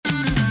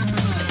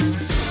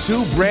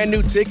2 brand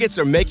new tickets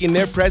are making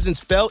their presence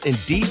felt in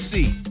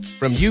D.C.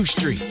 From U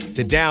Street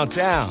to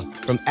downtown,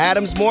 from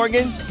Adams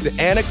Morgan to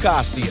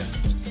Anacostia.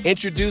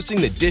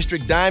 Introducing the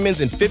District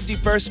Diamonds and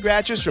 51st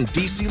Scratchers from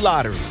D.C.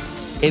 Lottery.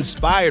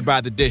 Inspired by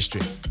the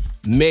District.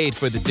 Made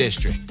for the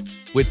District.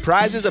 With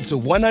prizes up to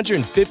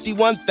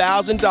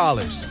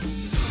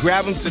 $151,000.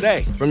 Grab them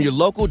today from your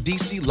local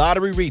D.C.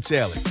 Lottery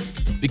retailer.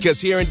 Because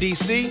here in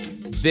D.C.,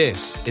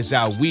 this is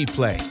how we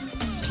play.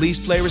 Please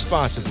play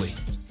responsibly.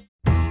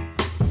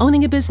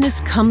 Owning a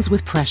business comes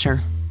with pressure.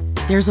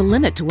 There's a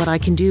limit to what I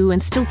can do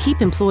and still keep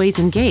employees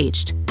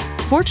engaged.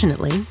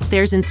 Fortunately,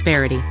 there's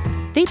Insperity.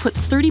 They put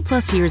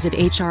 30-plus years of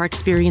HR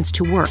experience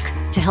to work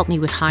to help me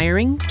with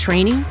hiring,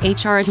 training,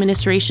 HR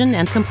administration,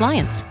 and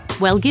compliance,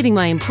 while giving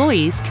my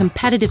employees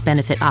competitive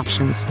benefit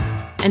options.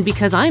 And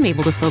because I'm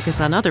able to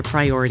focus on other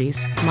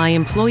priorities, my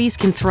employees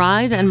can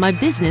thrive and my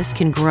business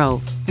can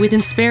grow. With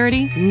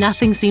Insperity,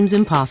 nothing seems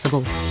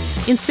impossible.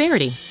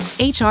 Insperity,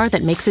 HR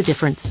that makes a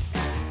difference.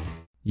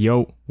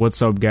 Yo,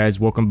 what's up, guys?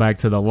 Welcome back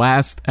to the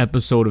last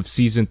episode of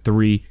Season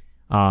 3.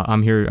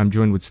 I'm here, I'm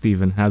joined with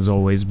Steven, as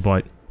always,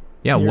 but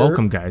yeah,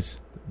 welcome, guys.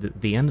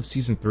 The end of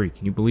Season 3.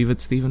 Can you believe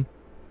it, Steven?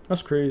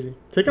 That's crazy.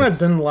 Taking I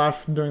didn't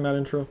laugh during that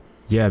intro.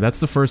 Yeah,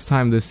 that's the first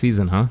time this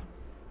season, huh?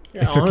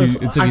 Yeah, it took you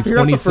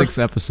 26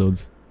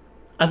 episodes.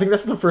 I think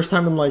that's the first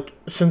time in,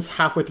 since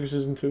halfway through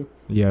Season 2.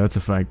 Yeah, that's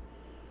a fact.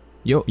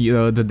 Yo,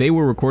 the day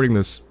we're recording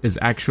this is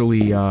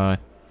actually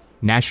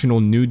National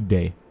Nude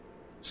Day.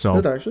 So, is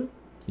it actually?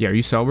 Yeah, are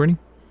you celebrating?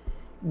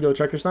 Yo,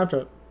 check your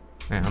Snapchat.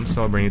 Yeah, I'm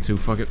celebrating too.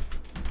 Fuck it.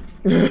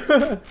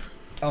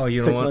 Oh,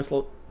 you know what? Nice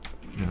little...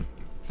 Yeah,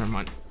 never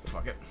mind.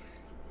 Fuck it.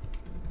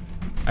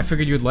 I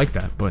figured you'd like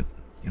that, but,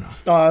 you know.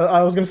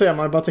 I was gonna say, am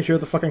I about to hear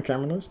the fucking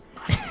camera noise?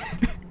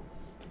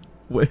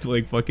 What,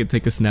 fucking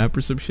take a snap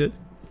or some shit?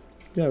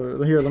 Yeah,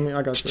 here,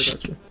 I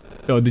got you.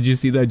 Oh, did you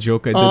see that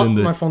joke I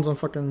did my phone's on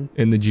fucking...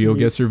 in the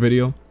GeoGuessr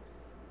video?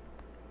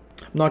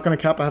 I'm not gonna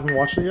cap, I haven't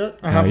watched it yet.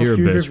 I have you're a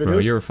few a bitch, videos. Bro.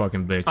 You're a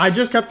fucking bitch. I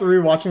just kept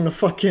rewatching the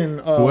fucking...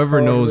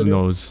 Whoever knows,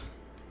 knows.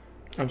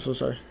 I'm so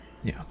sorry.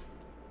 Yeah.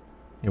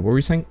 Yeah, what were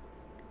you saying?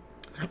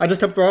 I just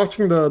kept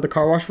watching the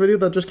car wash video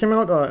that just came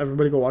out.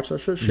 Everybody go watch that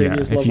shit.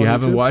 If you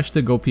haven't watched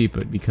it, go peep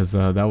it, because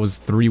that was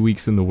 3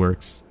 weeks in the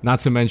works. Not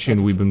to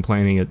mention, we've been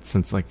planning it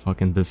since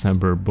fucking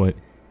December, but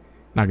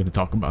not gonna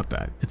talk about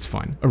that. It's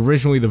fine.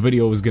 Originally, the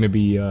video was gonna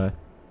be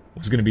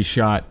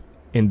shot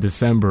in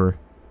December,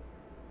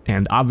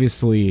 and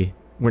obviously,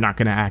 we're not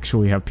gonna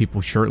actually have people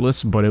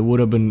shirtless, but it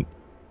would have been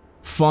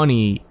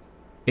funny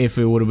if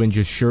it would have been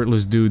just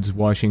shirtless dudes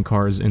washing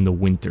cars in the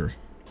winter.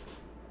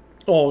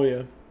 Oh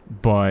yeah.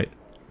 But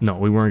no,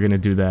 we weren't going to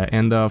do that.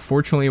 And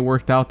fortunately, it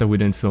worked out that we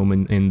didn't film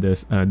in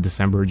this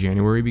December or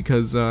January,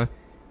 because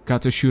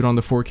got to shoot on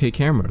the 4K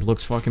camera. It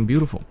looks fucking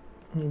beautiful.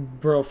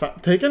 Bro,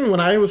 taken when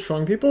I was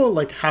showing people,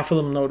 half of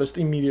them noticed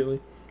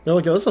immediately. They're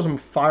like, yo, this is some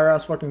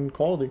fire-ass fucking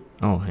quality.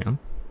 Oh, man.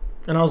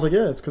 And I was like,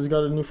 yeah, it's because you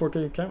got a new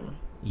 4K camera.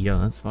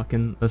 Yeah,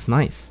 that's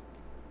nice.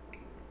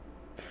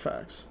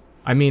 Facts.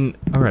 I mean,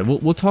 all right,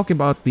 we'll talk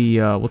about the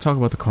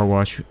car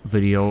wash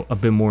video a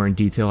bit more in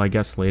detail, I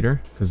guess,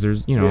 later, because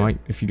there's,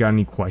 if you got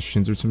any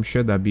questions or some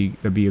shit, that'd be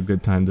a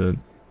good time to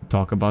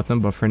talk about them.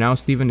 But for now,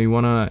 Steven, you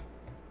wanna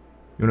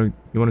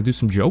do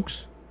some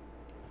jokes?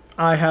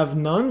 I have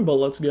none, but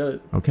let's get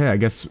it. Okay, I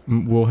guess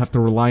we'll have to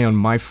rely on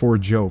my 4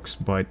 jokes,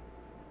 but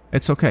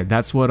it's okay.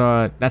 That's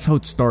how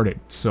it started.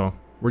 So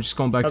we're just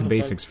going back to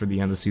basics for the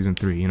end of Season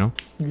 3, you know?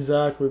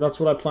 Exactly. That's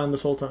what I planned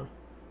this whole time.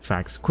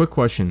 Facts. Quick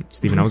question,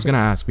 Steven. I was gonna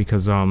ask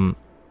because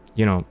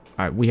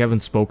we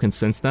haven't spoken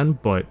since then,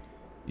 but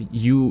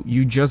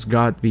you just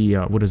got the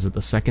what is it,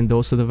 the second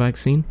dose of the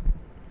vaccine?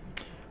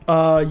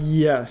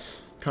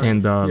 Yes.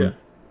 Kind of. Yeah.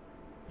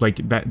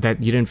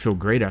 That you didn't feel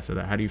great after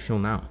that. How do you feel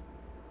now?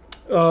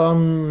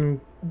 I'm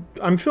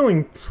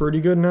feeling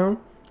pretty good now.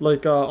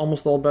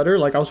 Almost all better.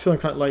 I was feeling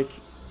kind of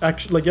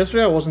actually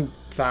yesterday I wasn't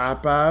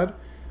that bad.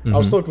 Mm-hmm. I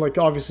was still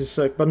obviously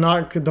sick, but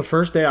not the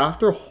first day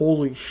after.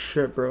 Holy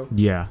shit, bro.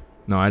 Yeah.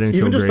 No, I didn't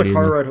even feel just great the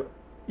car ride,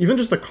 even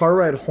just the car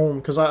ride home,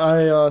 because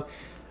I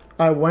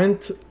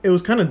went. It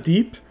was kind of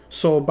deep,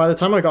 so by the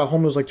time I got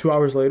home, it was 2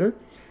 hours later,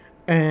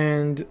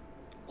 and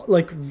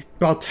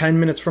about 10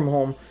 minutes from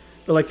home,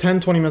 10,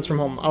 20 minutes from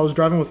home, I was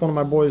driving with one of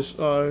my boys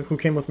who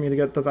came with me to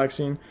get the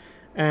vaccine,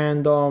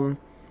 and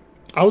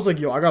I was like,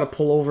 yo, I gotta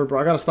pull over,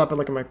 bro. I gotta stop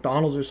at a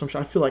McDonald's or some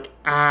shit. I feel like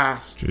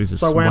ass. Jesus.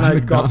 So I went. Why I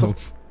McDonald's? got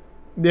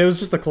some. It was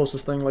just the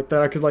closest thing that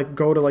I could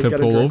go to to get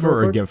pull a drink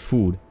over or get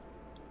food.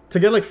 To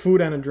get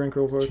food and a drink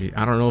real quick. Gee,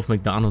 I don't know if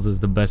McDonald's is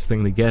the best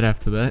thing to get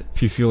after that.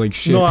 If you feel like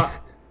shit. I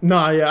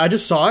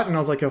just saw it and I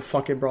was like, yo,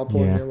 fuck it, bro. I'll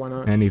pull in here. Why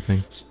not?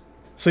 Anything.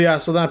 So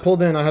then I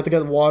pulled in. I had to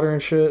get water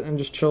and shit and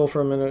just chill for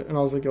a minute. And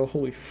I was like, yo,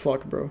 holy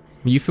fuck, bro.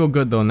 You feel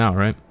good though now,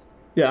 right?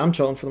 Yeah, I'm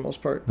chilling for the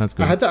most part. That's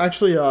good. I had to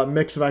actually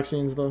mix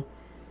vaccines though.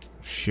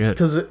 Shit.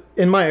 Because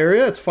in my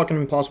area, it's fucking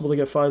impossible to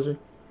get Pfizer.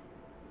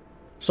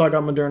 So I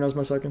got Moderna as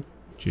my second.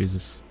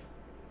 Jesus.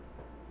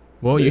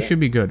 Well, you should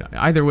be good.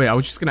 Either way, I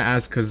was just gonna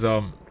ask because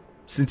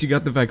since you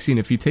got the vaccine,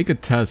 if you take a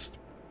test,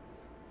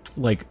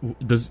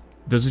 does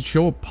it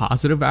show a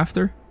positive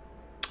after?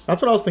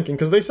 That's what I was thinking,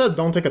 because they said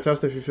don't take a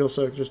test if you feel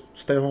sick. Just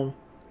stay home.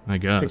 I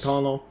guess. Take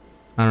Tylenol.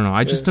 I don't know.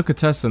 I just took a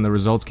test and the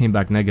results came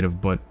back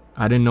negative, but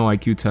I didn't know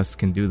IQ tests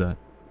can do that.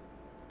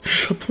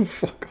 Shut the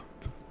fuck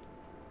up.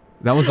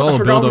 That was all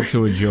a build-up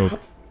to a joke.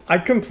 I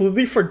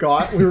completely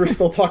forgot we were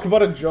still talking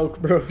about a joke,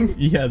 bro.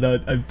 Yeah,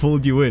 I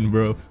pulled you in,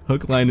 bro.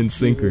 Hook, line, and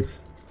sinker.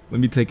 Let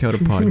me take out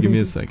a pod. Give me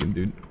a second,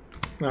 dude.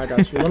 No, I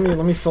got you.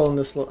 Let me fill in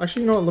this.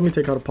 Actually, you know what? Let me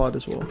take out a pod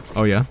as well.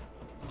 Oh, yeah?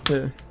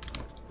 Yeah.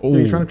 Oh,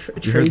 you trying to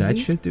you heard that me?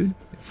 shit, dude?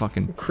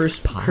 Fucking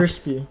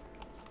crispy.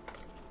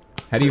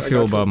 How do you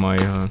feel about my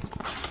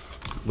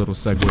little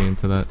segue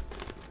into that?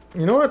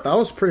 You know what? That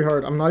was pretty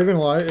hard. I'm not even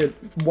gonna lie.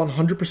 It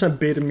 100%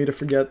 baited me to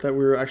forget that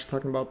we were actually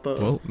talking about the...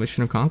 Well,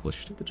 mission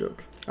accomplished. The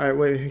joke. Alright,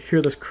 wait.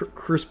 Hear this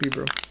crispy,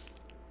 bro.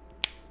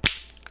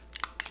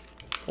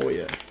 Oh,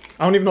 yeah.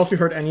 I don't even know if you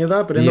heard any of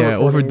that, but in the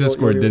recording... Yeah, over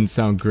Discord didn't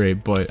sound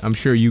great, but I'm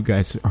sure you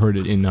guys heard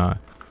it in,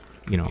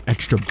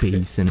 extra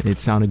bass, and it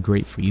sounded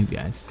great for you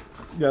guys.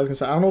 Yeah, I was gonna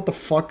say, I don't know what the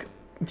fuck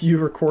do you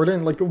record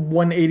in? Like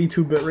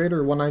 182 bitrate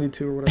or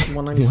 192 or whatever?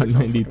 196.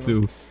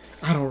 192.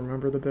 I don't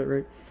remember the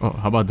bitrate. Oh,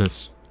 how about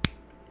this?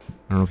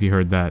 I don't know if you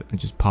heard that. I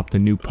just popped a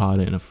new pod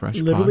in a fresh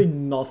pod. Literally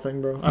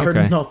nothing, bro. I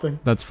heard nothing.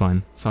 That's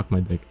fine. Suck my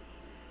dick.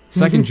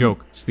 Second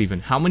joke,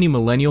 Steven. How many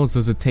millennials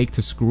does it take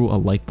to screw a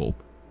light bulb?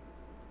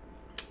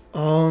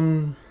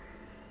 5.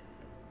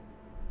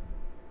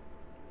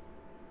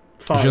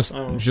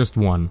 Just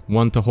one.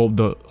 One to hold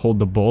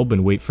the bulb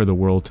and wait for the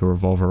world to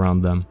revolve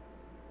around them.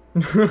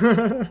 That's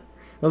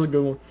a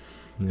good one.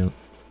 Yeah.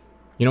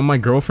 You know, my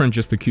girlfriend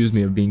just accused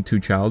me of being too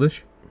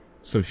childish,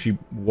 so she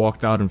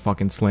walked out and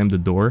fucking slammed the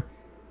door.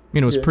 I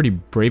mean, it was pretty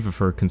brave of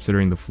her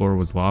considering the floor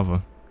was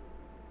lava.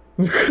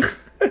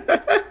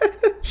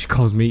 She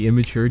calls me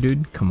immature,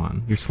 dude. Come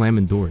on, you're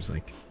slamming doors.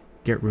 Like,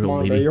 get real,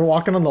 lady. Man, you're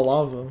walking on the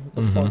lava. What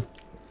the fuck?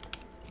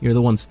 You're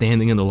the one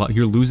standing in the lava.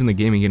 You're losing the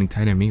game and getting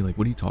tight at me. Like,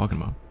 what are you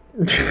talking about?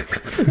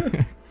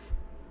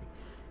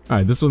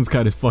 Alright, this one's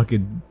kind of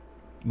fucking,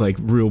 like,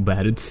 real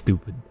bad. It's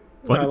stupid.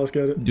 Alright, let's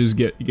get it. Just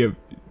get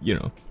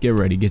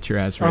ready. Get your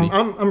ass ready.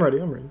 I'm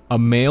ready. A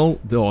male...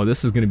 Oh,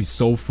 this is going to be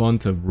so fun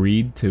to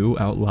read, too,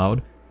 out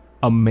loud.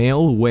 A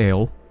male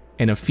whale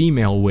and a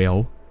female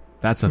whale,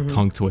 that's a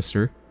tongue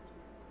twister,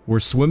 were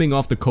swimming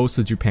off the coast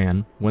of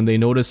Japan when they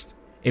noticed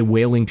a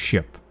whaling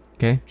ship.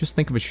 Okay? Just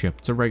think of a ship.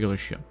 It's a regular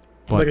ship.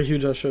 But like a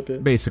huge-ass ship, yeah.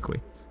 Basically.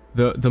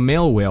 The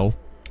male whale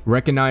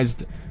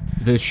recognized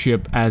this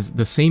ship as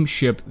the same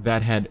ship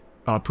that had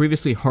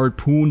previously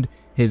harpooned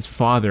his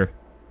father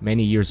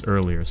many years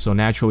earlier. So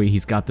naturally,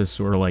 he's got this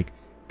sort of like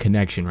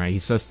connection, right? He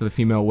says to the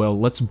female whale,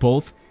 let's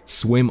both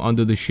swim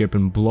under the ship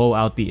and blow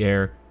out the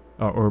air,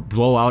 or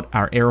blow out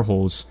our air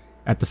holes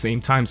at the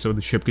same time so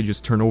the ship could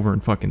just turn over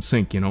and fucking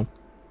sink, you know?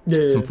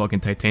 Some fucking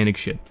Titanic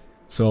shit.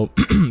 So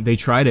they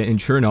tried it, and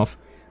sure enough,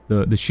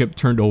 the ship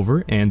turned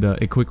over and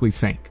it quickly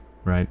sank,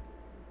 right?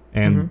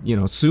 And,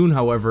 soon,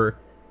 however,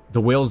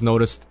 the whales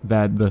noticed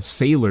that the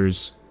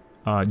sailors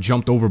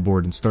jumped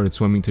overboard and started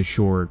swimming to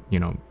shore,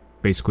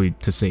 basically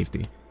to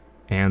safety.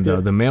 And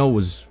the male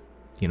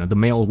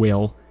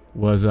whale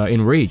was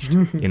enraged,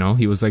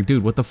 He was like,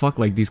 dude, what the fuck?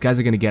 Like, these guys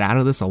are gonna get out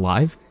of this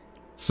alive?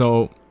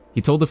 So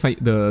he told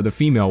the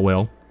female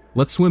whale,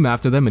 let's swim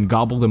after them and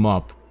gobble them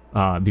up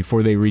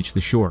before they reach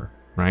the shore,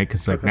 right?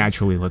 Because,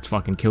 naturally, let's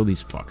fucking kill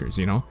these fuckers,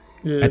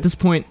 Yeah. At this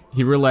point,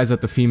 he realized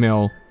that the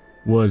female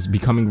was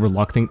becoming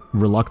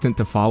reluctant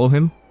to follow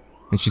him.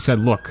 And she said,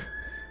 look,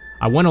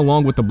 I went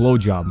along with the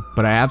blowjob,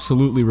 but I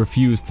absolutely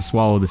refused to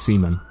swallow the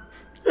semen.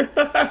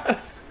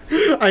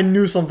 I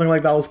knew something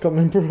like that was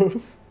coming, bro.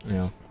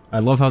 Yeah. I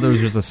love how there was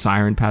just a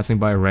siren passing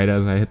by right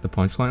as I hit the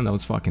punchline. That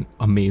was fucking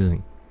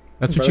amazing.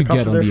 That's what you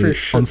get on the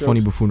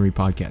Unfunny Buffoonery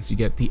podcast. You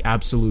get the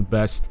absolute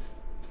best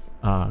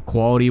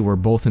quality. We're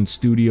both in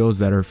studios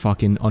that are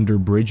fucking under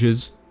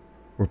bridges.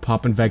 We're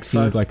popping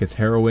vaccines like it's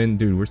heroin.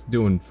 Dude, we're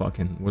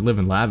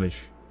living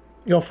lavish.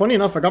 Yo, funny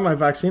enough, I got my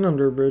vaccine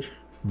under a bridge.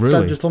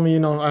 Really? Dad just told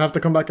me, I have to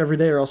come back every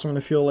day or else I'm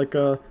going to feel like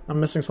I'm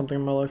missing something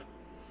in my life.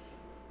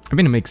 I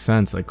mean, it makes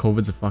sense. Like,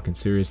 COVID's a fucking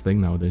serious thing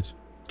nowadays.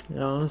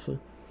 Yeah, honestly.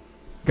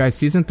 Guys,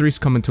 Season 3's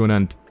coming to an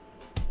end.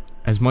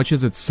 As much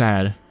as it's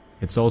sad,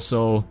 it's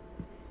also...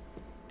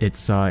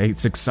 It's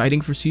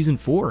exciting for Season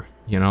 4,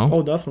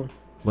 Oh, definitely.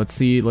 Let's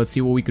see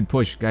what we could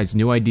push. Guys,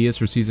 new ideas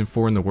for Season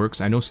 4 in the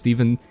works. I know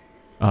Steven...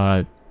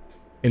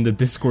 in the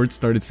Discord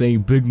started saying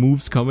big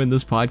moves coming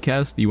this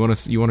podcast. You want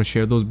to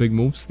share those big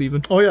moves,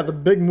 Steven? Oh yeah, the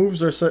big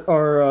moves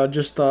are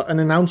just an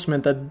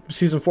announcement that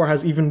Season 4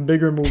 has even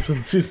bigger moves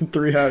than Season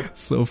 3 had.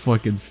 So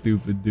fucking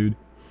stupid, dude.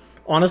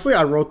 Honestly,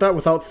 I wrote that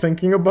without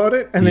thinking about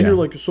it, and then you're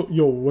like, "So,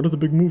 yo, what are the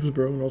big moves,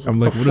 bro?" And I was like,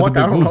 what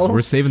are the big moves?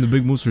 We're saving the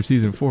big moves for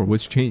Season 4.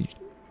 What's changed?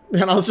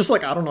 And I was just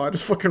like, I don't know. I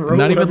just fucking wrote.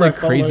 Not even like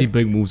crazy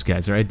big moves,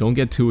 guys. All right, don't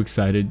get too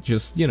excited.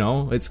 Just we're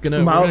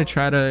gonna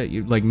try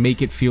to like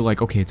make it feel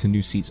like, okay, it's a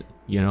new season.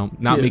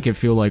 Not make it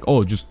feel like,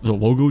 oh, just the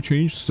logo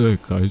changed.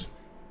 Sick, guys.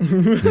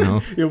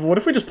 Yeah. What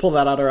if we just pull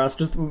that out our ass?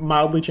 Just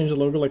mildly change the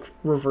logo, like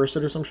reverse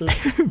it or some shit.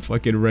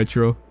 Fucking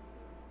retro.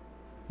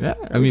 Yeah,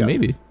 I mean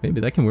maybe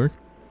that can work.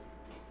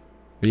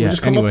 Yeah, we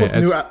just come anyway, up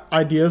with new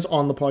ideas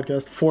on the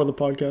podcast for the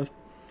podcast.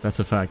 That's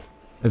a fact.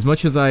 As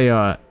much as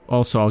I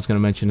was going to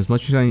mention, as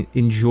much as I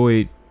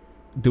enjoy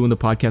doing the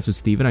podcast with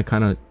Steven, I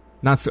kind of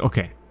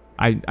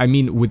I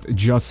mean with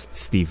just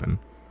Steven,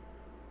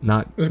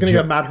 not. It was gonna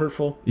get mad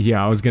hurtful.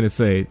 Yeah, I was gonna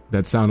say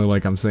that sounded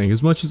like I'm saying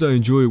as much as I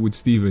enjoy it with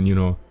Steven, you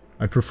know,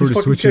 I prefer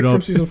to switch it up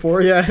from season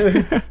 4.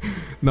 Yeah.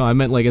 No, I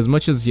meant like as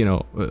much as, you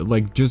know,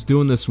 like just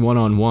doing this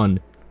one-on-one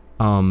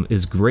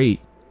is great.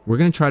 We're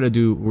gonna try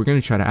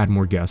to add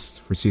more guests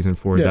for season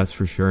 4. Yeah. That's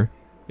for sure.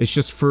 It's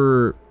just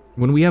for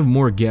when we have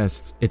more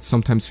guests, it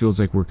sometimes feels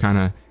like we're kind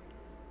of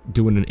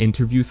doing an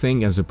interview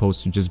thing as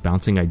opposed to just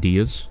bouncing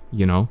ideas,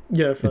 you know?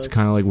 Yeah, it's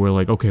kind of like we're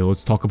like, okay,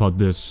 let's talk about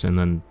this, and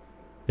then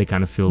they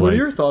kind of feel what like, are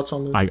your thoughts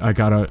on this? I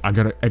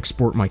gotta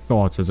export my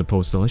thoughts as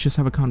opposed to let's just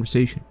have a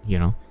conversation, you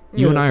know?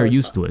 You and I are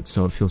used to it,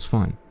 so it feels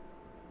fine.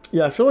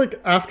 Yeah, I feel like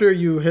after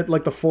you hit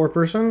like the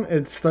 4-person,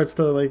 it starts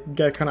to like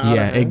get kind of out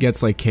of hand. It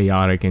gets like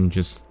chaotic and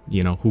just,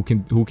 you know, who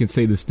can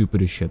say the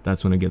stupidest shit.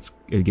 That's when it gets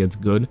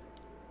good.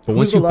 But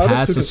once you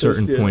pass a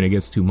certain point, it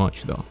gets too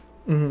much though.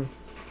 Mm-hmm.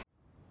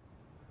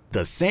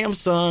 The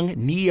Samsung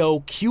Neo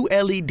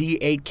QLED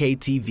 8K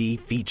TV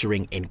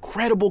featuring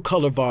incredible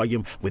color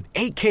volume with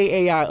 8K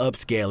AI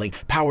upscaling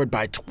powered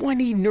by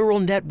 20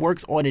 neural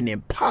networks on an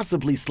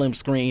impossibly slim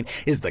screen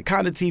is the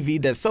kind of TV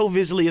that's so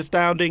visually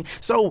astounding,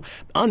 so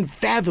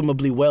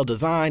unfathomably well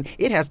designed,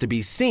 it has to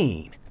be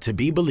seen to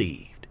be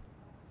believed.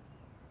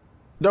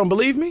 Don't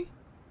believe me?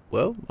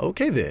 Well,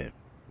 okay then.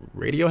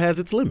 Radio has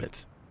its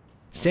limits.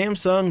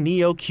 Samsung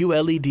Neo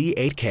QLED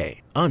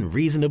 8K,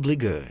 unreasonably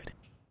good.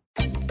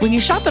 When you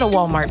shop at a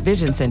Walmart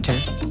Vision Center,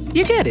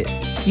 you get it.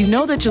 You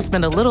know that you'll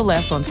spend a little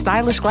less on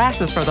stylish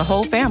glasses for the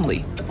whole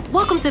family.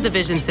 Welcome to the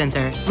Vision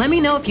Center. Let me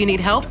know if you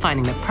need help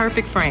finding the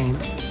perfect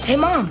frames. Hey,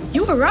 Mom,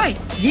 you were right.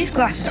 These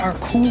glasses are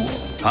cool.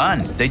 Hon,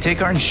 they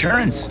take our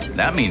insurance.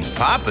 That means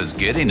Papa's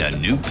getting a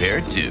new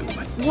pair, too.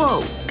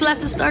 Whoa,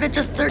 glasses start at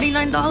just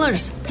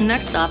 $39.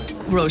 Next stop,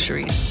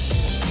 groceries.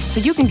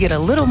 So you can get a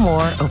little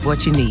more of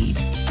what you need.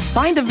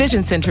 Find a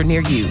Vision Center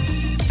near you.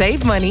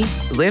 Save money,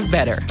 live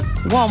better.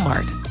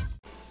 Walmart.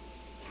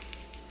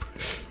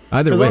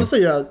 Either way.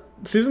 Honestly, yeah,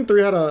 season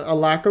 3 had a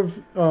lack of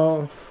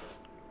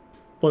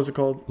what's it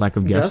called? Lack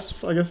of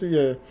guests, I guess.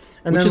 Yeah,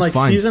 and which then is like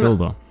fine season still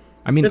though.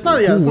 I mean,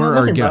 who were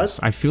our guests?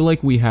 Bad. I feel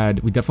like we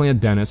definitely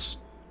had Dennis.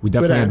 We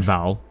definitely had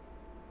Val.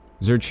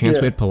 Is there a chance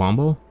we had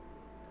Palumbo?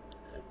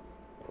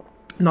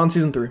 Not in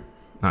season 3.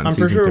 Not in I'm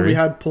season pretty sure 3. we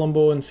had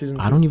Palumbo in season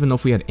 2. I don't even know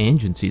if we had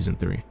Ange in season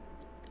 3.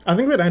 I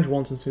think we had Ange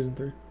once in season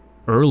 3.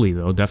 Early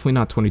though, definitely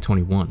not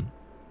 2021.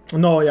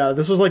 No, yeah,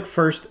 this was like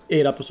first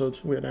 8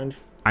 episodes we had Ange.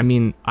 I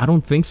mean, I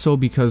don't think so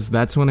because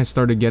that's when I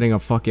started getting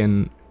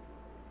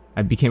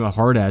I became a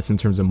hard ass in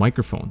terms of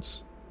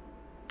microphones.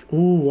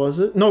 Ooh, was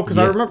it? No, because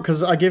I remember,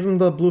 because I gave him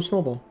the blue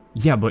snowball.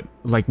 Yeah, but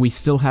like we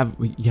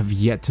have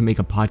yet to make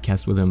a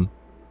podcast with him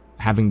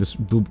having this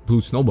blue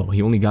snowball.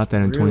 He only got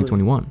that in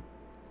 2021.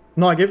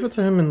 No, I gave it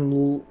to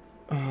him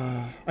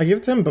I gave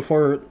it to him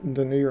before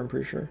the new year, I'm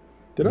pretty sure.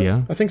 Did I?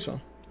 Yeah. I think so.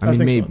 I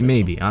mean,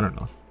 maybe. I don't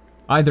know.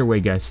 Either way,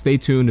 guys, stay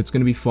tuned. It's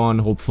going to be fun,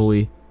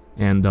 hopefully.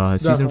 And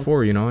season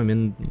 4, you know, I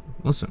mean,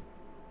 listen,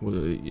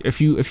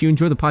 if you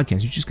enjoy the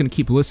podcast, you're just going to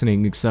keep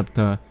listening, except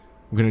we're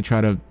going to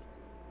try to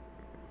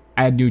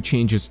add new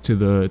changes to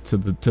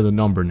the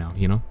number now,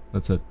 you know?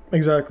 That's it.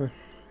 Exactly.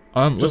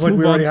 Let's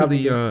move on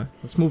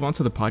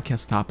to the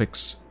podcast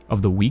topics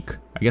of the week.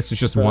 I guess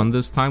it's just one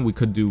this time. We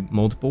could do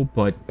multiple,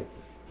 but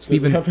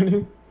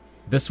Steven,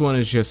 this one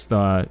is just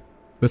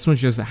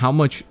how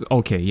much.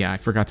 Okay, yeah, I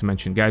forgot to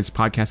mention, guys,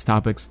 podcast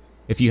topics.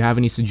 If you have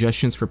any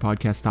suggestions for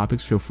podcast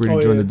topics, feel free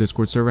to join the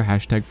Discord server,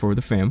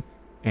 #ForTheFam,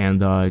 and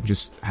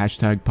just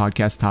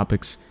 #podcast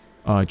topics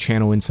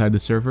channel inside the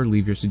server.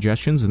 Leave your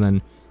suggestions, and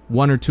then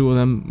 1 or 2 of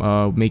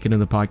them make it in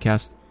the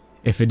podcast.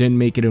 If it didn't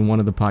make it in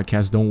one of the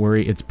podcasts, don't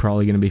worry, it's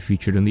probably going to be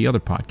featured in the other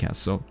podcast,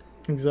 so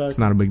it's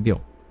not a big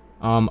deal.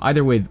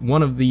 Either way,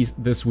 one of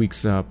this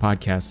week's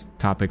podcast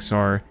topics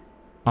are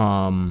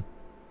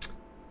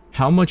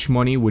how much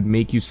money would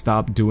make you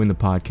stop doing the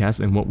podcast,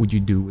 and what would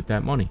you do with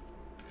that money?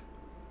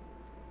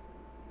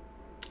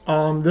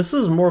 This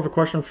is more of a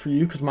question for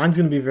you because mine's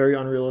gonna be very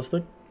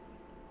unrealistic.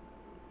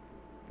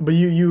 But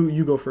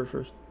you go for it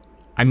first.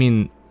 I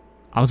mean,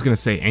 I was gonna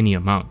say any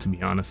amount, to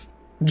be honest.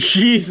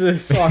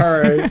 Jesus, all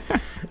right,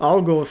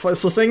 I'll go with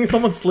so saying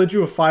someone slid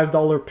you a $5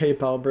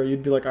 PayPal, bro,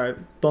 you'd be like, all right,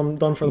 done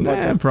for the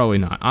podcast. Probably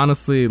not.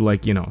 Honestly,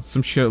 like, you know,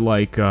 some shit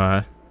like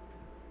you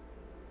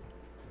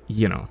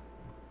know,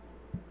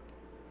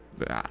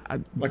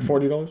 like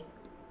 $40.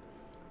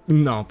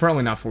 No,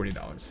 probably not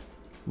 $40.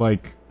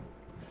 Like.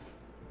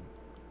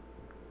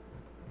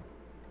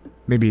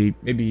 Maybe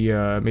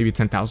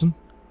 10,000.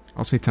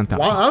 I'll say 10,000.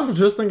 Wow, I was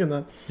just thinking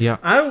that. Yeah.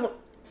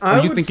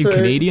 Are you thinking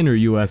Canadian or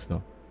US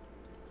though?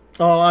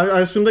 Oh, I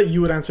assume that you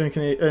would answer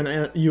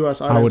in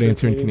US. I would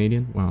answer in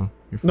Canadian. Wow.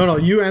 No,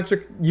 you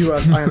answer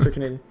US. I answer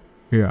Canadian.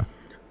 Yeah.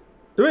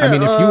 I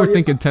mean, if you were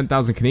thinking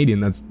 10,000 Canadian,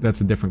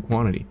 that's a different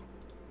quantity.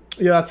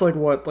 Yeah, that's like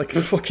what, like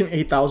fucking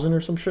 8,000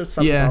 or some shit,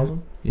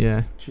 7,000.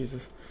 Yeah.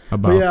 Jesus.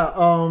 About. But yeah,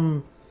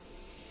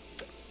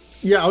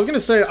 Yeah, I was gonna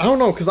say I don't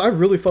know because I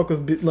really fuck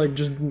with like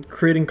just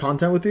creating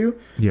content with you.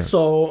 Yeah.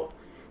 So,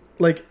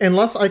 like,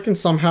 unless I can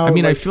somehow. I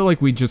mean, like, I feel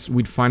like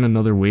we'd find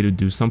another way to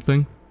do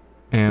something,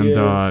 and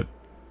Yeah.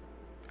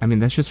 I mean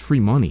that's just free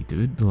money,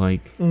 dude.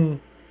 Like, you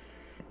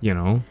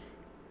know,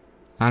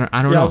 I don't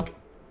yeah, know.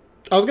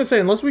 I was gonna say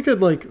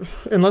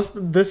unless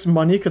this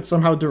money could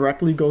somehow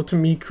directly go to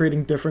me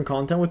creating different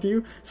content with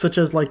you, such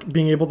as like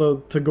being able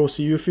to go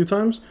see you a few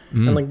times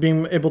and like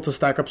being able to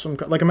stack up some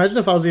like imagine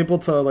if I was able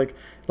to like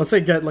let's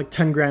say get like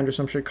 10 grand or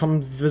some shit,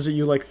 come visit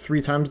you like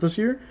 3 times this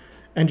year,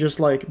 and just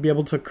like be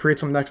able to create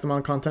some next amount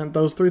of content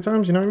those 3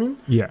 times. You know what I mean?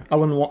 Yeah. I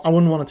wouldn't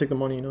want to take the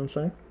money. You know what I'm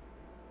saying?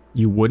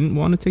 You wouldn't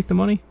want to take the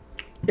money?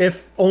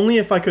 If only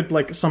if I could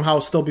like somehow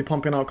still be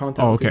pumping out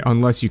content. Oh, with okay. you.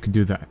 Unless you could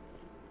do that.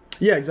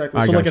 Yeah, exactly.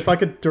 I So like gotcha. if I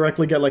could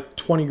directly get like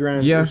 20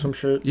 grand or some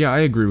shit. Yeah, I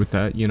agree with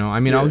that. You know, I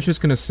mean, I Yeah. was just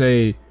gonna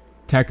say,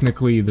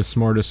 technically, the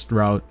smartest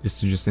route is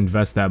to just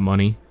invest that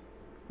money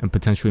and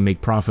potentially make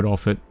profit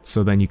off it,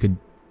 so then you could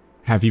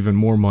have even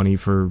more money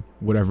for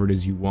whatever it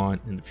is you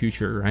want in the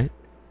future, right?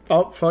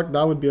 Oh fuck,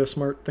 that would be a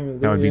smart thing to do.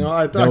 That would be-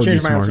 I that would be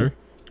changed my answer. smarter.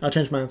 I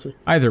changed my answer.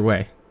 Either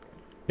way,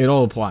 it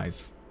all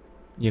applies.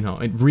 You know,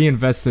 it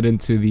reinvested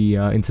into the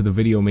into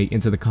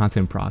the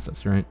content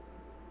process, right?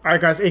 All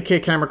right, guys,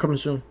 8K camera coming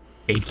soon.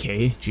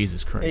 8K,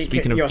 Jesus Christ! 8K,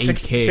 Speaking of yo,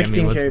 8K, I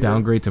mean, let's 16K, bro.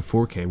 downgrade to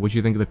 4K. What'd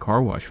you think of the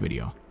car wash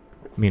video?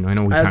 I mean, I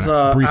know we As, kind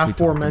of briefly talked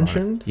about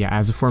aforementioned? it. Yeah,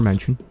 as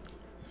aforementioned.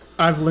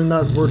 I've learned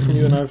that word from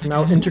you, and I've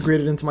now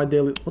integrated into my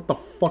daily. What the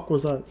fuck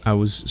was that? I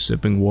was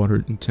sipping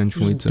water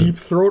intentionally Just to. deep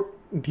throat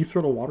a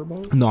water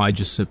bottle. No, I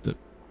just sipped it.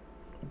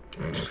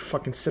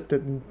 Fucking sipped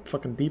it in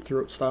fucking deep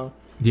throat style.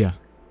 Yeah.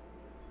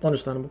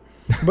 Understandable.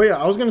 But yeah,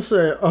 I was gonna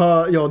say,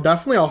 yo,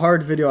 definitely a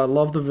hard video. I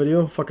love the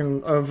video.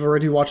 Fucking, I've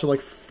already watched it like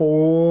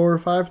 4 or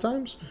 5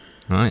 times.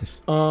 Nice.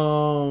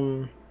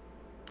 But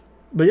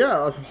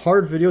yeah, a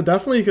hard video.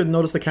 Definitely, you could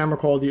notice the camera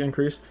quality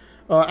increase.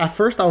 At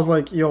first, I was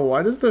like, "Yo,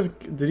 why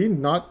did he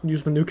not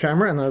use the new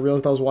camera?" And I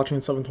realized I was watching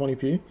in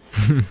 720p.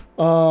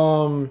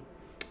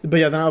 But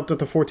yeah, then I upped it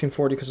to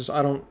 1440 because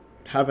I don't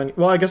have any.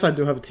 Well, I guess I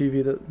do have a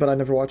TV but I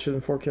never watch it in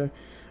 4K.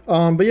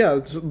 But yeah,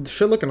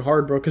 shit looking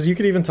hard, bro. Because you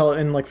could even tell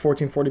in like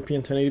 1440p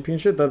and 1080p and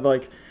shit that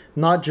like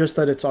not just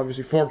that it's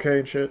obviously 4K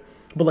and shit,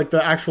 but like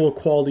the actual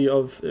quality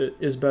of it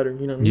is better.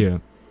 You know what I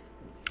mean?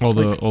 Yeah.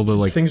 All the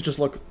like things just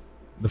look.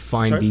 the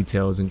fine Sorry?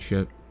 details and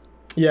shit.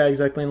 Yeah,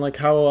 exactly. And like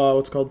how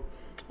what's it called?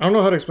 I don't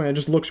know how to explain it. It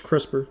just looks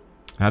crisper.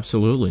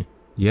 Absolutely.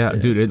 Yeah,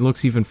 dude, it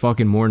looks even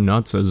fucking more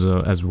nuts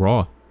as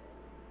raw.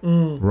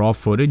 Raw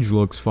footage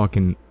looks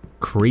fucking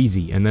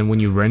crazy, and then when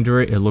you render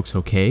it, it looks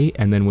okay,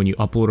 and then when you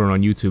upload it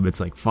on YouTube, it's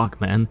like,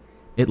 fuck, man,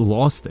 it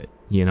lost it,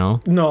 you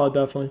know? No,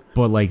 definitely.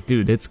 But like,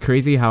 dude, it's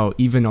crazy how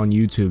even on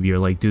YouTube, you're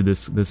like, dude,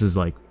 this is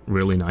like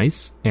really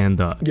nice, and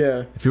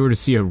Yeah. if you were to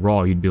see it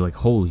raw, you'd be like,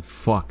 holy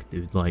fuck,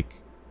 dude,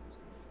 like,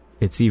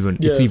 it's even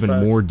Yeah,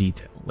 facts. more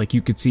detail. Like,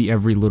 you could see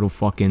every little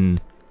fucking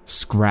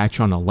scratch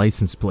on a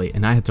license plate,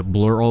 and I had to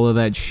blur all of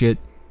that shit.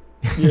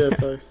 Yeah,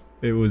 facts.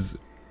 It was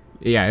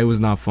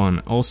not fun.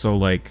 Also,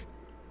 like,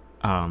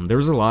 there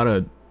was a lot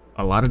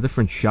of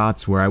different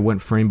shots where I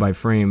went frame by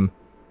frame,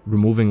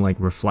 removing like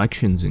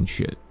reflections and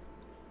shit.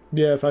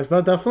 Yeah, facts.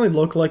 That definitely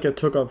looked like it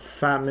took a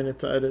fat minute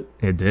to edit.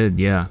 It did,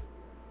 yeah.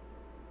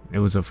 It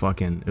was a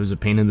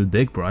pain in the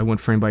dick, bro. I went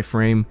frame by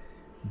frame,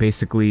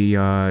 basically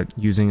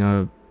using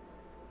a,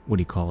 what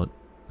do you call it?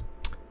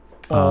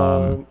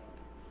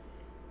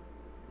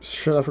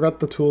 Shit, I forgot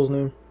the tool's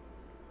name.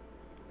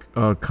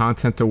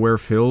 Content aware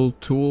fill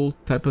tool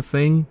type of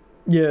thing.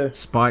 Yeah.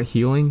 Spot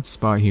healing,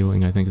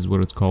 I think is what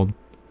it's called.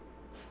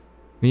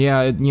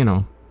 Yeah,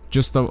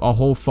 just a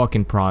whole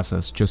fucking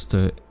process just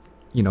to,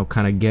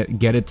 kind of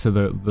get it to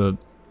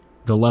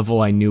the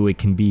level I knew it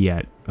can be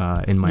at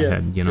in my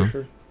head, for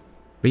sure.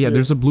 But yeah,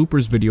 there's a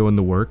bloopers video in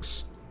the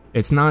works.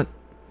 It's not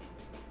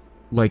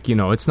like,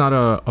 it's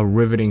not a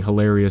riveting,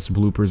 hilarious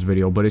bloopers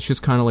video, but it's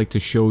just kind of like to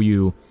show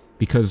you,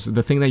 because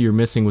the thing that you're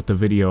missing with the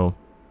video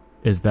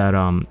is that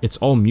it's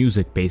all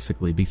music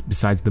basically,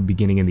 besides the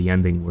beginning and the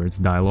ending where it's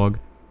dialogue.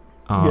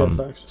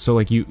 Facts. So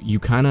like you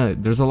kind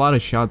of, there's a lot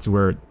of shots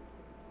where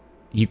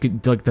you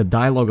could, like, the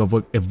dialogue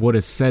of what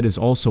is said is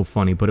also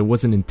funny, but it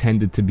wasn't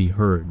intended to be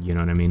heard. You know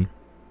what I mean?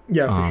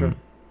 Yeah, for sure.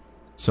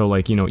 So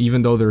like,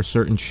 even though there are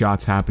certain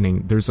shots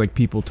happening, there's like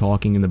people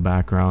talking in the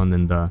background,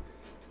 and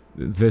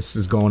this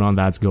is going on,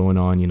 that's going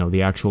on.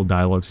 The actual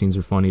dialogue scenes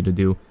are funny to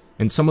do,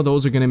 and some of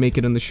those are gonna make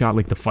it in the shot.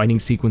 Like the fighting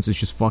sequence is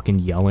just fucking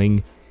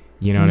yelling.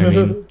 You know what I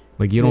mean?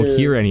 Like, you don't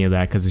hear any of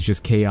that because it's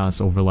just chaos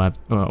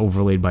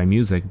overlaid by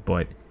music.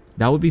 But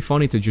that would be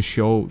funny to just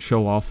show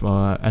off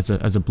as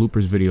a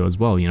bloopers video as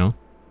well,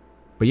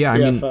 But yeah, I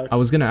mean, facts. I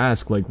was gonna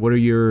ask, like, what are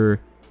your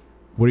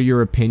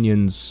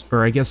opinions,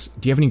 or I guess,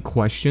 do you have any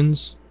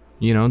questions?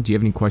 Do you have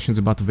any questions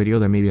about the video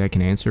that maybe I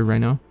can answer right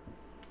now?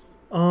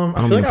 I don't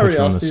feel mean like to I already put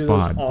you on asked the you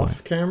spot, this but-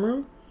 off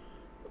camera.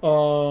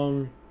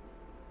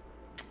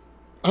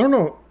 I don't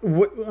know.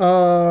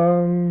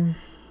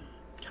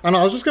 I don't know.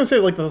 I was just gonna say,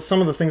 like,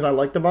 some of the things I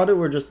liked about it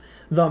were just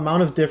the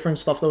amount of different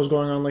stuff that was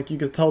going on. Like, you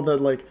could tell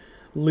that, like,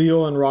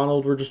 Leo and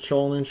Ronald were just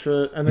chilling and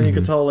shit. And then you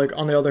could tell, like,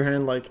 on the other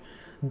hand, like,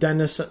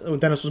 Dennis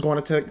was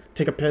going to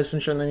take a piss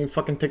and shit, and then he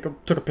fucking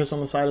took a piss on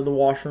the side of the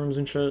washrooms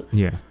and shit.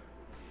 Yeah.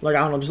 Like, I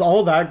don't know, just all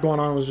of that going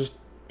on was just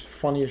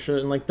funny as shit.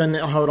 And, like, then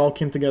how it all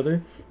came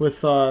together with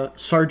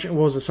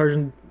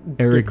Sergeant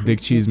Eric Dick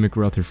Cheese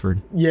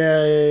McRutherford.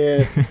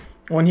 Yeah.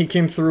 When he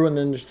came through and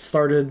then just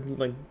started,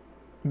 like,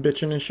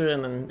 bitching and shit,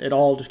 and then it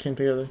all just came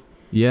together.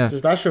 Yeah.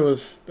 Just that shit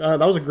was, that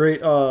was a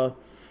great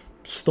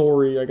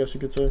story, I guess you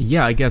could say.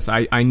 Yeah, I guess.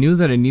 I knew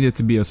that it needed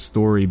to be a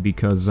story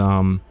because,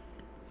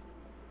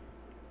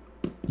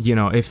 you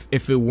know,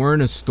 if it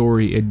weren't a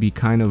story, it'd be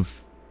kind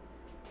of...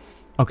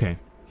 Okay,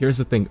 here's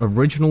the thing.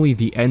 Originally,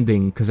 the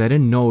ending, because I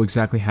didn't know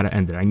exactly how to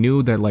end it. I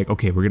knew that, like,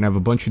 okay, we're gonna have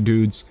a bunch of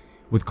dudes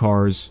with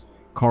cars,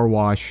 car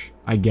wash,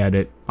 I get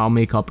it. I'll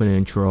make up an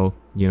intro,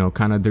 you know,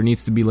 kind of, there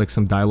needs to be, like,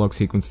 some dialogue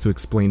sequence to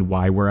explain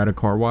why we're at a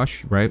car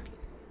wash, right?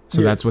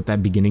 So that's what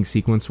that beginning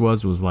sequence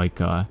was like,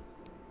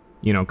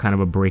 you know, kind of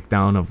a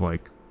breakdown of,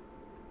 like,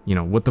 you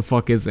know, what the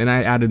fuck is... And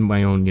I added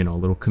my own, you know,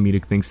 little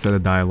comedic things to the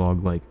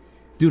dialogue, like,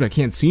 dude, I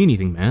can't see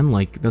anything, man.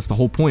 Like, that's the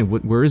whole point.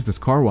 Where is this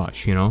car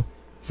wash, you know?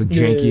 It's a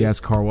janky-ass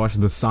car wash.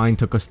 The sign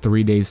took us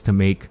 3 days to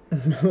make.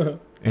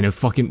 And it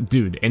fucking...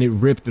 Dude, and it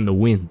ripped in the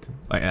wind.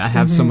 Like, I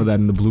have some of that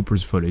in the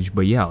bloopers footage.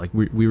 But yeah, like,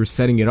 we were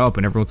setting it up,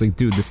 and everyone's like,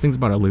 dude, this thing's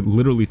about to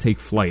literally take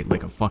flight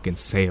like a fucking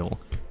sail,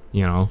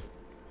 you know?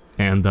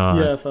 And,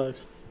 yeah,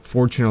 facts.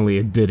 Fortunately,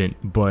 it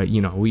didn't. But,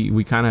 you know,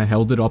 we kind of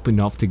held it up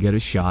enough to get a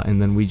shot,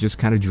 and then we just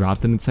kind of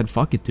dropped it and said,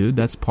 fuck it, dude.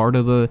 That's part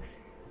of the...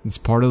 It's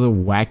part of the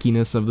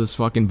wackiness of this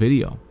fucking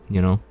video,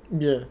 you know?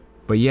 Yeah.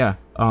 But yeah,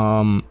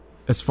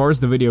 as far as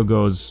the video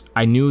goes,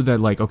 I knew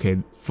that, like, okay,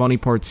 funny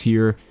parts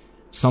here,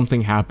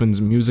 something happens,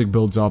 music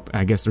builds up, and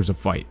I guess there's a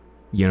fight,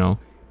 you know?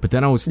 But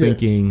then I was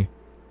thinking,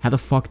 how the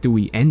fuck do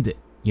we end it?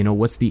 You know,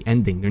 what's the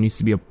ending? There needs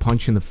to be a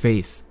punch in the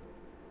face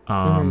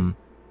to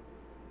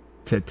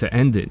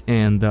end it.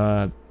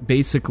 And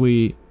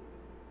basically,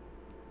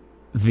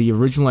 the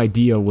original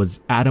idea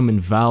was Adam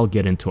and Val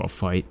get into a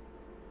fight,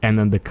 and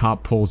then the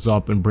cop pulls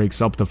up and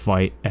breaks up the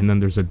fight, and then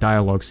there's a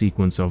dialogue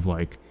sequence of,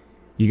 like,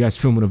 you guys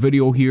filming a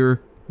video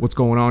here? What's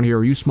going on here?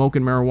 Are you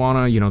smoking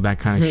marijuana? You know, that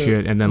kind of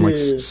shit. And then, like,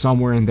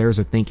 somewhere in there's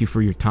a thank you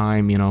for your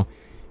time, you know?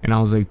 And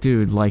I was like,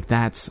 dude, like,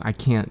 I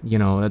can't, you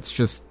know, it's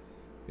just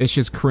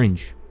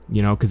cringe,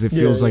 you know? Because it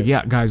feels like,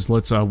 yeah, guys,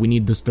 let's, we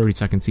need this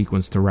 30-second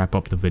sequence to wrap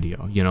up the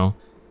video, you know?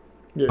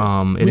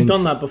 Yeah. We've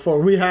done that before.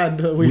 We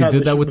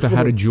did that with the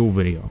How to Jewel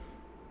video.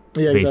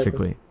 Yeah,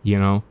 basically, exactly. You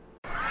know?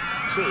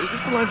 So is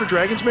this the line for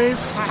Dragon's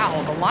Maze?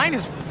 Wow, the line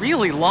is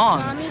really long.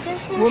 Mommy,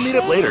 there's no We'll meet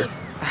up later.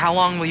 How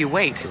long will you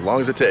wait? As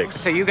long as it takes.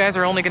 So you guys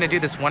are only going to do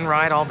this one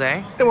ride all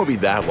day? It won't be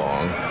that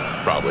long,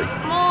 probably.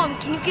 Mom,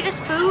 can you get us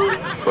food?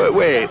 But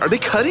wait, are they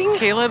cutting?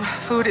 Caleb,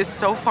 food is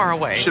so far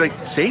away. Should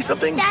I say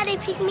something? Daddy,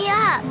 pick me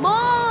up.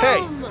 Mom!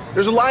 Hey,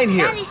 there's a line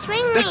here. Daddy,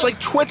 swing me. That's like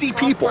 20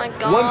 people. Oh my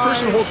God. One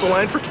person holds the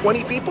line for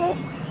 20 people?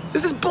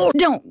 This is bull.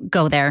 Don't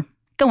go there.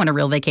 Go on a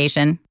real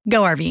vacation.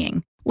 Go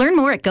RVing. Learn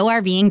more at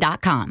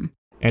GoRVing.com.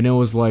 And it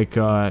was like,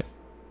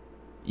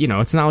 you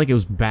know, it's not like it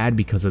was bad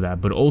because of that,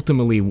 but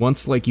ultimately,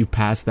 once, like, you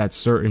pass that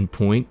certain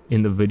point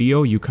in the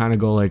video, you kind of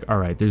go like, all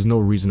right, there's no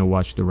reason to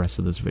watch the rest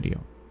of this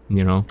video,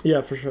 you know? Yeah,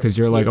 for sure. Because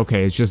you're like,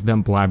 okay, it's just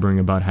them blabbering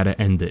about how to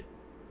end it.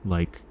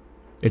 Like,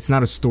 it's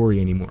not a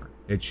story anymore.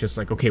 It's just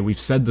like, okay, we've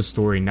said the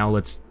story, now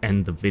let's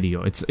end the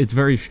video. It's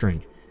very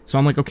strange. So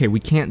I'm like, okay, we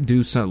can't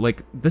do so.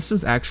 Like, this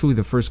is actually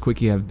the first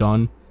quickie I've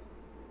done.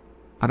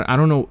 I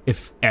don't know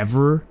if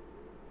ever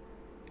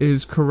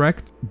is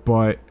correct,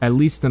 but at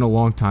least in a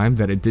long time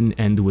that it didn't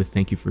end with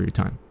thank you for your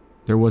time.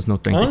 There was no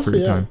thank you for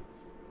your time.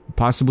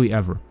 Possibly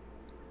ever.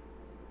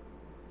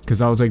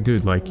 Because I was like,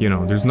 dude, like, you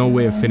know, there's no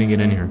way of fitting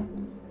it in here.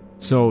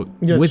 So,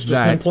 with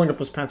that... him pulling up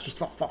his pants, just,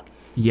 oh, fuck.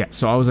 Yeah,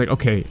 so I was like,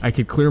 okay, I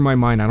could clear my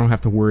mind. I don't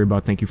have to worry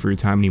about thank you for your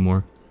time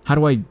anymore.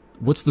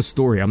 What's the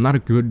story? I'm not a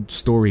good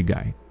story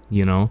guy,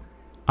 you know?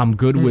 I'm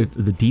good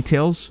with the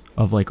details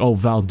of, like, oh,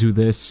 Val, do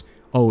this.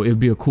 Oh, it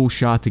would be a cool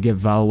shot to get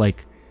Val,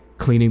 like,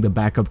 cleaning the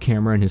backup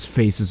camera and his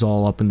face is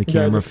all up in the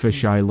camera,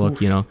 fisheye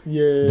look, you know?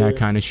 That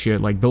kind of shit.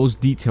 Like, those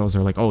details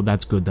are like, oh,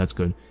 that's good, that's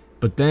good.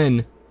 But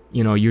then,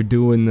 you know, you're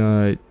doing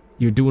the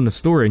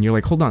story and you're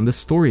like, hold on, this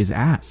story is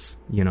ass,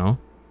 you know?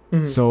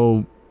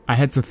 So I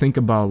had to think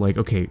about, like,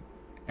 okay,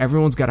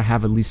 everyone's got to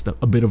have at least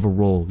a bit of a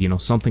role, you know?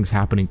 Something's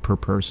happening per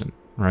person,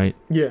 right?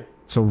 Yeah.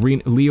 So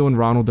Leo and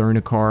Ronald are in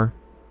a car,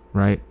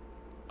 right?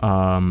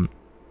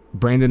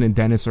 Brandon and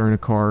Dennis are in a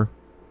car.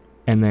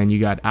 And then you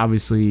got,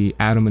 obviously,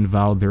 Adam and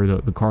Val, they're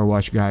the car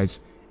wash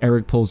guys.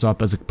 Eric pulls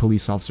up as a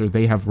police officer.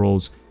 They have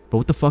roles. But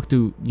what the fuck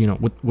do, you know,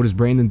 what does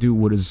Brandon do?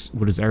 What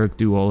does Eric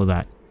do? All of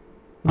that.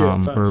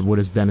 Or what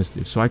does Dennis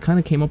do? So I kind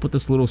of came up with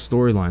this little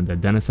storyline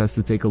that Dennis has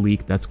to take a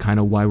leak. That's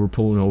kind of why we're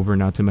pulling over,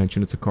 not to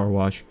mention it's a car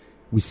wash.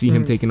 We see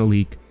him taking a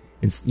leak.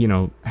 It's, you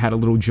know, had a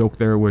little joke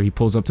there where he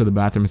pulls up to the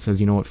bathroom and says,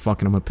 you know what,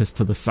 fucking, I'm going to piss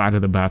to the side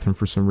of the bathroom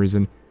for some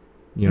reason.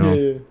 You know?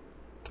 Yeah.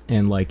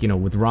 And, like, you know,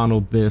 with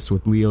Ronald this,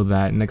 with Leo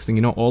that, next thing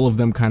you know, all of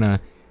them kind of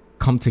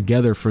come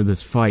together for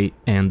this fight,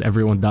 and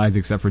everyone dies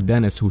except for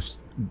Dennis, who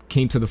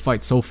came to the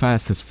fight so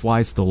fast his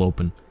fly's still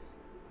open.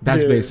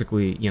 That's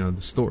basically, you know,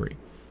 the story.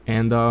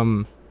 And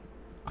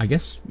I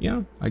guess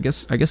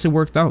it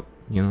worked out,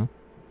 you know.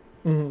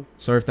 Mm-hmm.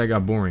 Sorry if that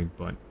got boring,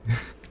 but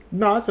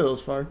no, I'd say that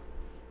was fine.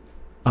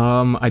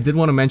 I did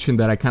want to mention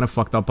that I kind of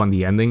fucked up on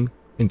the ending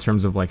in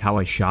terms of like how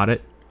I shot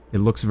it. It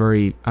looks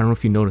very, I don't know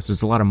if you noticed,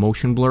 there's a lot of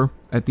motion blur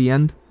at the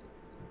end.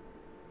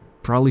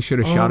 Probably should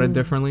have shot it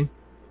differently.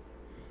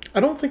 I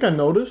don't think I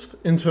noticed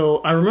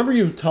until, I remember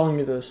you telling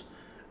me this,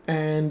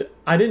 and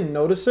I didn't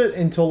notice it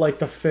until like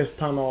the 5th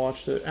time I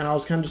watched it, and I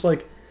was kind of just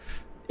like,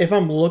 if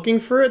I'm looking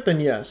for it, then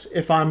yes.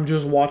 If I'm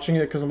just watching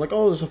it because I'm like,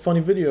 oh, there's a funny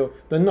video,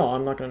 then no,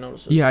 I'm not going to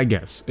notice it. Yeah, I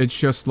guess. It's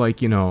just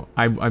like, you know,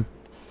 I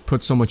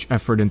put so much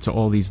effort into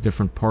all these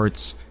different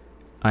parts,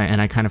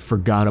 and I kind of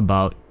forgot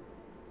about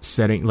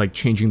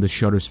changing the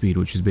shutter speed,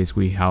 which is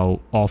basically how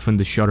often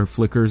the shutter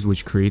flickers,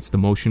 which creates the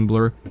motion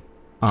blur.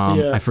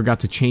 I forgot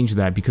to change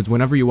that, because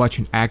whenever you watch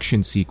an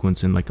action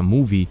sequence in like a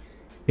movie,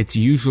 it's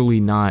usually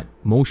not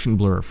motion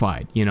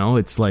blurified, you know?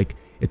 It's like,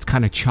 it's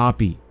kind of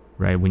choppy,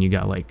 right? When you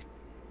got like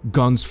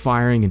guns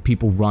firing and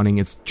people running,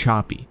 it's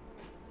choppy.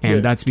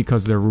 And that's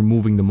because they're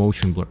removing the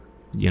motion blur,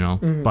 you know,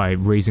 by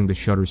raising the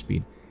shutter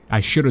speed.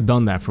 I should have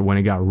done that for when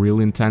it got real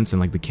intense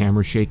and like the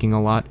camera shaking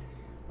a lot,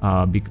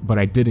 but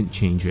I didn't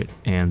change it,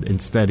 and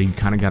instead you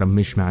kind of got a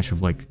mishmash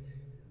of like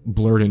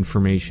blurred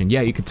information.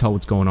 Yeah, you could tell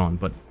what's going on,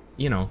 but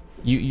you know,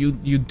 you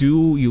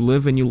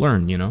live and you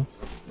learn, you know?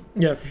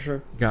 Yeah, for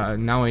sure.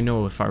 Now I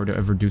know if I were to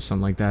ever do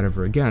something like that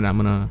ever again,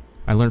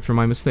 I learned from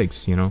my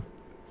mistakes, you know?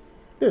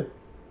 Yeah.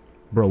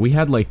 Bro, we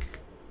had like,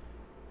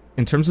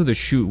 in terms of the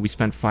shoot, we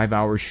spent 5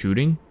 hours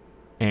shooting,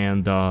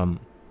 and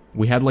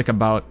we had like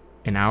about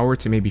an hour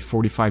to maybe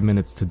 45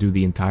 minutes to do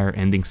the entire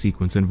ending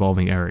sequence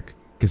involving Eric,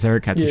 because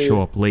Eric had to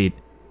show up late.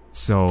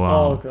 So,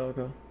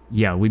 okay.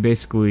 Yeah,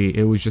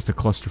 it was just a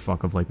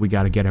clusterfuck of like, we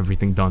gotta get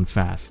everything done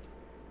fast.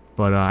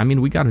 But, I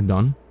mean, we got it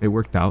done. It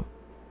worked out.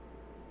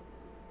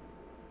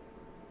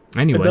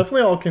 Anyway. It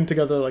definitely all came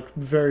together, like,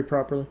 very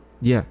properly.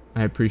 Yeah,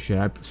 I appreciate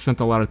it. I spent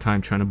a lot of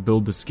time trying to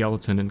build the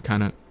skeleton and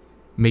kind of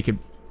make it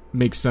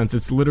make sense.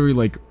 It's literally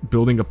like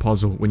building a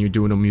puzzle when you're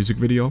doing a music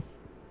video.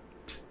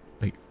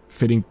 Like,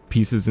 fitting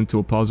pieces into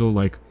a puzzle,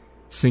 like,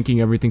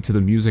 syncing everything to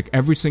the music.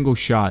 Every single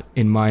shot,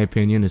 in my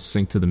opinion, is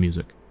synced to the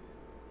music.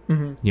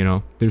 Mm-hmm. You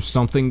know? There's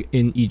something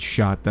in each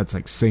shot that's,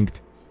 like,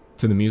 synced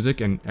to the music,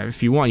 and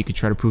if you want, you could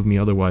try to prove me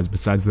otherwise,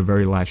 besides the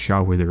very last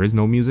shot where there is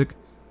no music.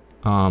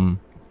 You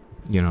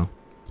know,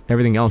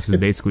 everything else is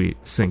basically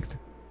synced.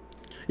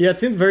 Yeah, it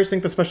seemed very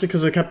synced, especially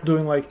because they kept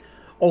doing like,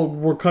 oh,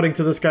 we're cutting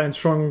to this guy and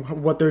showing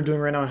what they're doing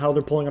right now and how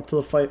they're pulling up to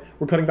the fight.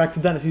 We're cutting back to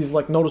Dennis, he's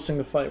like noticing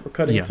the fight. We're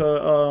cutting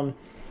to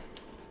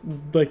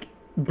like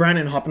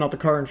Brandon hopping out the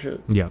car and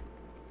shit. Yeah.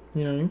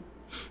 You know what I mean?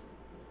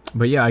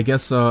 But yeah, I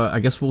guess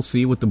we'll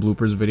see with the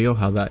bloopers video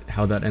how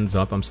that ends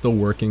up. I'm still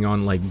working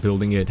on like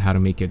building it, how to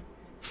make it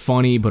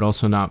funny but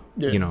also not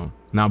you know,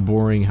 not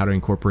boring, how to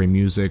incorporate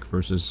music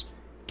versus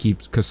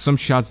because some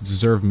shots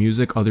deserve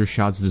music, other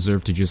shots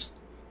deserve to just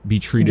be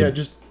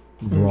treated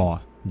raw,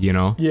 you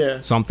know?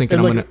 Yeah. So I'm thinking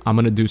I'm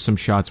gonna do some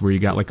shots where you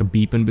got like a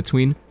beep in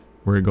between,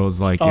 where it goes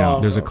like, you know,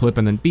 there's a clip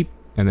and then beep,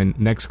 and then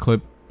next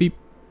clip, beep,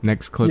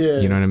 next clip,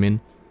 you know what I mean?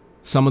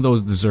 Some of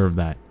those deserve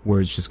that, where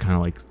it's just kind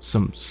of like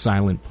some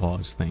silent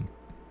pause thing.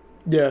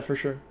 Yeah, for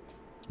sure.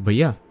 But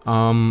yeah,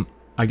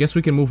 I guess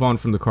we can move on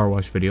from the car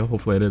wash video.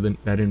 Hopefully that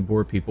didn't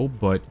bore people,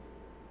 but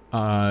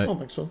I don't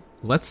think so.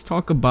 Let's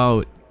talk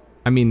about,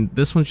 I mean,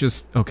 this one's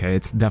just, okay,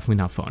 it's definitely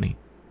not funny.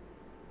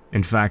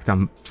 In fact,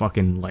 I'm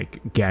fucking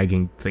like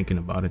gagging thinking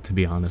about it, to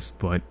be honest,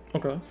 but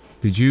okay.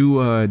 Did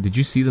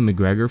you see the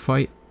McGregor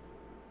fight?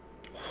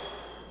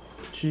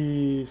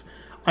 Jeez.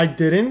 I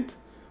didn't.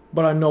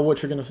 But I know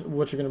what you're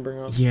gonna bring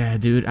up. Yeah,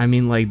 dude. I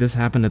mean, like, this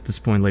happened at this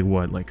point, like,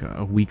 what, like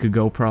a week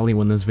ago, probably,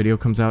 when this video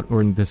comes out,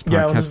 or this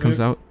podcast comes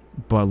out.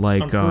 But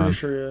like, I'm pretty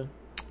sure,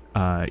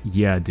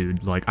 yeah,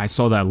 dude. Like, I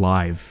saw that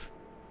live,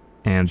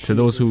 and to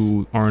those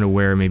who aren't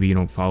aware, maybe you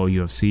don't follow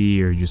UFC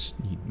or just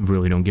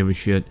really don't give a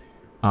shit.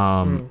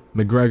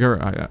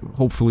 McGregor.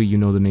 Hopefully, you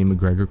know the name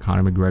McGregor,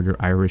 Conor McGregor,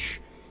 Irish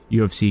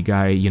UFC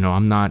guy. You know,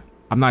 I'm not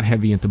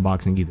heavy into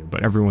boxing either,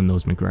 but everyone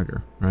knows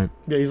McGregor, right?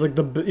 Yeah, he's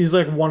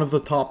like one of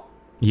the top.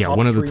 Yeah,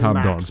 one of the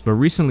top dogs. But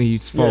recently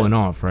he's fallen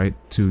off, right?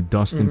 To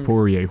Dustin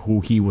Poirier,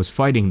 who he was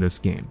fighting this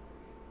game.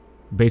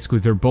 Basically,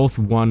 they're both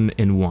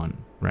 1-1,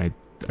 right?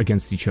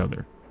 Against each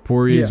other.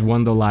 Poirier's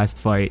won the last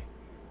fight.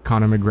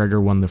 Conor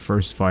McGregor won the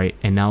first fight.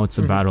 And now it's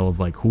a battle of,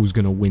 like, who's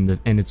going to win this.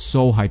 And it's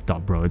so hyped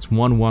up, bro. It's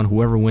 1-1.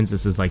 Whoever wins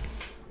this is like,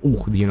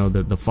 ooh, you know,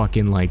 the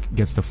fucking, like,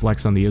 gets the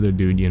flex on the other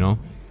dude, you know?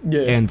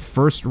 Yeah. And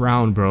first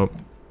round, bro,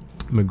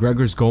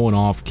 McGregor's going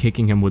off,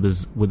 kicking him with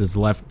his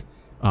left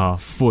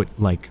foot,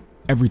 like,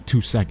 every 2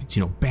 seconds,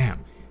 you know,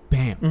 bam,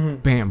 bam,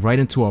 bam, right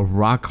into a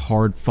rock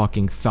hard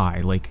fucking thigh.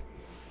 Like,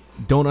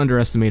 don't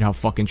underestimate how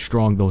fucking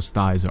strong those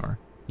thighs are.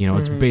 You know,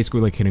 it's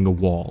basically like hitting a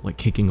wall, like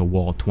kicking a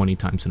wall 20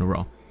 times in a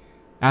row.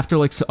 after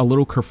like a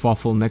little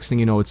kerfuffle, next thing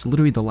you know, it's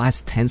literally the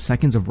last 10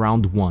 seconds of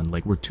round 1.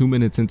 Like, we're 2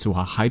 minutes into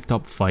a hyped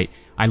up fight.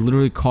 I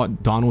literally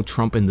caught Donald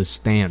Trump in the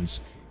stands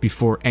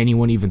before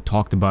anyone even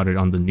talked about it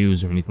on the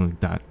news or anything like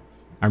that.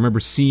 I remember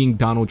seeing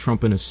Donald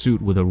Trump in a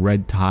suit with a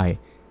red tie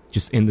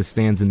just in the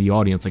stands in the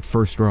audience, like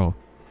first row.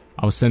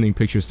 I was sending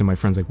pictures to my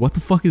friends like, what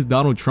the fuck is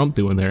Donald Trump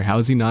doing there? How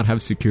does he not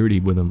have security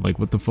with him? Like,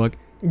 what the fuck?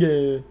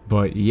 Yeah.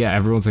 But yeah,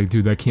 everyone's like,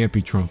 dude, that can't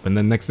be Trump. And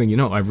then next thing you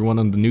know, everyone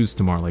on the news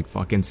tomorrow, like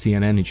fucking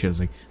CNN and shit, is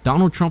like,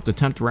 Donald Trump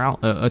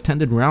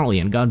attended rally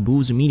and got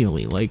boos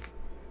immediately. Like,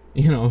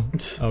 you know,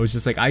 I was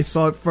just like, I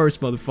saw it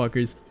first,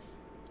 motherfuckers.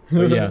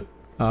 But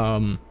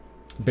yeah,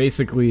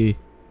 basically,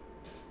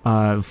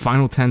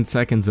 final 10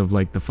 seconds of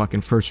like the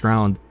fucking first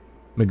round,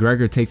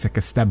 McGregor takes like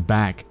a step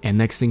back, and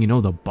next thing you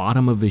know, the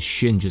bottom of his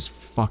shin just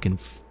fucking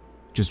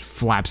just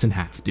flaps in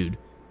half, dude.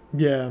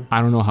 Yeah.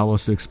 I don't know how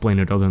else to explain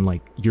it other than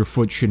like your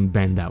foot shouldn't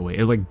bend that way.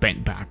 It like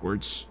bent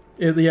backwards.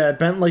 It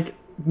bent like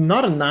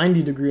not a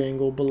 90-degree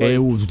angle, but like it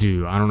was,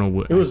 dude. I don't know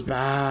what. It was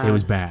bad. It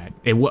was bad.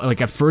 It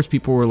like at first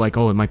people were like,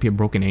 oh, it might be a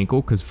broken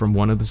ankle because from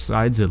one of the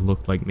sides it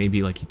looked like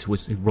maybe like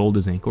he rolled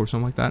his ankle or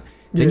something like that.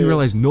 Then you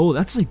realize no,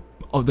 that's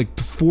like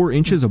 4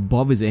 inches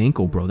above his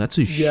ankle, bro. That's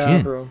his shin.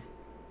 Yeah, bro.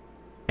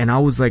 And I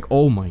was like,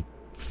 oh my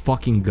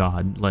fucking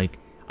god, like.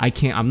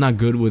 I'm not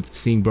good with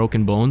seeing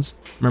broken bones.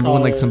 Remember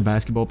when like some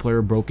basketball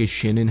player broke his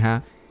shin in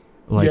half?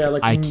 Like, yeah,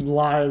 like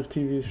live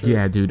TV show.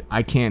 Yeah, dude,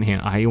 I can't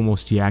handle. I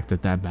almost yacked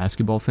at that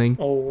basketball thing.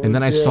 And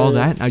then I saw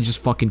that and I just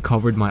fucking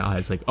covered my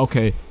eyes. Like,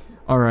 okay,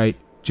 all right,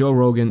 Joe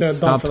Rogan,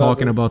 stop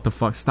talking about the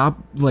fuck. Stop,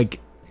 like,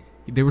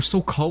 they were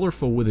so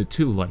colorful with it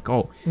too. Like,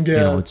 oh, you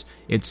know,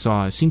 it's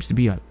seems to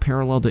be a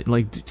parallel to,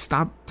 like,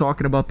 stop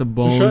talking about the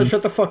bone.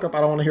 Shut the fuck up. I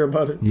don't want to hear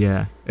about it.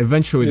 Yeah.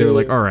 Eventually they were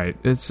like, all right,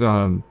 it's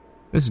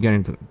this is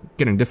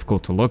getting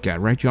difficult to look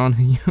at, right,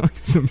 John?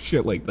 Some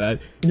shit like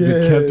that.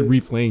 They kept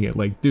replaying it.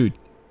 Like, dude,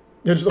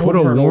 put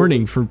a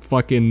warning for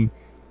fucking,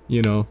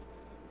 you know,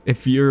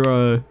 if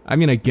you're, I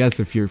mean, I guess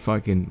if you're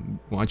fucking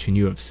watching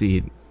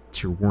UFC,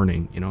 it's your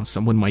warning, you know,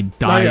 someone might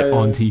die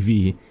on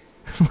TV.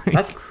 Like,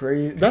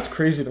 that's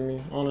crazy to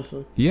me,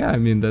 honestly. Yeah, I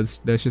mean, that's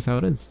just how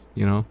it is,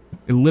 you know?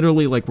 It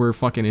literally, like, we're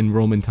fucking in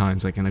Roman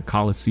times, like in a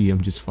Coliseum,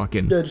 just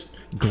fucking just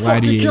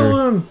gladiator. Fucking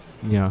kill him!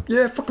 Yeah.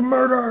 Yeah, fucking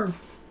murder!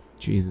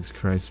 Jesus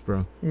Christ,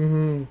 bro.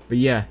 Mm-hmm. But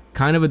yeah,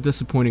 kind of a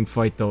disappointing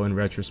fight, though, in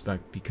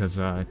retrospect, because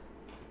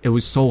it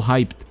was so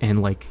hyped,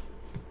 and, like,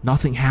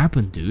 nothing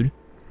happened, dude.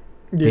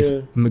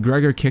 Yeah.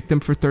 McGregor kicked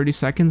him for 30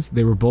 seconds.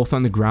 They were both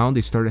on the ground.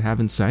 They started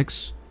having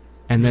sex.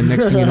 And then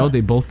next thing you know,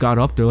 they both got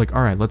up. They're like,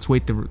 all right, let's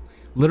wait.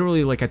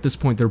 Literally, like, at this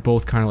point, they're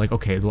both kind of like,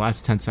 okay, the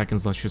last 10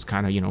 seconds, let's just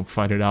kind of, you know,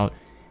 fight it out,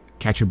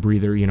 catch a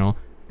breather, you know?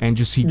 And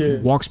just he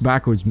walks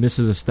backwards,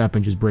 misses a step,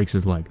 and just breaks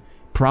his leg.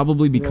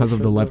 Probably because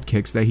of the left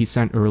kicks that he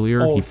sent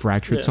earlier. He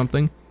fractured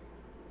something.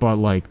 But,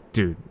 like,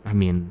 dude, I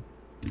mean,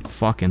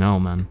 fucking hell,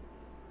 man.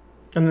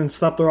 And then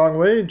step the wrong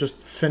way, just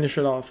finish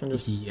it off. And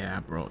just yeah,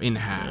 bro. In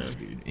half,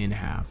 dude. In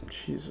half.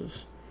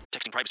 Jesus.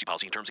 Texting privacy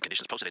policy and terms and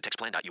conditions posted at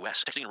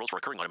textplan.us. Texting enrolls for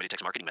recurring automated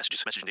text marketing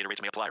messages. Message and data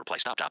rates may apply. Reply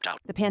stop, opt out.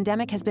 The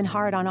pandemic has been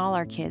hard on all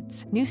our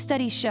kids. New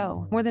studies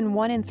show more than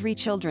 1 in 3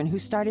 children who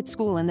started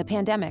school in the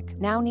pandemic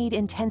now need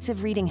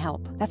intensive reading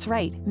help. That's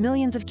right.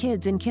 Millions of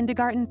kids in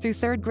kindergarten through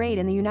 3rd grade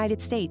in the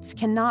United States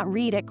cannot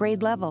read at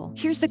grade level.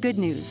 Here's the good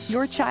news.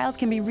 Your child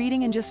can be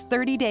reading in just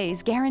 30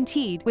 days,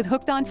 guaranteed, with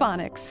Hooked on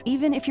Phonics.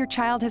 Even if your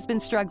child has been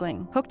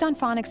struggling, Hooked on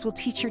Phonics will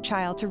teach your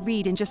child to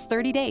read in just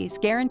 30 days,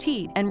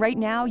 guaranteed. And right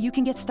now, you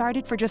can get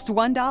started for just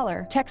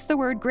 $1. Text the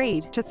word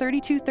GRADE to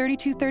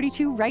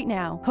 323232 right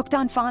now. Hooked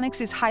on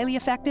Phonics is highly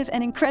effective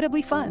and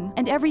incredibly fun,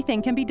 and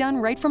everything can be done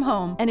right from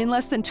home and in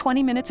less than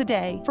 20 minutes a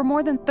day. For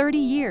more than 30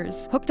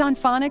 years, Hooked on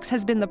Phonics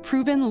has been the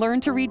proven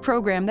learn-to-read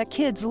program that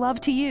kids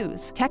love to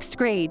use. Text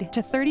GRADE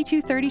to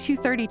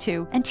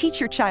 323232 and teach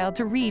your child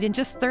to read in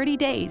just 30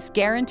 days,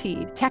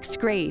 guaranteed. Text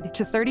GRADE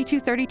to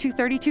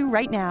 323232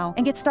 right now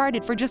and get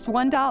started for just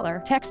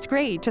 $1. Text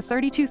GRADE to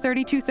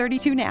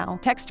 323232 now.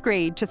 Text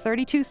GRADE to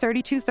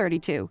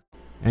 323232.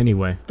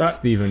 Anyway,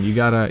 Steven, you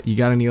got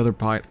any other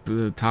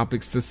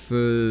topics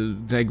to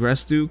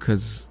digress to?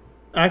 Because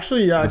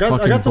actually, yeah, the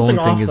I got something bone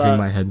off thing is that. in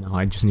my head now.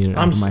 I just need it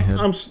out of my head.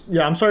 I'm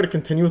sorry to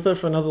continue with it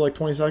for another like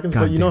 20 seconds,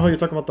 God but you know damn. how you're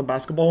talking about the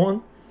basketball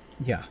one?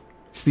 Yeah,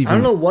 Steven. I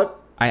don't know what.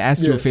 I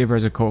asked you a favor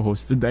as a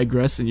co-host to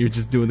digress, and you're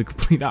just doing the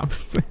complete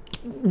opposite.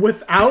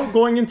 Without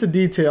going into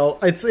detail,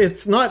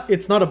 it's not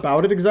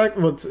about it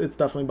exactly. Well, it's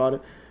definitely about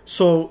it.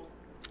 So.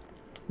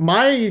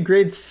 My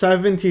grade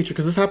 7 teacher,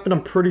 because this happened,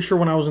 I'm pretty sure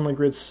when I was in like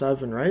grade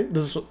 7, right?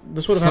 This would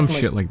have happened. Some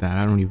shit like that.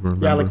 I don't even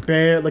remember.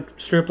 Yeah, like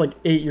straight up like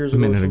 8 years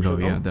ago. A minute ago,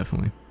 yeah,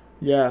 definitely.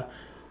 Yeah.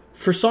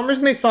 For some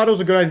reason, they thought it was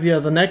a good idea.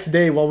 The next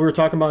day, while we were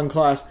talking about in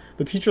class,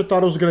 the teacher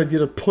thought it was a good idea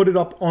to put it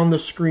up on the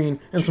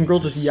screen, and some girl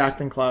just yacked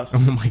in class. Oh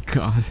my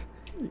god.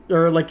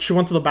 Or like she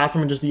went to the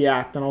bathroom and just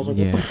yacked, and I was like,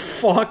 what the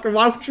fuck?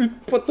 Why would you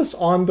put this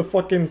on the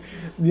fucking,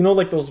 you know,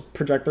 like those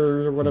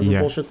projectors or whatever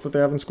bullshits that they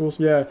have in schools?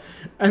 Yeah.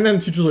 And then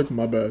the teacher's like,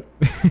 my bad.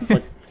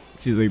 Like,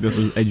 she's like, this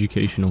was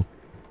educational.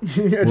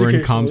 We're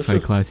in comp sci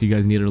class. You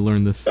guys needed to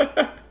learn this.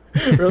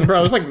 Bro,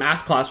 it was like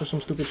math class or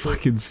some stupid shit.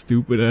 Fucking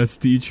stupid ass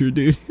teacher,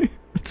 dude.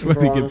 That's why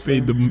Bro, they get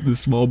honestly. paid the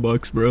small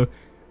bucks, bro.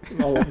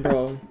 Oh,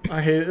 bro.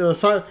 I hate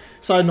side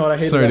note, I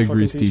hate Sorry that to fucking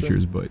grease teacher.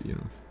 teachers, but you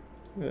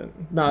know. Yeah.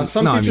 Nah,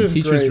 some no, teachers, I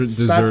mean, teachers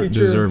great. Stat teacher,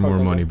 deserve fuck more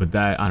that money, guy. but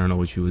that, I don't know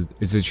what she was.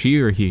 Is it she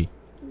or he?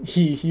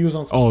 He was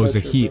on some Oh, it was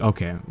a spreadsheet, he. bro.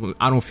 Okay. Well,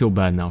 I don't feel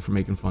bad now for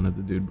making fun of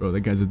the dude, bro.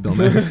 That guy's a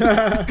dumbass.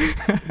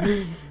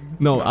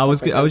 No, I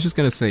was just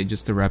gonna say,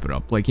 just to wrap it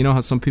up, like, you know how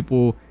some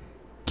people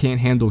can't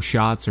handle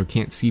shots or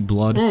can't see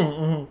blood?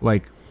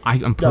 Like,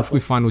 I'm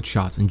perfectly fine with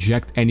shots.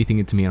 Inject anything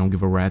into me, I don't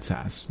give a rat's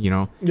ass, you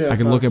know? Yeah, I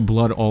can look facts. at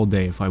blood all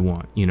day if I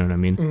want, you know what I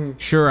mean? Mhm.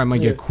 Sure, I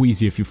might Yeah. get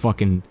queasy if you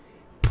fucking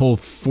pull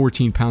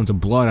 14 pounds of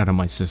blood out of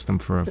my system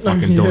for a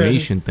fucking Yeah.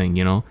 donation thing,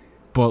 you know?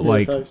 But, Yeah,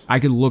 like, facts. I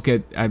could look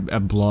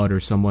at blood or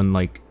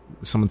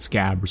someone's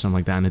scab or something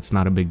like that, and it's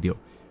not a big deal.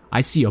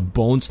 I see a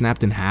bone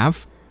snapped in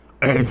half,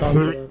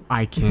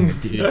 I can't,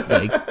 dude.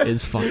 Like,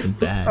 it's fucking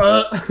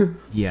bad.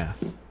 Yeah.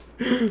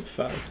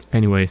 Facts.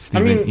 Anyway, I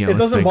Steven, mean, yeah, it let's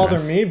doesn't bother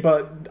digress. me,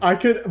 but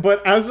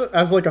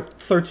as like a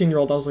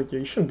 13-year-old, I was like, yeah,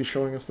 you shouldn't be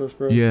showing us this,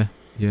 bro. Yeah,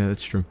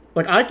 that's true.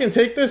 Like, I can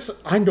take this.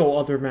 I know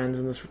other mans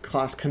in this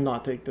class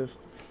cannot take this.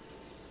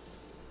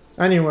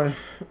 Anyway,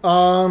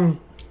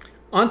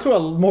 onto a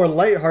more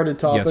lighthearted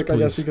topic, Yes, I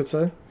guess please. you could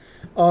say.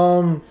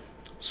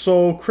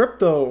 So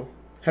crypto,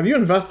 have you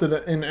invested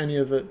in any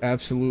of it?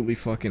 Absolutely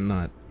fucking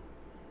not.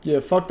 Yeah,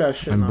 fuck that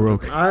shit. I'm man.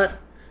 broke. I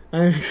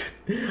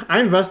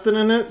invested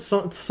in it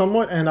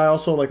somewhat, and I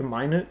also like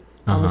mine it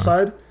on the Uh-huh.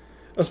 side.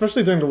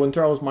 Especially during the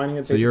winter, I was mining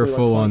it. So you're a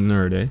basically, full like, on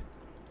nerd, eh?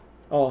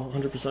 Oh,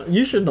 100%.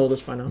 You should know this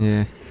by now.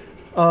 Yeah.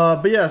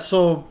 But yeah,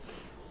 so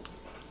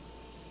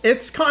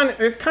it kind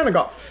of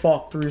got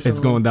fucked recently. It's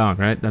going down,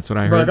 right? That's what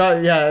I But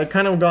heard. it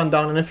kind of gone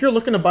down. And if you're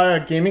looking to buy a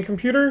gaming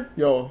computer,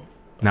 yo,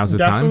 Now's the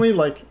time? definitely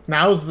like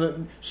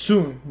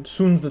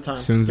soon's the time.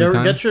 Soon's the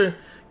time?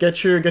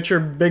 Get your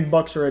big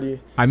bucks ready.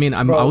 I mean,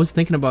 I Bro. was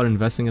thinking about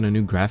investing in a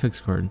new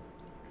graphics card.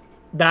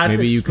 That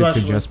Maybe you could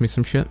especially. suggest me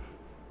some shit?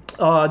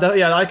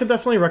 I could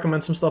definitely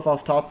recommend some stuff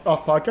off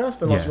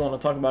podcast unless Yeah. you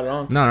want to talk about it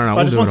on. No, But I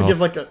we'll just do want it to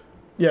give off. like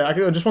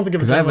I just want to give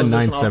Because I have a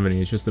generalization off.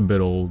 970. It's just a bit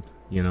old,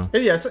 you know?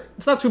 Yeah,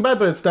 it's not too bad,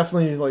 but it's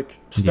definitely like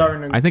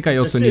starting. Yeah. to- I think I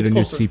also it's need a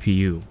new closer.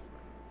 CPU.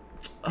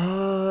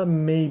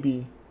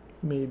 Maybe.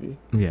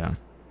 Yeah.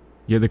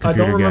 You're the I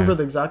computer don't remember guy.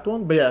 the exact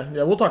one, but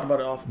yeah, we'll talk about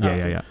it off.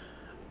 after. Yeah.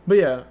 But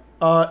yeah,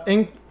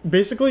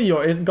 basically,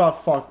 it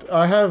got fucked.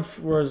 I have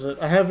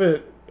I have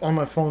it on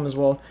my phone as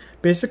well.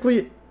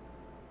 Basically,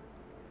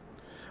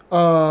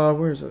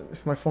 where is it?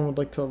 If my phone would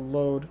like to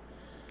load.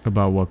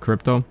 About what,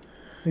 crypto?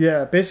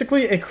 Yeah,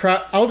 basically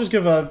I'll just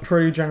give a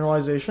pretty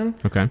generalization.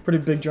 Okay. Pretty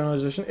big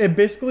generalization. It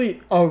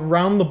basically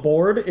around the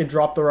board it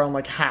dropped around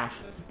like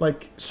half.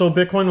 Like so,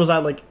 Bitcoin was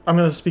at like I'm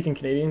gonna speak in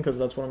Canadian because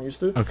that's what I'm used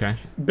to. Okay.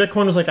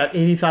 Bitcoin was like at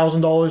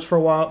 $80,000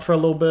 for a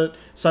little bit,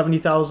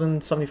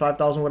 70,000,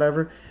 75,000,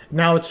 whatever.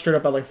 Now it's straight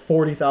up at like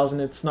 40,000.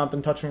 It's not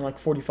been touching like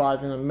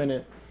 45 in a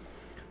minute.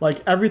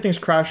 Like everything's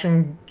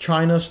crashing.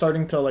 China's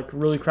starting to like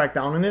really crack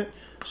down on it.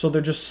 So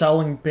they're just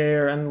selling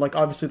bare, and like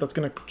obviously that's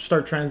gonna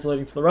start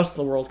translating to the rest of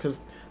the world because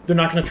they're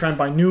not gonna try and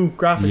buy new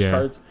graphics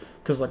cards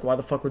because like why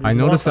the fuck would you? I want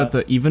noticed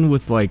that even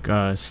with like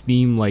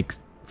Steam, like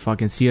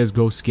fucking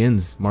CS:GO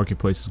skins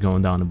marketplace is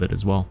going down a bit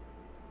as well.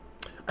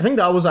 I think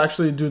that was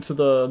actually due to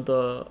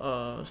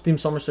the Steam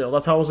Summer Sale.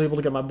 That's how I was able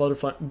to get my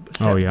butterfly.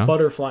 Oh, yeah?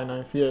 Butterfly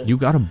knife. Yeah. You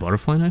got a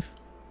butterfly knife?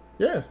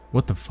 Yeah.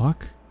 What the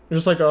fuck?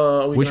 Just like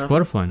a week Which and a half.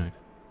 butterfly knife?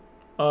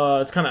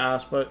 It's kind of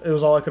ass, but it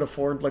was all I could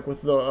afford. Like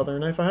with the other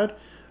knife I had.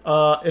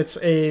 It's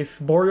a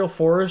Boreal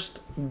Forest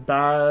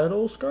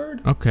battle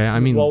scarred. Okay, I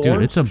mean, Well dude,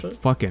 worn, it's a shit.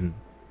 fucking,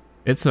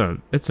 it's a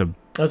That's a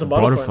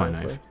butterfly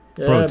knife, knife.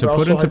 bro. Bro, Yeah, to bro, I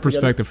was put so hyped into to get it.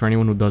 perspective for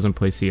anyone who doesn't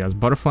play CS,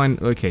 butterfly.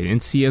 Okay, in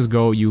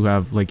CS:GO you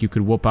have like you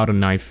could whip out a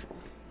knife,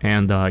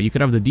 and you could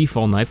have the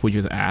default knife, which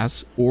is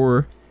ass,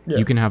 or Yeah.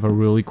 you can have a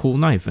really cool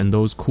knife, and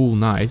those cool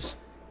knives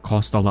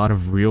cost a lot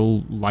of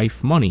real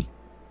life money.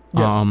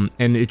 Yeah.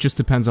 And it just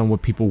depends on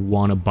what people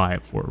want to buy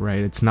it for, right?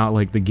 It's not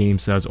like the game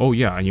says, oh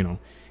yeah, you know,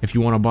 if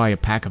you want to buy a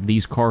pack of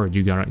these cards,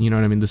 you gotta, you know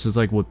what I mean? This is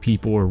like what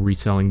people are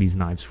reselling these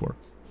knives for.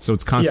 So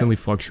it's constantly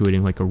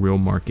fluctuating like a real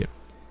market.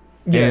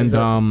 Yeah, and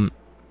exactly.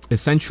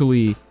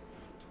 essentially,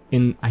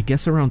 in I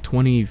guess around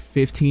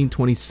 2015,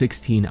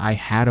 2016, I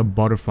had a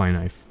butterfly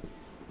knife.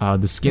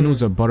 The skin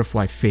was a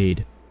butterfly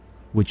fade,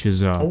 which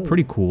is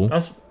pretty cool.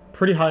 That's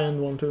pretty high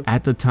end one too.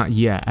 At the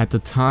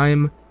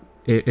time,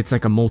 it's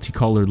like a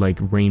multicolored like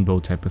rainbow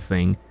type of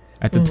thing.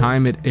 At the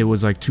time, it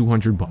was like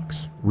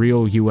 $200,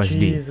 real USD,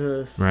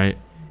 Jesus. right?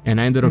 And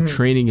I ended up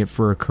trading it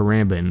for a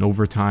karambit, and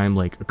over time,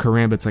 like a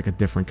karambit's like a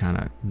different kind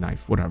of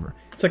knife, whatever.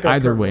 It's like a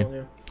either curved way,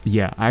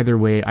 one, either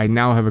way, I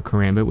now have a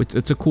karambit, which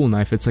it's a cool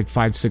knife. It's like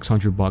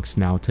 $500-$600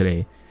 now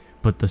today,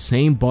 but the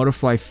same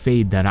butterfly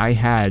fade that I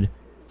had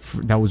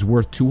that was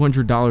worth $200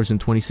 in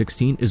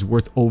 2016 is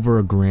worth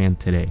over $1,000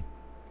 today.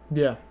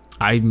 Yeah.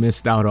 I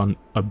missed out on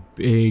a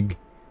big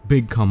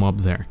come up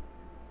there.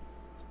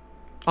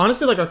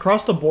 Honestly, like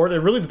across the board, it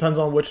really depends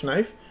on which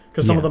knife.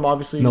 Because some of them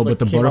obviously no, like, but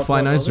the came out butterfly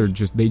for knives others. are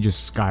just they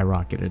just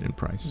skyrocketed in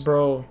price,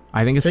 bro.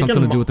 I think it's taking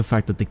something to them do with the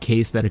fact that the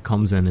case that it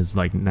comes in is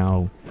like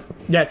now.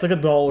 Yeah, it's like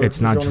 $1.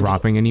 It's not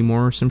dropping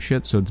anymore or some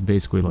shit, so it's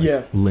basically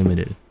like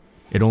limited.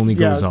 It only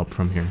goes up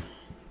from here.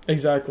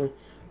 Exactly.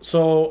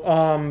 So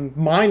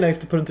my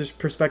knife, to put into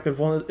perspective,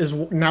 is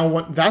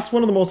now that's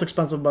one of the most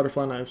expensive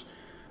butterfly knives,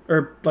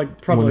 or like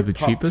probably one of like the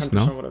top cheapest. 10%,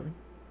 No, whatever.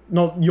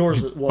 No,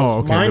 yours was. Oh,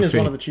 okay, Mine the is fee.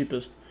 one of the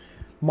cheapest.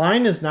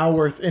 Mine is now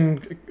worth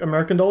in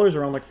American dollars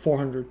around like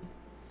 400.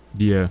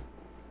 Yeah.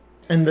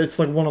 And it's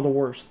like one of the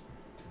worst.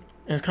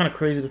 And it's kind of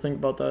crazy to think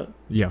about that.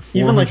 Yeah,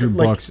 400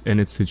 bucks, and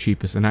it's the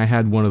cheapest. And I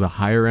had one of the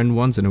higher end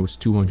ones, and it was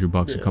 200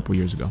 bucks a couple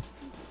years ago.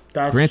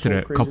 That's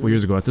Granted, so a couple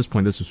years ago. At this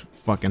point, this was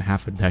fucking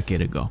half a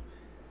decade ago,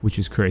 which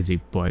is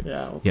crazy. But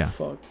what the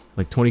fuck?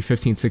 Like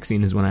 2015,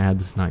 16 is when I had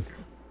this knife.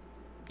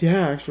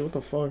 Yeah, actually, what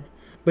the fuck?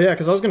 But yeah,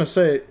 because I was gonna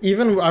say,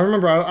 even I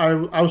remember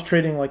I was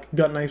trading like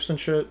gut knives and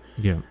shit.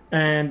 Yeah.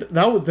 And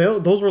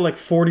those were like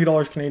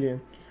 $40 Canadian,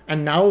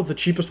 and now the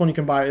cheapest one you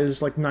can buy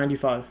is like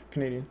 95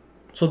 Canadian.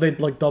 So they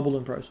like doubled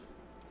in price.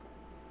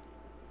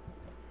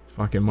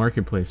 Fucking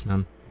marketplace,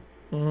 man.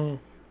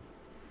 Mm-hmm.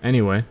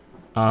 Anyway,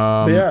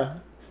 but yeah.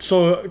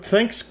 So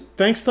thanks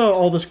to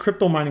all this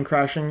crypto mining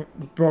crashing,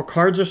 bro,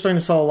 cards are starting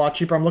to sell a lot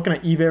cheaper. I'm looking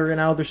at eBay right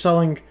now. They're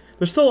selling.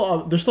 They're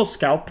still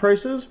scalp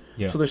prices.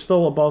 Yeah. So they're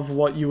still above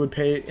what you would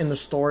pay in the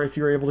store if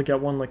you were able to get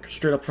one like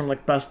straight up from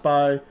like Best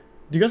Buy.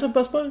 Do you guys have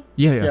Best Buy?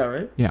 Yeah. Yeah,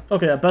 right? Yeah.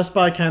 Okay, yeah, Best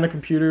Buy, Canada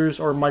Computers,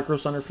 or Micro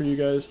Center for you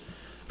guys.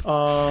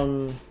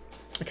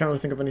 I can't really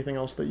think of anything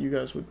else that you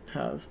guys would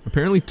have.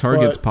 Apparently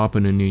Target's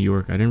popping in New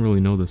York. I didn't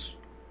really know this.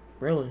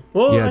 Really?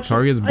 Well, yeah, actually,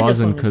 Target's I guess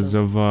buzzing that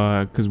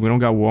makes because we don't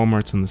got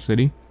Walmarts in the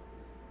city.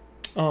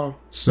 Oh,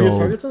 so we have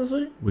Targets in the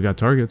city? We got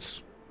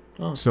Targets.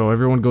 Oh. So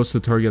everyone goes to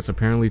Targets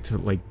apparently to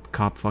like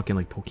cop fucking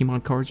like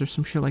Pokemon cards or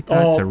some shit like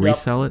that to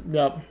resell it.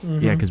 Yep.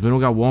 Mm-hmm. Yeah, because we don't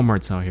got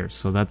Walmarts out here,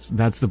 so that's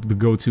the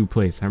go-to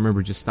place. I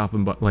remember just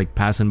stopping by, like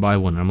passing by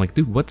one, and I'm like,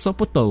 dude, what's up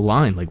with the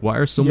line? Like, why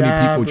are so many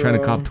people trying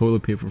to cop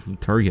toilet paper from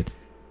Target?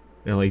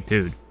 They're like,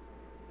 dude,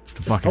 it's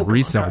the fucking Pokemon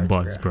resale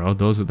cards, bro.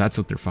 That's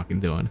what they're fucking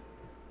doing.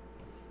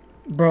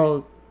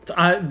 Bro,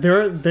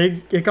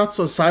 it got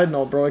so side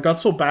note, bro. It got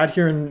so bad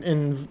here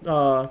in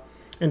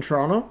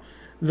Toronto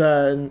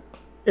that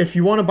if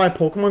you want to buy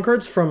Pokemon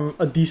cards from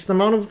a decent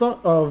amount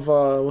of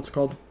what's it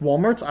called,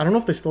 Walmarts, I don't know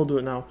if they still do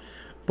it now,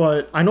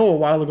 but I know a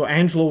while ago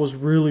Angelo was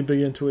really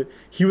big into it.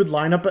 He would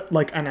line up at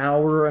like an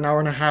hour and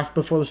a half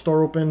before the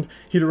store opened.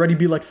 He'd already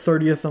be like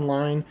 30th in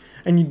line,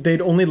 and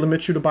they'd only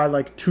limit you to buy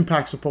like 2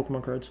 packs of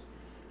Pokemon cards,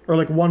 or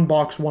like 1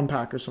 box, 1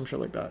 pack, or some shit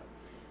like that.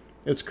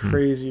 It's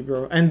crazy,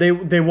 bro. And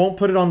they won't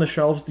put it on the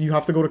shelves. You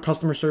have to go to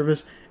customer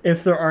service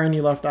if there are any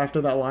left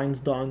after that line's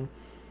done.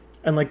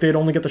 And like they'd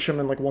only get the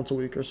shipment like once a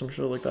week or some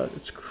shit like that.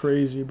 It's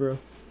crazy, bro.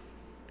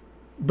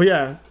 But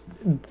yeah,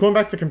 going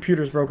back to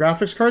computers, bro.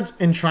 Graphics cards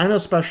in China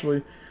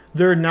especially,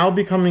 they're now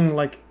becoming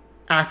like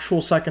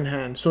actual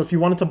secondhand. So if you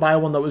wanted to buy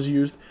one that was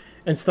used,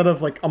 instead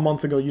of like a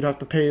month ago, you'd have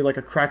to pay like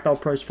a cracked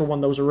out price for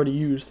one that was already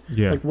used.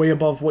 Yeah. Like way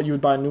above what you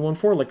would buy a new one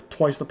for, like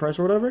twice the price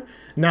or whatever.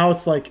 Now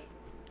it's like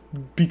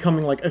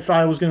becoming like, if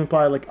I was going to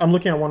buy like, I'm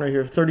looking at one right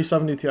here,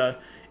 3070 Ti,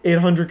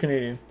 800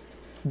 Canadian.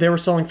 They were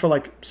selling for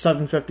like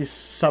 750,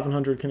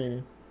 700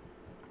 Canadian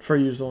for a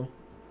used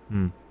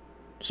one.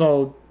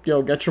 So,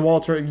 yo, get your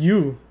wallet ready.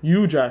 You,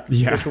 Jack,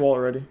 get your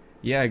wallet ready.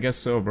 Yeah, I guess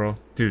so, bro.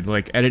 Dude,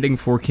 like editing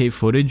 4K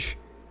footage.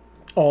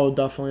 Oh,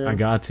 definitely. Yeah. I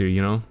got to,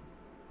 you know?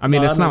 I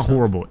mean, it's not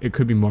horrible. It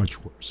could be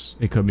much worse.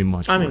 I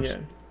mean, yeah.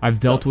 I've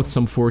dealt with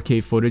some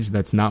 4K footage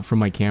that's not from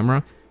my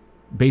camera.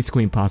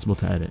 Basically impossible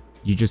to edit.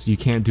 You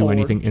can't do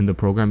anything in the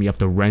program. You have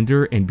to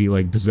render and be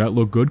like, does that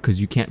look good? Because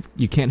you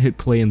can't hit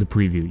play in the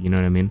preview. You know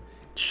what I mean?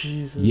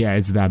 Jesus. Yeah,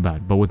 it's that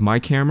bad. But with my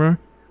camera,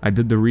 I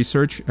did the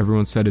research.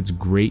 Everyone said it's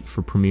great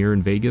for Premiere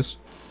in Vegas.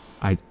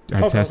 I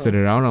tested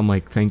it out. I'm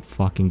like, thank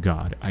fucking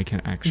God. I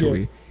can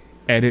actually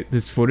edit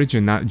this footage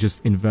and not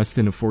just invest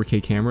in a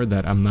 4K camera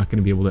that I'm not going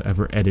to be able to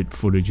ever edit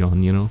footage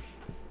on, you know?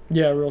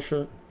 Yeah, real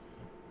shit.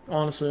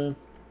 Honestly.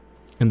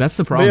 And that's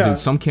the problem, dude.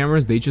 Some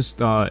cameras, they just,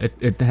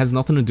 it has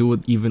nothing to do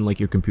with even like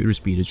your computer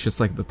speed. It's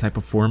just like the type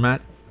of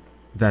format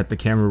that the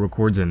camera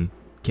records in.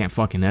 Can't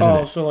fucking edit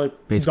it. Oh, so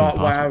like Basically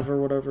 .wav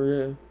or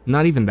whatever, yeah.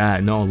 Not even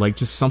that, no. Like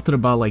just something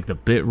about like the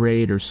bit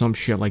rate or some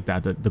shit like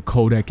that. The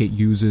codec it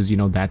uses, you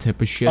know, that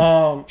type of shit.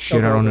 I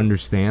don't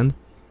understand.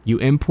 You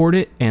import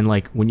it, and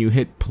like when you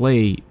hit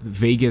play,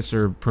 Vegas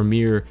or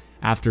Premiere,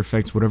 After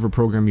Effects, whatever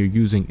program you're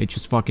using, it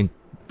just fucking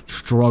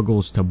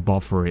struggles to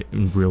buffer it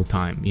in real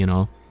time, you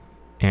know?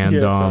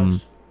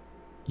 And,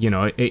 you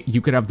know,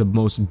 you could have the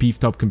most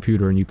beefed up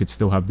computer and you could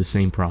still have the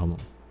same problem.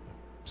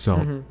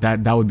 So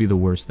that would be the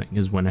worst thing,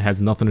 is when it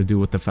has nothing to do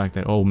with the fact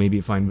that, oh, maybe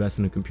if I invest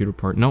in a computer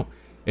part. No,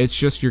 it's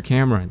just your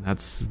camera.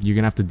 You're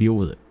going to have to deal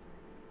with it.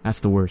 That's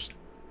the worst.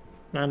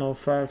 I know,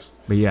 facts.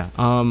 But yeah,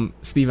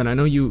 Steven, I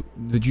know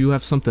did you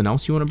have something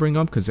else you want to bring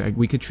up? Because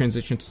we could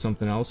transition to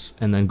something else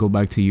and then go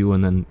back to you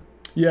and then...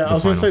 Yeah, I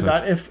was going to say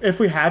that if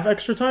we have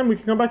extra time, we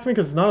can come back to me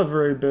because it's not a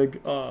very big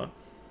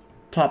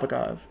topic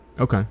I have.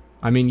 Okay.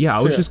 I mean, yeah,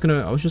 I was just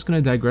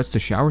gonna digress to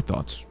shower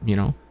thoughts, you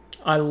know?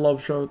 I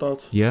love shower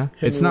thoughts. Yeah.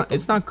 It's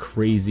not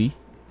crazy,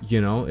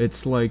 you know?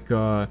 It's like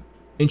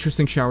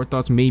interesting shower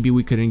thoughts. Maybe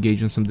we could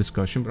engage in some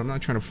discussion, but I'm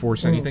not trying to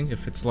force anything.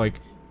 If it's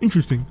like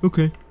interesting,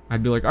 okay.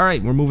 I'd be like, all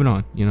right, we're moving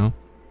on, you know?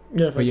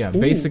 Yeah. But yeah,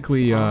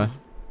 basically,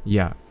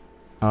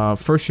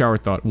 first shower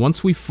thought.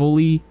 Once we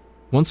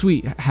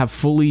have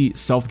fully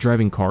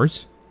self-driving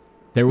cars,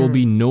 there will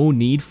be no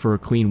need for a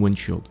clean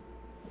windshield.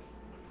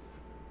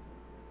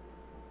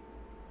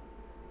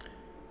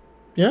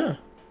 Yeah.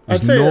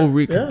 There's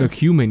the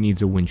human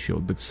needs a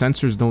windshield. The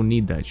sensors don't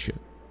need that shit.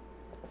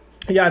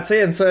 Yeah, I'd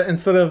say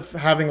instead of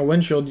having a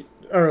windshield,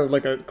 or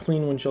like a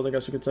clean windshield, I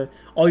guess you could say,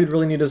 all you'd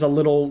really need is a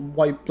little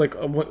wipe, like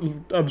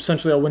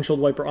essentially a windshield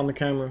wiper on the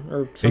camera.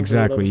 Or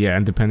exactly, yeah,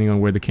 and depending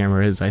on where the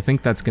camera is. I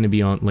think that's going to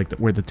be on like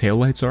where the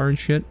taillights are and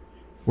shit.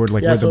 Where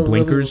like where the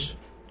blinkers,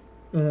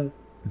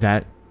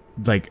 that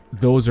like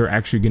those are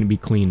actually going to be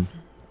clean,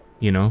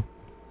 you know?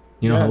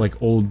 You know how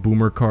like old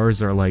boomer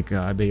cars are like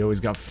they always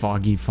got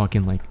foggy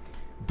fucking like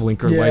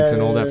blinker lights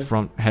and all that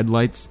front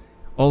headlights.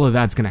 All of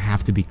that's going to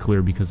have to be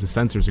clear because the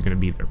sensors are going to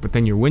be there. But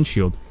then your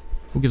windshield,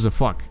 who gives a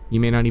fuck? You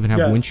may not even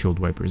have windshield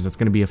wipers. That's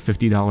going to be a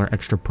 $50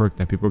 extra perk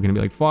that people are going to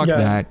be like, fuck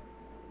that.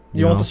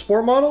 You want the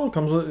sport model?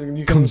 Comes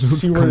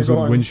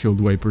with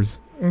windshield wipers.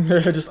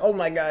 Just oh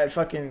my god,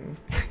 fucking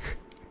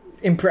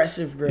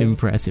impressive, bro.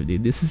 Impressive,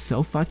 dude. This is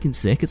so fucking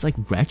sick. It's like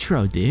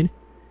retro, dude.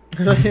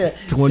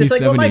 It's just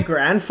like what my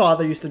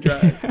grandfather used to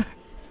drive.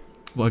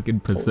 Fucking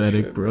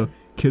pathetic, bro.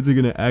 Kids are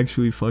gonna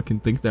actually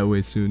fucking think that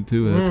way soon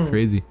too. That's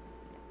crazy.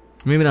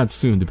 Maybe not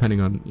soon, depending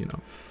on, you know.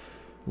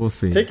 We'll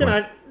see.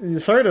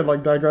 Sorry to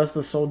like digress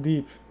this so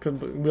deep, because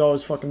we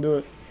always fucking do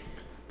it.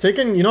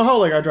 You know how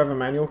like I drive a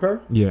manual car?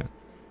 Yeah.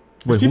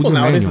 Wait, people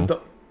nowadays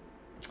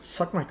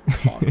suck my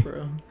cock,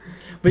 bro.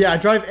 But yeah, I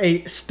drive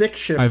a stick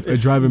shift. I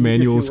drive a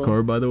manual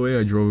car, by the way.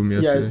 I drove him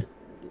yesterday.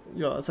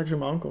 Yeah, that's actually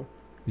my uncle.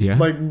 Yeah.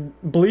 Like,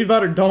 believe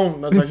that or don't,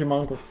 that's actually my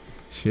uncle.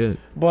 Shit.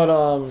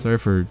 But sorry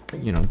for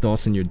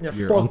Dawson your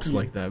unks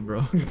like that,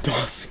 bro.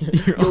 Dawson.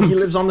 He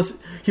lives on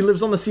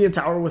the CN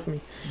Tower with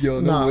me. Yo,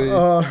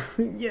 no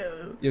way.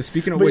 Yeah.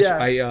 Speaking of which,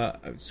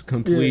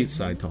 complete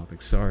side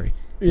topic. Sorry.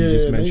 You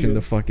just mentioned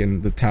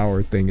the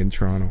tower thing in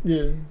Toronto.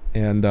 Yeah.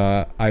 And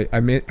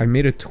I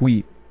made a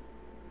tweet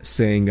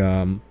saying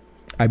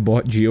I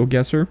bought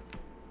GeoGuessr.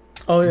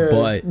 Oh yeah,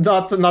 but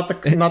not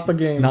the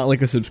game. Not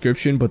like a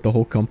subscription, but the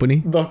whole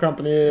company. The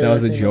company. Yeah, that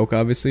was a joke,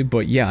 obviously.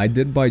 But yeah, I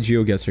did buy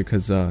GeoGuessr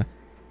because I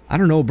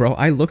don't know, bro.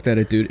 I looked at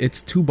it, dude.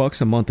 It's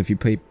 $2 a month if you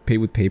pay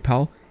with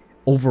PayPal.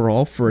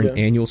 Overall, for an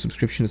annual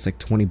subscription, it's like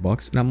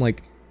 $20, and I'm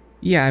like,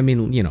 yeah, I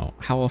mean, you know,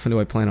 how often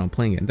do I plan on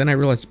playing it? And then I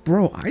realized,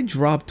 bro, I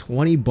dropped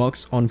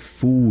 $20 on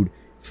food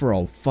for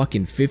a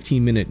fucking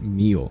 15-minute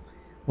meal.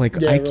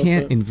 Like, I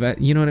can't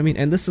invest. You know what I mean?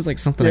 And this is like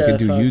something I could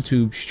do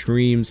YouTube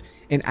streams.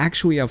 And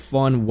actually have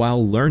fun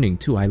while learning,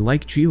 too. I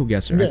like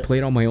GeoGuessr. I play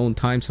it on my own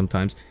time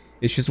sometimes.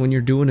 It's just when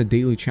you're doing a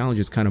daily challenge,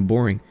 it's kind of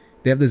boring.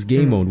 They have this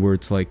game mode where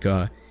it's like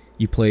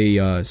you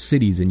play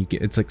cities, and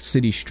it's like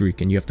city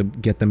streak, and you have to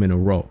get them in a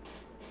row.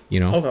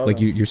 You know? Okay.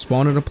 Like you're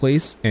spawned at a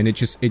place, and it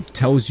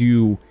tells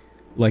you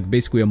like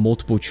basically a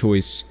multiple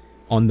choice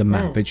on the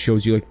map. It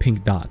shows you like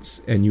pink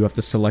dots, and you have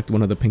to select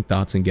one of the pink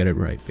dots and get it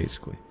right,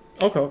 basically.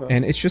 Okay.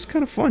 And it's just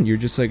kind of fun. You're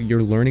just like,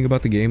 you're learning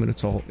about the game, and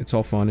it's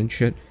all fun and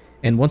shit.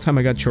 And one time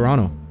I got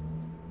Toronto.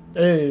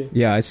 Hey.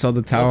 Yeah, I saw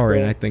the tower,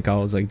 and I think I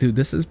was like, dude,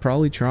 this is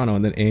probably Toronto.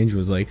 And then Ange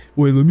was like,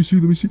 wait, let me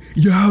see.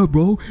 Yeah,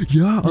 bro.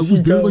 Yeah, I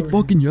was there like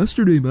fucking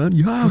yesterday, man.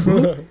 Yeah,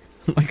 bro.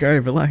 I'm like, all right,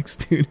 relax,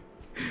 dude.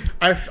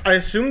 I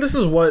assume this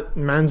is what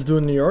mans do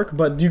in New York,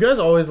 but do you guys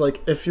always, like,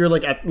 if you're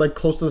like at like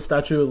close to the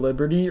Statue of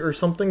Liberty or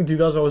something, do you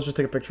guys always just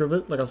take a picture of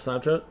it, like on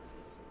Snapchat?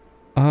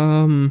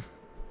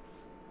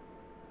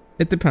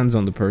 It depends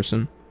on the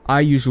person. I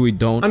usually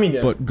don't,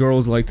 but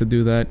girls like to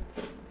do that.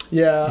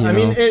 Yeah, I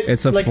mean,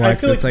 it's a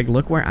flex. It's like,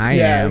 look where I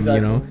am,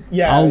 exactly. You know?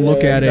 Yeah, I'll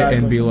look at it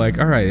and be like,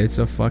 all right, it's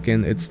a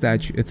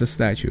statue. It's a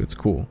statue. It's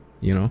cool,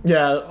 you know?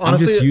 Yeah, honestly, I'm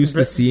just used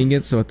to seeing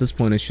it, so at this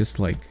point, it's just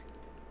like,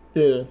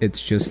 yeah,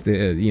 it's just,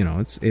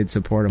 it's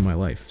a part of my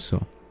life,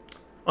 so.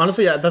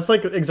 Honestly, yeah, that's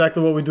like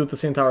exactly what we do at the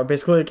CN Tower.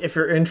 Basically, like if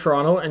you're in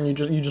Toronto and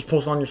you just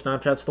post on your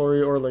Snapchat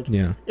story, or like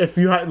if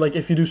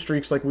you do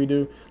streaks like we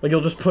do, like you'll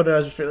just put it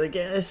as a streak, like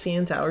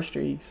CN Tower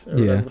streaks, or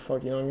whatever the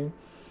fuck, you know what I mean?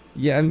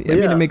 Yeah, I mean,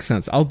 it makes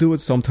sense. I'll do it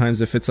sometimes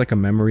if it's like a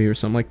memory or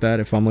something like that.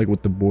 If I'm like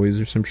with the boys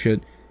or some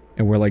shit,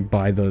 and we're like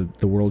by the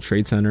World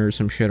Trade Center or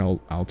some shit,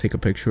 I'll take a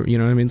picture. You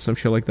know what I mean? Some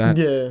shit like that.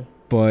 Yeah.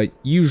 But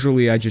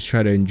usually I just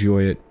try to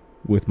enjoy it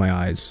with my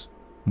eyes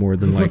more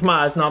than like with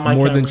my eyes, not my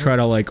more camera. than try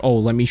to like, oh,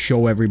 let me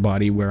show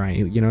everybody where I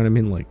am. You know what I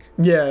mean? Like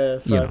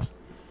facts. You know.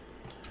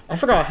 I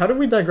forgot. How did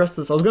we digress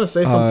this? I was gonna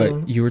say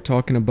something. You were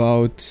talking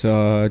about we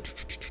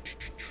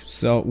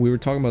were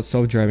talking about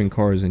self-driving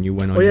cars, and you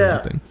went on your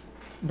own thing.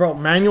 Bro,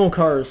 manual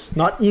cars,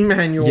 not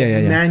e-manual,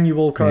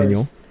 manual cars.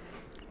 Manual.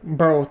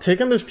 Bro,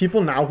 there's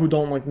people now who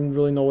don't like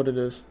really know what it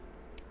is.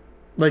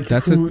 Like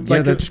that's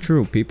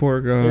true. People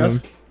are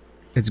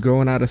it's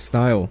growing out of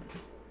style.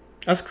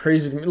 That's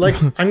crazy to me. Like,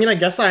 I mean, I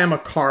guess I am a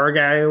car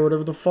guy or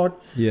whatever the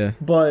fuck. Yeah.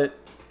 But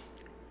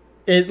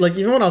it, like,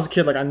 even when I was a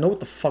kid, like, I know what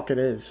the fuck it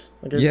is.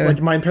 Like, it's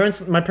like my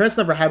parents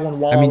never had one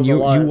while I was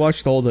alive.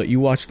 You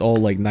watched all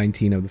like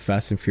 19 of the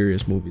Fast and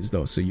Furious movies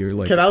though, so you're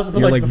like, that was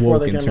you're like before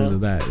woke in terms out.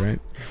 of that, right?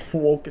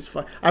 Woke as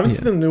fuck. I haven't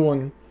seen the new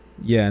one.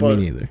 Yeah, me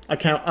neither. I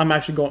can't. I'm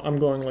actually going. I'm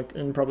going like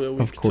in probably a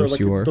week. Of course so, like,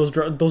 you are.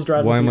 Those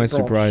drive. Why am I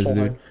surprised, so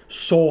dude? High.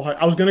 So high.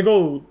 I was gonna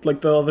go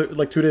like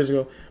 2 days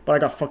ago, but I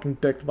got fucking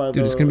dicked by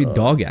Dude, it's gonna be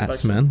dog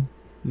ass, man.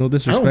 No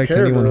disrespect to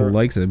anyone who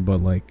likes it,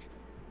 but like,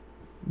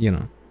 you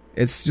know,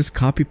 it's just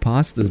copy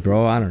pastas,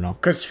 bro. I don't know.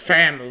 Cause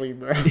family,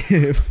 bro.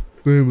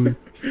 Family.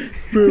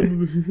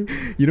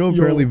 You know,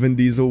 apparently Vin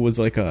Diesel was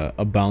like a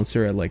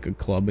bouncer at like a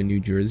club in New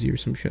Jersey or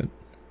some shit.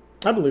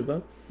 I believe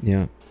that.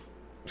 Yeah.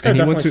 And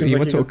he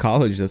went to a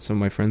college that some of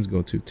my friends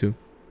go to too.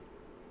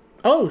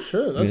 Oh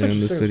shit, that's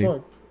in the city. As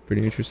fuck.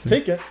 Pretty interesting.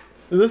 Take it.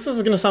 This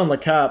is gonna sound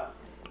like cap,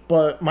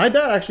 but my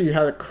dad actually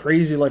had a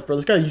crazy life, bro.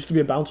 This guy used to be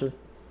a bouncer.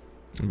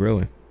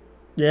 Really?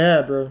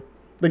 Yeah, bro.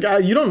 The guy,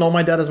 you don't know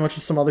my dad as much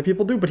as some other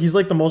people do, but he's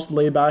like the most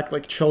laid back,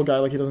 like chill guy.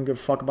 Like he doesn't give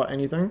a fuck about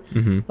anything.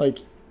 Mm-hmm. Like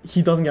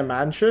he doesn't get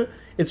mad and shit.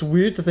 It's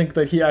weird to think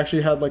that he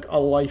actually had like a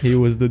life. He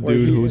was the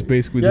dude who was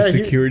basically the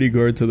security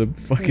guard to the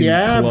fucking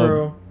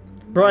club.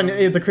 Bro,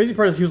 and the crazy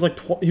part is he was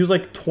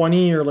like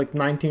 20 or like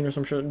 19 or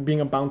some shit,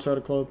 being a bouncer at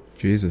a club.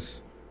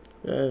 Jesus.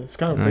 Yeah, it's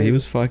kind of crazy. He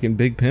was fucking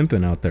big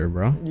pimping out there,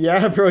 bro.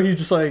 Yeah, bro.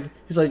 He's like,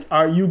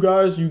 all right, you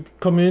guys, you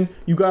come in.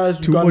 You guys,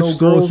 you too got much no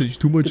sausage. Girls,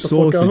 too much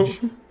sausage.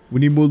 We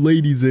need more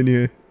ladies in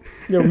here.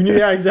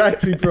 Yeah,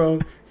 exactly, bro.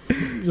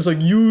 Just like,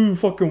 you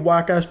fucking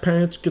whack ass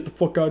pants, get the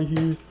fuck out of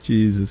here.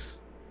 Jesus.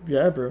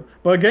 Yeah, bro.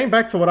 But getting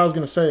back to what I was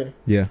gonna say.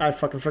 Yeah. I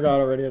fucking forgot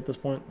already at this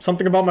point.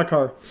 Something about my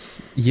car.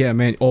 Yeah,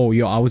 man. Oh,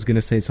 yo, I was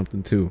gonna say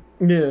something too.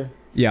 Yeah.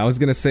 Yeah, I was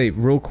gonna say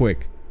real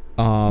quick.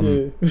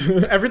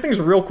 Everything's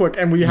real quick,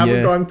 and we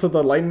haven't gone to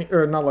the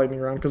not lightning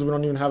round because we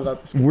don't even have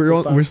that.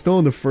 We're still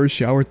in the first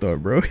shower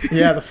thought, bro.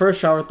 Yeah, the first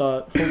shower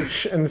thought. Holy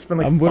shit, and it's been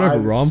like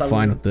I'm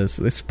fine with this.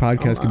 This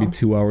podcast could be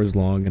 2 hours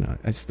long, and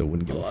I still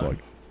wouldn't give a fuck.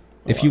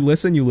 If you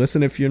listen, you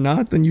listen. If you're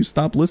not, then you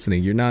stop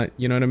listening. You're not,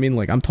 you know what I mean?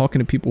 Like, I'm talking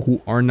to people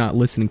who are not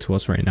listening to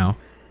us right now.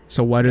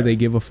 So why do they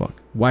give a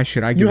fuck? Why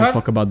should I give a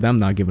fuck about them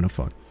not giving a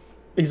fuck?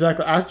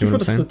 Exactly. I asked you for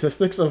the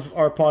statistics of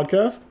our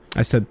podcast.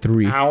 I said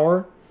 3.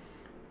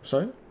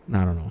 Sorry?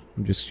 I don't know.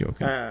 I'm just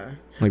joking. I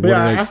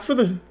asked for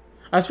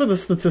the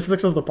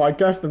statistics of the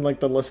podcast and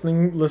like the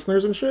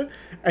listeners and shit,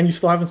 and you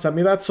still haven't sent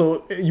me that.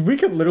 So we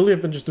could literally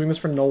have been just doing this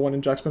for no one,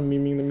 and Jack's been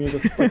memeing the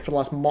music like for the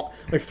last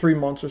 3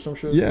 months or some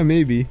shit. Yeah,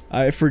 maybe.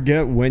 I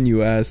forget when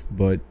you asked,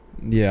 but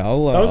yeah,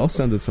 I'll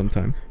send it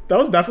sometime. That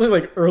was definitely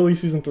like early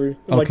season 3.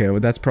 Okay, well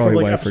that's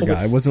probably why I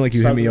forgot. It wasn't like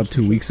you hit me up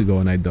 2 weeks ago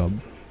and I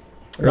dubbed.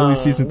 Early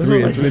season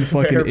 3. It's been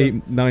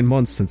fucking 8-9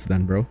 months since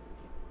then, bro.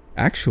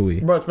 Actually,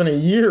 bro, it's been a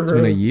year. Bro. It's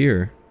been a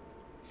year.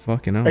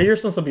 Fucking hell. A year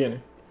since the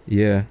beginning.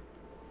 Yeah.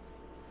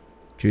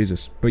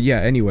 Jesus. But yeah,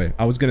 anyway,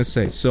 I was gonna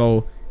say,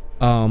 so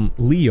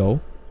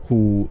Leo,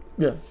 who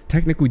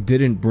technically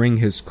didn't bring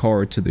his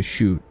car to the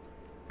shoot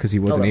because he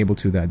wasn't able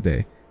to that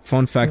day.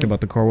 Fun fact about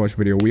the car wash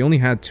video, we only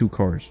had 2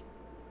 cars.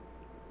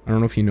 I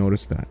don't know if you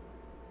noticed that.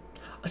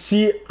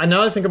 See,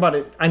 now that I think about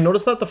it, I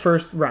noticed that the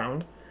first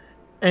round,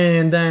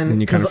 and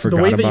then you kind of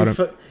forgot about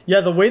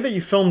it. The way that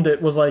you filmed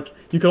it was like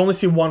you could only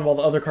see one while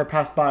the other car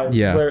passed by,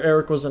 where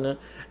Eric was in it.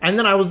 And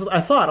then I was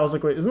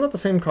like, wait, isn't that the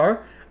same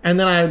car? And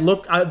then I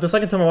looked. The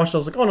second time I watched it, I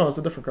was like, oh no, it's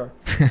a different car.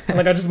 And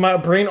like my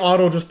brain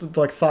auto just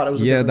like thought it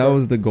was. Yeah, that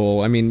was the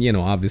goal. I mean, you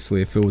know,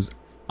 obviously, if it was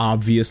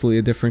obviously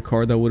a different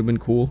car, that would have been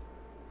cool.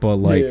 But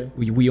like,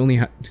 we only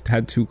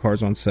had 2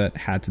 cars on set,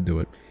 had to do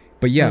it.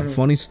 But yeah,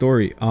 funny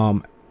story.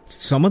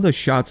 Some of the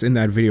shots in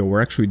that video were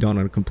actually done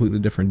on a completely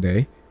different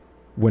day,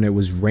 when it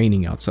was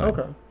raining outside.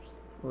 Okay.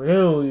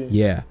 Really?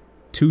 Yeah,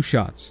 2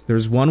 shots.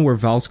 There's one where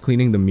Val's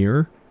cleaning the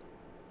mirror.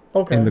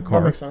 Okay, in the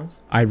car. That makes sense.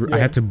 I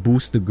had to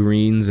boost the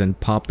greens and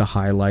pop the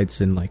highlights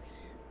and like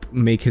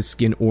make his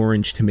skin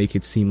orange to make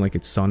it seem like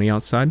it's sunny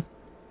outside,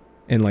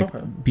 and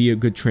like be a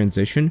good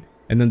transition.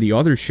 And then the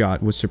other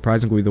shot was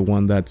surprisingly the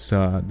one that's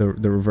the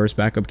reverse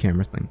backup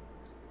camera thing.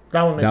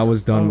 That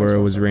was done where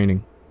it was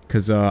raining,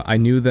 because I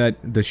knew that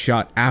the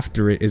shot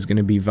after it is going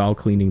to be Val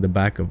cleaning the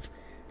back of,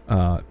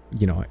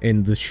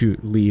 in the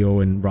shoot, Leo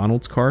and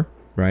Ronald's car,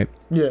 right?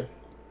 Yeah.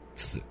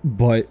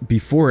 But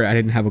before I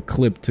didn't have a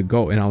clip to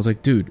go, and I was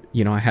like, dude,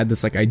 I had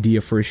this like idea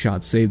for a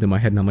shot saved in my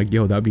head, and I'm like,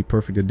 yo, that'd be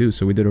perfect to do.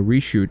 So we did a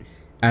reshoot,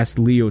 asked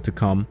Leo to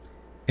come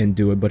and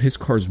do it, but his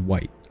car's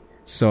white.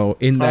 So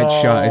in that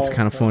shot, it's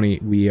kind of funny.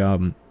 We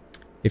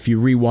if you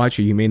rewatch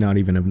it, you may not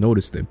even have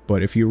noticed it,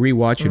 but if you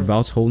rewatch it,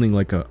 Val's holding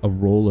like a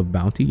roll of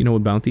Bounty. You know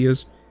what Bounty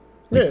is?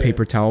 Like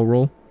paper towel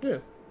roll. Yeah.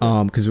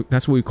 Because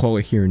that's what we call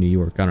it here in New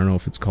York. I don't know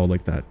if it's called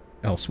like that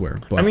elsewhere,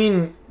 but I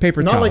mean,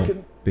 paper towel.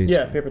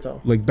 Basically. Yeah, paper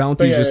towel. Like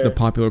Bounty is just the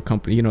popular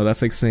company.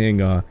 That's like saying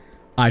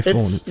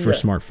iPhone for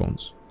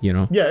smartphones.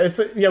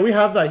 Yeah, we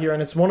have that here,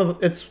 and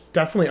it's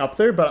definitely up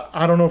there, but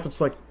I don't know if it's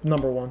like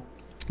number 1.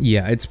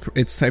 Yeah,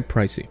 it's type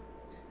pricey.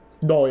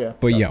 Oh yeah.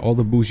 But yeah, all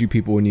the bougie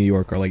people in New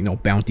York are like, no,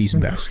 Bounty's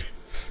best.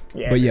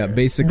 Yeah, but yeah,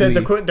 basically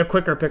the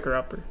quicker picker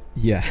upper.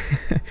 Yeah,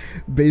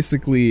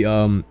 basically,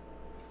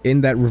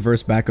 in that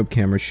reverse backup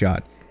camera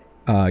shot,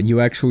 you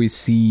actually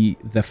see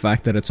the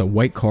fact that it's a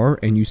white car,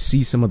 and you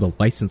see some of the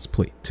license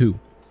plate too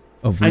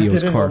of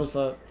Leo's car. Notice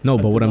that. No,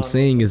 but what I'm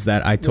saying is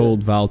that I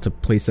told Val to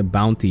place a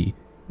bounty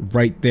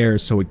right there,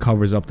 so it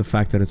covers up the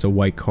fact that it's a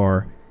white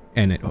car,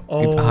 and it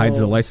hides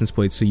the license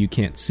plate, so you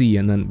can't see.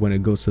 And then when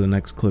it goes to the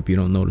next clip, you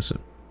don't notice it.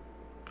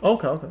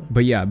 Okay.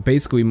 But yeah,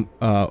 basically,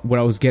 what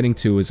I was getting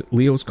to is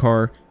Leo's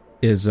car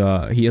is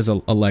he has a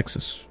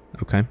Lexus.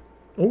 Okay.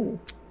 Oh.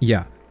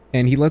 Yeah,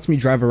 and he lets me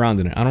drive around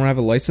in it. I don't have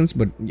a license,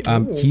 but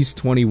he's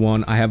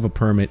 21. I have a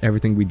permit.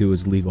 Everything we do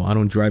is legal. I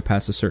don't drive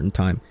past a certain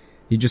time.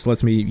 He just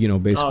lets me,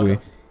 basically.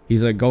 Okay.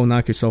 He's like, go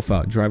knock yourself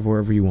out. Drive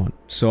wherever you want.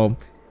 So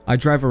I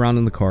drive around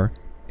in the car,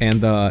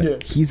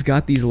 and he's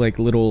got these like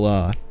little,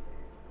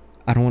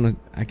 I don't want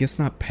to, I guess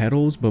not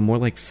pedals, but more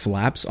like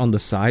flaps on the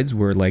sides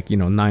where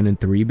 9 and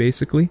 3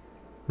 basically,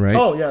 right?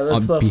 Oh yeah,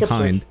 that's the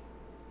behind.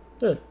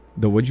 Flip switch.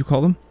 Yeah. What'd you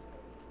call them?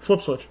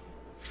 Flip switch.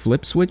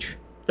 Flip switch?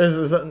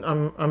 Is that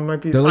I might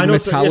be? They're like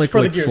metallic, it's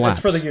for like the gears. flaps.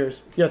 It's for the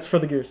gears. Yeah, it's for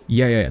the gears.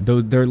 Yeah.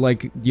 They're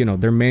like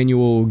they're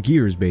manual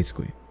gears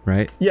basically,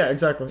 right? Yeah,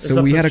 exactly. So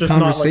Except we had it's a just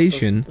not like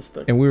conversation, the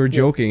stick. and we were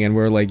joking, and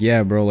we are like,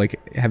 "Yeah, bro,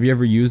 like, have you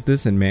ever used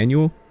this in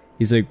manual?"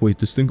 He's like, "Wait,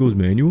 this thing goes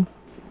manual?"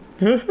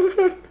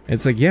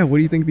 It's like, "Yeah, what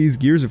do you think these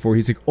gears are for?"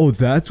 He's like, "Oh,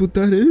 that's what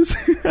that is."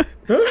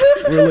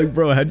 We're like,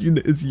 "Bro,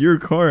 it's your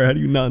car. How do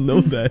you not know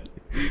that?"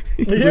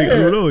 He's like, "I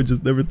don't know. I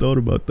just never thought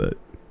about that."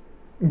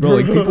 Bro,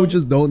 like, people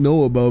just don't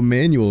know about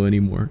manual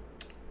anymore.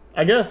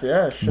 I guess,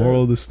 yeah, sure.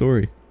 Moral of the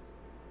story.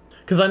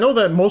 Because I know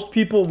that most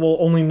people will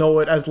only know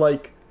it as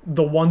like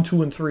the 1,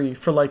 2, and 3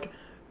 for like,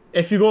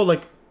 if you go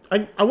like,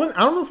 I don't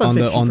know if I'd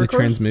say on the cars.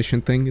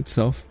 transmission thing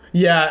itself.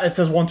 Yeah, it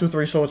says 1, 2,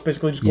 3, so it's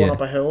basically just going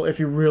up a hill if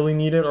you really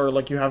need it, or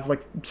like you have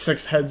like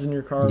 6 heads in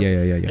your car.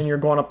 Yeah. And you're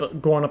going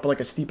up like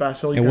a steep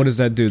ass hill. And what does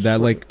that do? That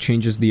like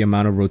changes the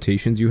amount of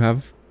rotations you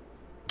have?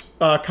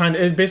 Kind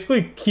of. It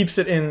basically keeps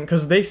it in,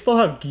 because they still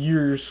have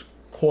gears,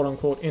 quote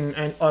unquote, in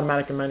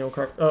automatic and manual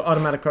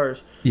automatic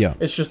cars. Yeah.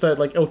 It's just that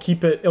like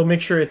it'll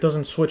make sure it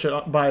doesn't switch it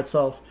up by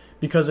itself,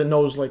 because it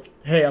knows like,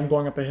 hey, I'm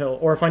going up a hill,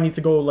 or if I need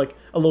to go like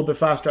a little bit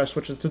faster, I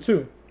switch it to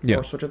 2,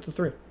 or switch it to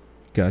 3.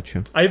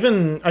 Gotcha. I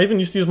even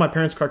used to use my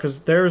parents' car, because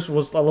theirs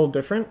was a little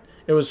different.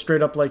 It was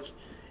straight up like,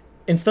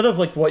 instead of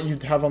like what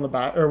you'd have on the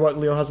back, or what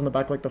Leo has on the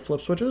back, like the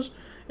flip switches,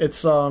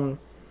 it's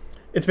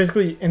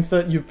basically,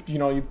 instead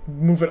you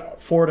move it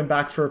forward and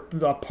back for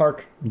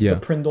park, the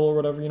Prindle or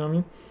whatever, you know what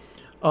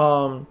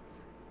I mean?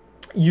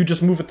 You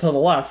just move it to the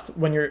left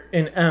when you're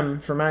in M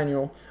for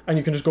manual, and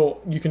you can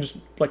just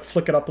like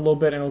flick it up a little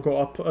bit, and it'll go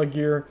up a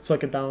gear,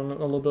 flick it down a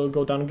little bit, it'll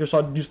go down a gear. So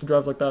I used to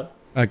drive like that.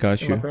 I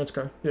got you. In my parents'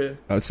 car.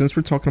 Yeah. Since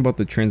we're talking about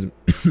the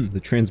the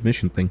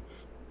transmission thing,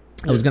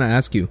 I was gonna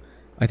ask you.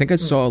 I think I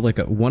saw like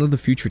one of the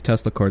future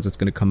Tesla cars that's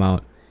gonna come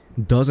out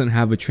doesn't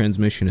have a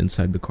transmission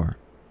inside the car.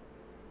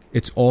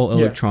 It's all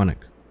electronic.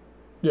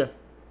 Yeah.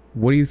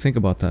 What do you think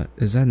about that?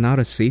 Is that not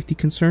a safety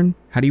concern?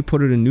 How do you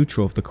put it in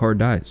neutral if the car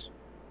dies?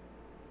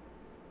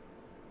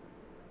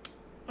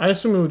 I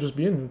assume it would just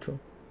be in neutral.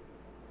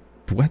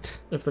 What?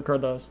 If the car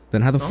dies.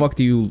 Then how the fuck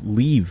do you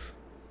leave?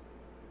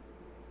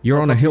 You're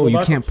on a hill. You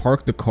can't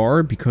park the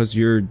car because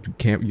your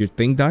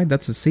thing died.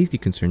 That's a safety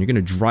concern. You're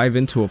gonna drive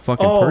into a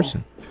fucking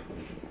person.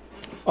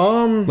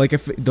 Like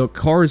if the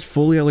car is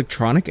fully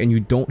electronic and you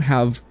don't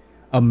have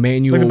a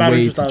manual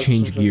way to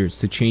change gears,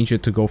 to change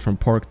it to go from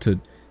park to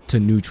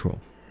neutral,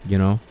 you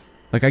know?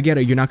 Like I get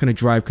it. You're not gonna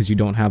drive because you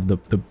don't have the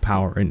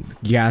power and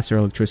gas or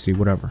electricity,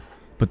 whatever.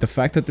 But the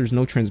fact that there's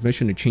no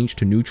transmission to change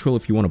to neutral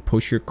if you want to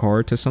push your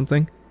car to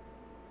something.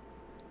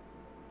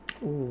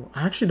 Ooh,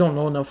 I actually don't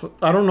know enough.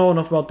 I don't know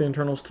enough about the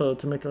internals to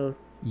make a.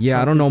 Yeah,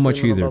 I don't know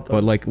much either.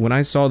 But like when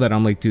I saw that,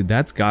 I'm like, dude,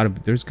 there's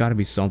gotta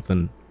be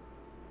something.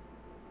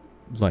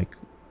 Like,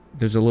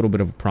 there's a little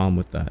bit of a problem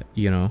with that,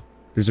 you know.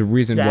 There's a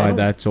reason why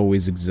that's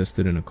always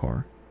existed in a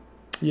car.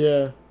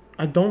 Yeah,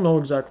 I don't know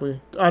exactly.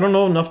 I don't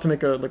know enough to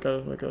make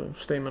a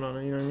statement on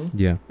it. You know what I mean?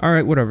 Yeah. All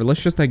right. Whatever.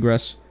 Let's just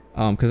digress.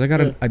 Because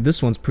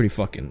this one's pretty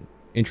fucking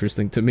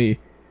interesting to me.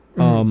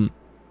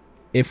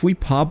 If we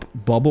pop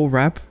bubble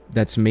wrap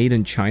that's made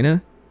in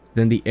China,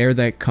 then the air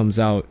that comes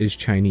out is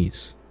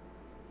Chinese.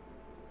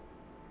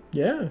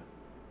 Yeah.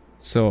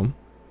 So,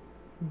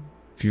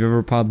 if you've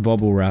ever popped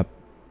bubble wrap,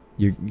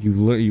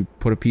 you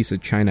put a piece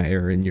of China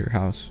air in your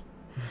house.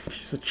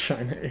 Piece of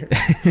China air.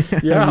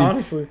 Yeah, I mean,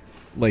 honestly.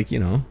 Like, you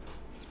know,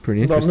 it's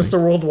pretty interesting. Mr.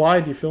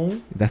 Worldwide, you feel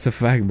me? That's a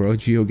fact, bro.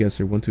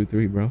 GeoGuessr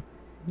 123, bro.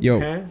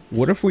 Yo,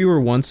 what if we were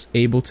once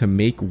able to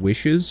make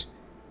wishes,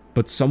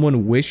 but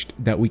someone wished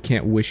that we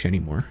can't wish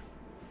anymore?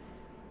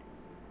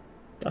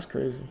 That's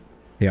crazy.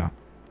 Yeah.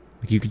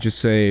 Like you could just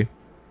say,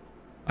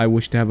 I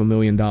wish to have $1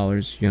 million,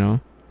 you know?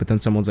 But then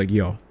someone's like,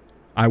 yo,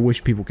 I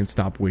wish people can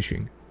stop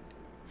wishing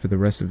for the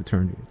rest of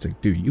eternity. It's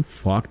like, dude, you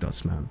fucked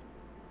us, man.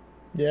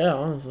 Yeah,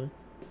 honestly.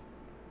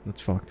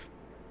 That's fucked.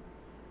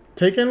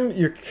 Taking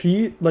your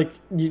keys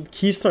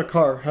to a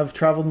car have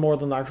traveled more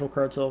than the actual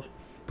car itself.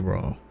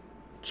 Bro.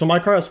 So my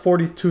car has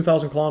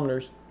 42,000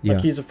 kilometers, Yeah.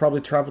 My keys have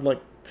probably traveled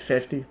like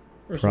 50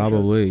 or something.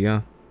 Probably,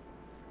 yeah.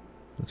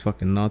 That's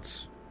fucking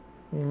nuts.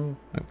 Mhm.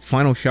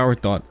 Final shower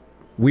thought.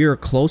 We are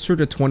closer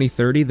to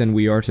 2030 than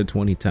we are to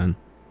 2010.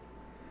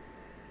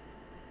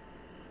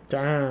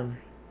 Damn.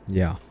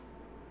 Yeah.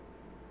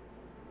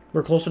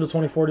 We're closer to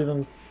 2040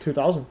 than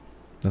 2000.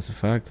 That's a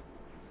fact.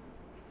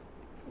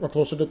 We're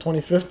closer to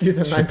 2050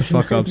 than Shut the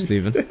fuck up, 1990.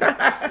 Steven.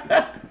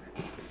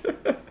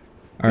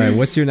 Alright,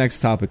 what's your next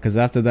topic? Because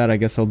after that, I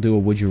guess I'll do a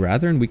Would You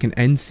Rather, and we can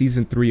end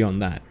Season 3 on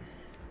that.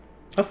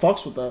 I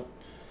fucks with that.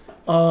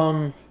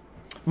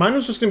 Mine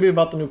was just going to be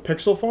about the new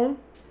Pixel phone.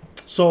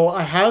 So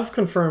I have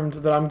confirmed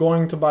that I'm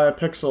going to buy a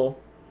Pixel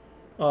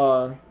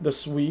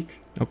this week.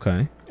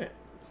 Okay.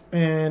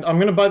 And I'm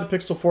going to buy the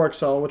Pixel 4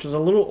 XL, which is a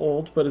little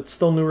old, but it's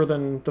still newer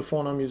than the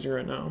phone I'm using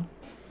right now.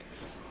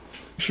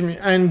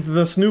 And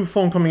this new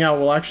phone coming out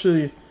will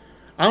actually...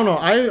 I don't know.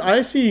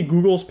 I see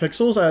Google's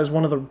Pixels as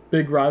one of the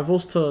big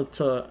rivals to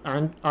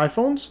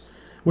iPhones,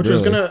 which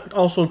is Really? going to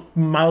also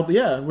mildly...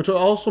 Yeah, which will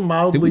also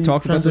mildly... Did we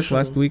talk about this transition.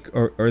 last week?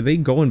 Or are they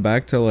going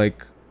back to,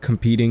 like,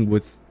 competing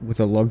with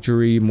a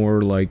luxury,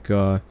 more like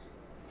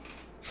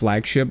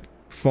flagship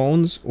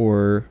phones?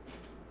 Or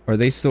are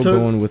they still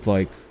going with,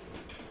 like,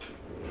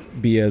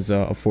 be as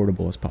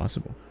affordable as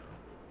possible?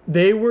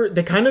 They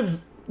kind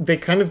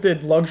of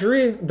did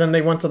luxury, then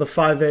they went to the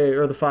 5A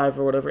or the 5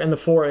 or whatever, and the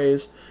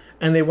 4As,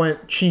 and they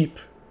went cheap.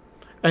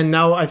 And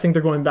now I think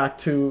they're going back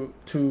to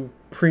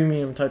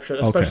premium type shit,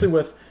 especially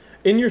with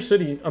in your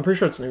city. I'm pretty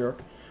sure it's New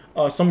York,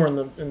 somewhere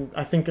in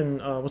I think in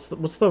what's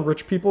the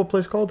rich people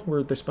place called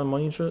where they spend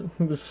money and shit.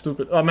 This is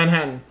stupid.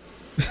 Manhattan.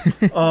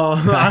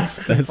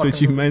 That's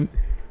what you meant.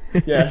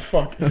 Yeah,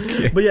 fuck.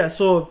 Okay. But yeah,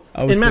 so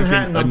I was in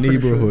Manhattan, thinking a I'm pretty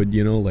neighborhood, sure.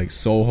 you know, like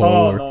Soho.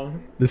 Oh, or no.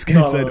 This guy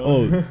No, said,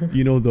 no, no. "Oh,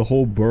 you know, the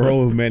whole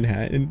borough of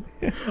Manhattan."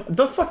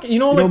 The fuck, you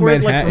know, like where,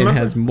 Manhattan remember-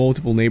 has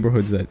multiple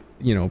neighborhoods that,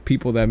 you know,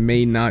 people that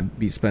may not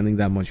be spending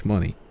that much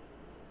money.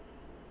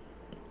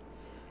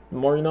 The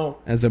more you know.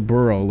 As a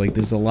borough, like,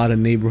 there's a lot of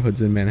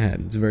neighborhoods in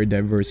Manhattan. It's very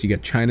diverse. You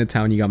got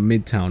Chinatown, you got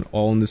Midtown,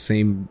 all in the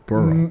same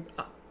borough.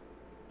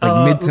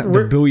 Like Midtown,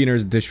 the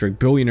billionaires district,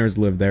 billionaires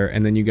live there,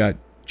 and then you got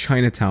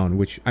Chinatown,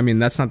 which, I mean,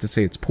 that's not to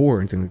say it's poor or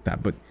anything like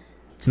that, but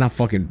it's not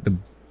fucking the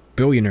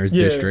billionaires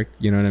district,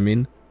 you know what I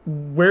mean?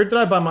 Where did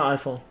I buy my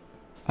iPhone?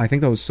 I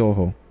think that was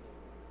Soho.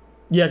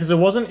 Yeah, because it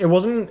wasn't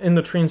in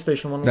the train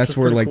station one. That's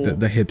where, like, cool.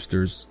 the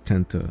hipsters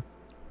tend to...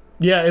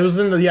 Yeah, it was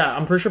in the... Yeah,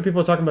 I'm pretty sure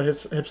people are talking about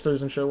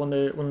hipsters and shit when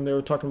they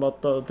were talking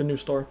about the new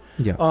store.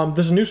 Yeah.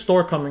 There's a new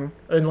store coming,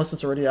 unless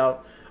it's already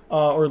out.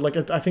 Or, like,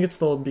 I think it's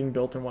still being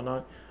built and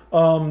whatnot.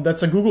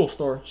 That's a Google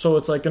store. So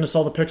it's, like, going to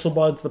sell the Pixel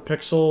Buds, the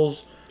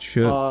Pixels...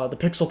 Shit. The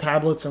Pixel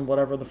tablets and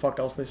whatever the fuck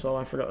else they sell.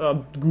 I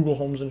forgot. Google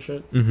Homes and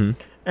shit. Mm-hmm.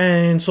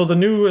 And so the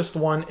newest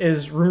one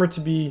is rumored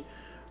to be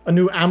a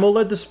new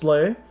AMOLED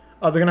display.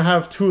 They're going to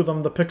have two of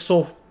them, the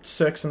Pixel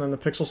 6 and then the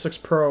Pixel 6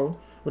 Pro,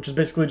 which is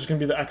basically just going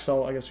to be the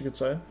XL, I guess you could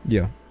say.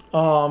 Yeah.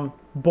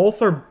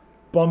 Both are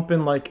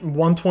bumping like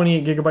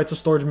 128 gigabytes of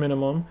storage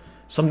minimum.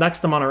 Some next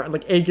to them are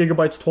like 8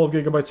 gigabytes, 12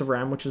 gigabytes of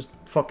RAM, which is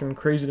fucking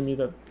crazy to me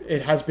that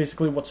it has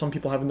basically what some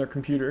people have in their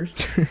computers.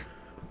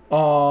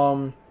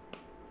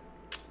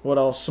 What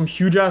else? Some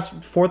huge ass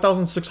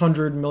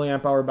 4,600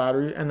 milliamp hour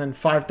battery and then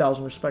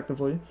 5,000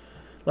 respectively.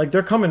 Like,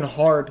 they're coming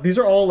hard. These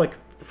are all like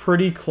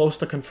pretty close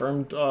to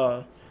confirmed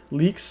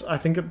leaks. I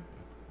think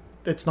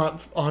it's not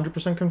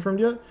 100%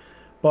 confirmed yet,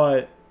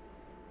 but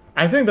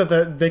I think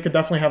that they could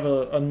definitely have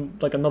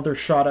like another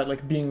shot at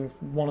like being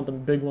one of the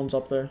big ones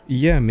up there.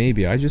 Yeah,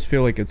 maybe. I just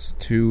feel like it's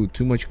too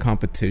much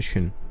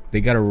competition.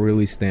 They gotta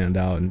really stand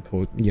out and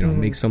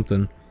make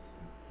something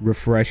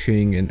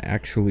refreshing and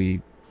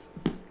actually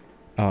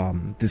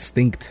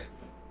distinct.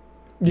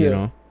 You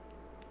know,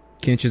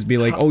 can't just be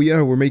like, oh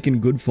yeah, we're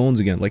making good phones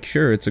again. Like,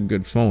 sure, it's a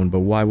good phone, but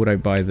why would I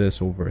buy this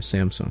over a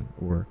Samsung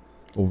or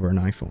over an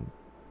iPhone?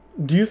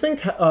 Do you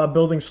think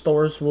building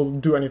stores will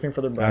do anything for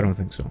their brand? I don't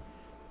think so.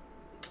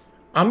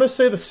 I'm gonna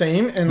say the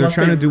same. They're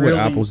trying to do what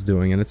Apple's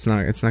doing, and it's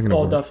not gonna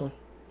work. Oh, definitely.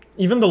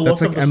 Even the look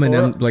That's like of the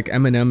M&M. store. Like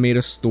M&M made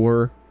a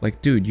store.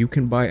 Like, dude, you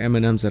can buy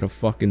M&Ms at a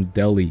fucking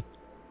deli,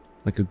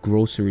 like a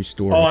grocery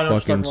store, I know a what you're fucking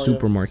talking about,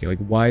 supermarket. Like,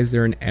 why is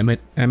there an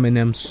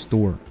M&M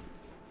store?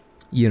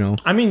 You know.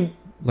 I mean,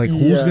 like,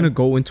 who's gonna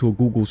go into a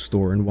Google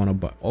store and want to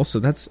buy? Also,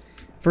 that's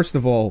first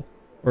of all,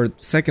 or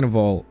second of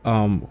all,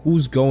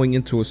 who's going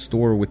into a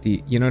store with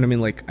the? You know what I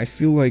mean? Like, I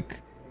feel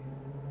like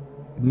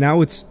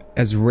now it's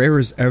as rare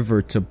as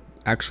ever to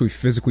actually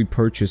physically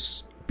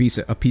purchase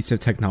a piece of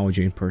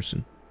technology in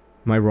person.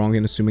 Am I wrong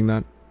in assuming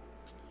that?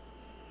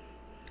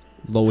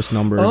 Lowest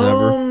numbers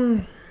ever.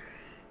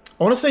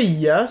 I want to say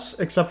yes,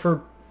 except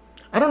for,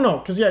 I don't know,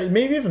 because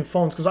maybe even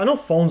phones, because I know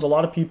phones, a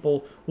lot of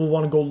people will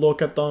want to go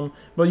look at them,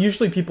 but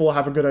usually people will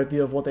have a good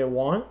idea of what they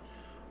want.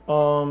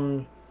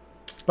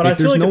 But I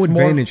feel there's like no it's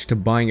advantage to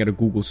buying at a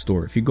Google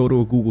store. If you go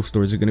to a Google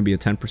store, is it going to be a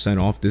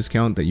 10% off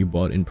discount that you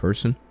bought in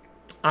person?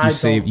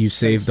 You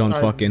saved on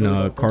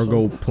fucking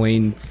cargo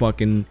plane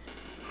fucking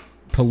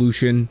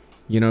pollution,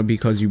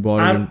 because you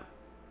bought it.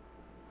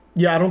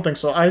 Yeah, I don't think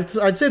so.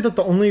 I'd say that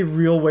the only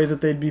real way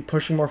that they'd be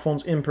pushing more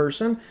phones in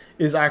person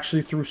is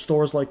actually through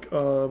stores like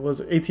was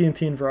it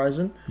AT&T and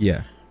Verizon?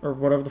 Yeah. Or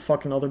whatever the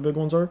fucking other big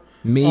ones are.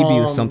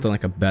 Maybe something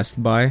like a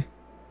Best Buy.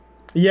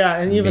 Yeah,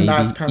 and even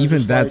that's kind of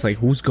even that's like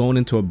who's going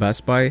into a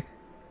Best Buy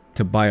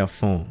to buy a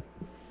phone?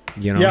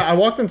 You know? Yeah, I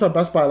walked into a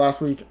Best Buy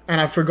last week and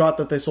I forgot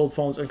that they sold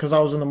phones, and because I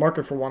was in the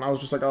market for one, I was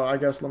just like, oh, I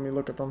guess let me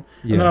look at them.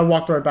 Yeah. And then I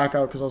walked right back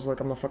out because I was like,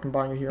 I'm not fucking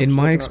buying it here. In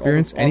my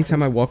experience,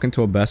 anytime I walk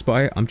into a Best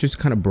Buy, I'm just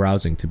kind of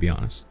browsing, to be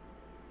honest.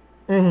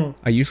 Mm-hmm.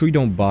 I usually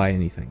don't buy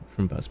anything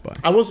from Best Buy.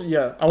 I wasn't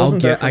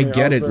there for I me.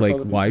 get I it, like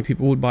why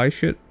people would buy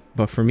shit,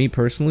 but for me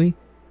personally,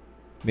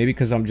 maybe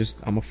because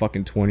I'm a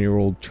fucking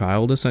 20-year-old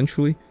child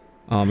essentially.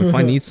 If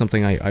I need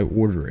something, I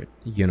order it.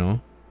 You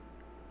know.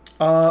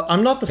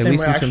 I'm not the same way. At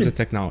least in terms of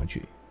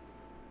technology.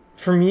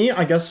 For me,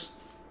 I guess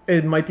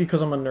it might be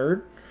because I'm a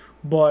nerd,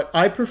 but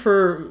I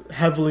prefer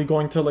heavily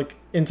going to like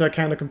into a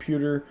Canada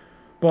Computer.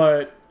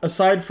 But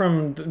aside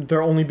from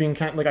there only being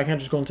like I can't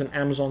just go into an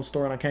Amazon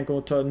store and I can't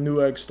go to a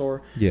Newegg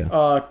store.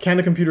 Yeah.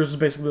 Canada Computers is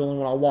basically the only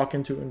one I'll walk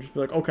into and just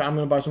be like, okay, I'm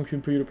gonna buy some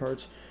computer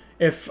parts.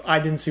 If I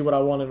didn't see what I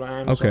wanted on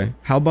Amazon. Okay.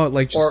 How about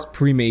like just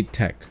pre-made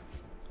tech,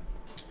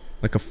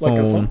 like a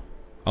phone,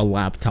 a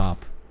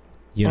laptop,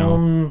 you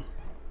know?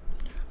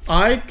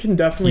 I can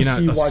definitely see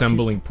you're not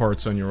assembling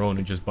parts on your own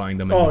and just buying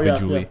them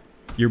individually. Yeah.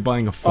 You're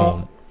buying a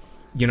phone,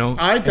 you know?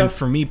 And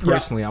for me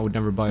personally, I would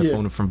never buy a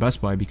phone from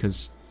Best Buy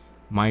because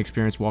my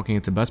experience walking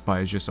into Best Buy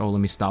is just, let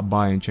me stop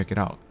by and check it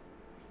out.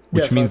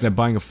 Which means that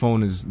buying a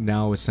phone is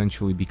now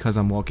essentially, because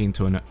I'm walking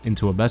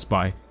into a Best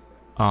Buy,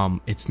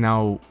 it's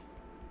now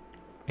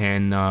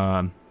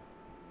a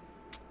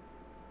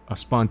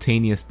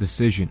spontaneous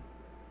decision,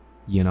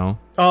 you know?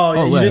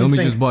 Let me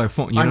just buy a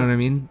phone. You know what I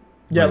mean?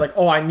 Yeah, like,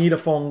 I need a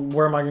phone.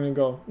 Where am I going to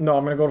go? No,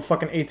 I'm going to go to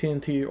fucking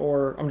AT&T,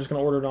 or I'm just going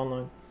to order it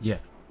online. Yeah.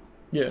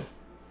 Yeah.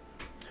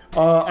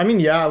 I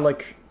mean, yeah,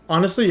 like,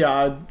 honestly,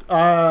 yeah.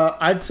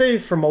 I'd say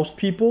for most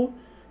people,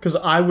 because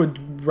I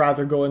would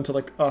rather go into,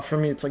 like, for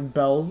me, it's like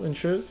Bell and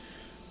shit.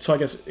 So I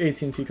guess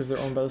AT&T, because they're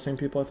owned by the same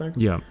people, I think.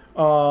 Yeah.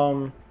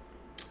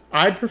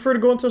 I'd prefer to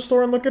go into a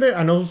store and look at it.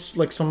 I know,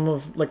 like, some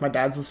of, like, my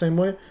dad's the same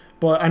way.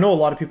 But I know a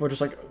lot of people are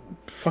just like,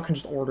 fucking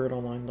just order it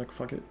online. Like,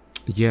 fuck it.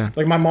 Yeah.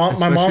 Like, my mom...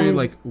 Especially,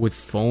 like, with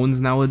phones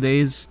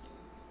nowadays,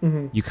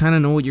 you kind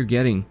of know what you're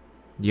getting.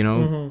 You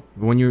know?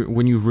 When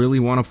you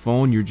really want a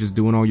phone, you're just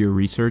doing all your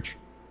research.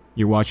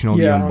 You're watching all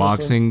the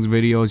unboxings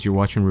videos. You're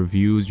watching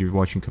reviews. You're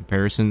watching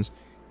comparisons.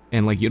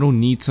 And, like, you don't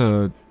need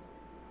to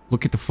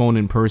look at the phone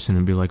in person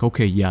and be like,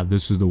 okay, yeah,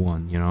 this is the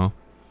one, you know?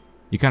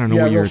 You kind of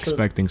know what you're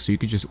expecting, so you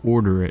could just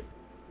order it,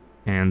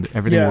 and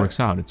everything works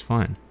out. It's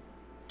fine.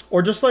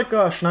 Or just like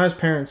Shania's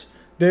parents,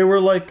 they were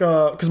like,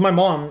 because my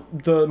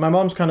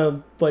mom's kind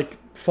of like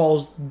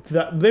follows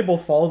that. They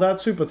both follow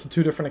that suit, but to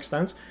two different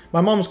extents.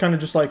 My mom was kind of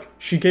just like,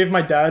 she gave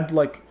my dad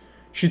like,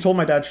 she told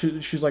my dad,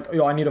 she's like,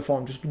 yo, I need a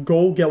phone. Just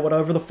go get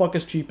whatever the fuck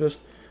is cheapest.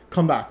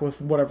 Come back with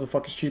whatever the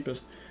fuck is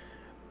cheapest.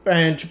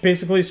 And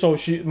basically, so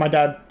my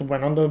dad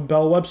went on the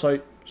Bell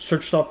website,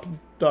 searched up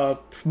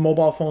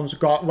mobile phones,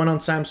 went on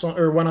Samsung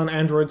or went on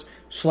Androids,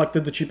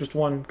 selected the cheapest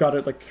one, got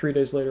it like 3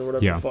 days later,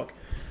 whatever the fuck.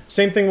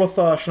 Same thing with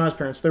Shania's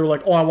parents. They were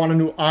like, I want a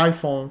new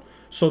iPhone.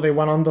 So they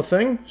went on the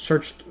thing,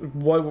 searched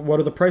what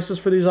are the prices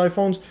for these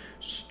iPhones,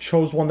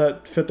 chose one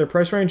that fit their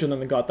price range, and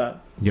then they got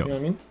that. Yep. You know what I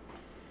mean?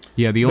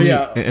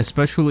 Yeah,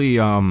 especially,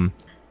 I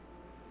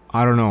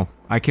don't know.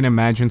 I can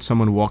imagine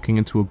someone walking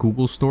into a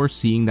Google store,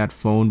 seeing that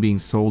phone being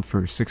sold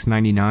for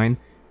 $699,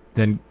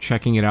 then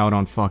checking it out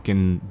on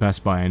fucking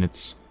Best Buy, and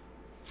it's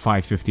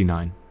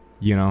 $559,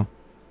 you know?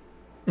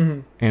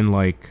 Mm-hmm. And,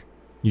 like,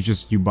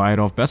 you buy it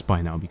off Best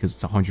Buy now because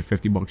it's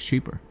 $150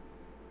 cheaper.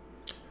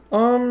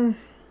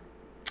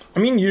 I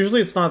mean,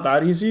 usually it's not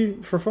that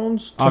easy for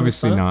phones.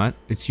 Obviously not.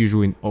 It's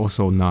usually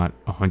also not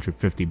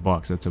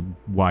 $150. That's a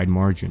wide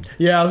margin.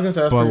 Yeah, I was gonna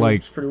say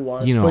that's pretty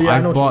wide. You know,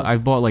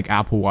 I've bought like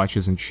Apple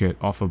Watches and shit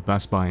off of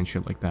Best Buy and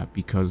shit like that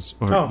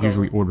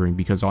ordering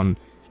because on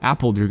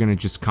Apple they're gonna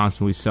just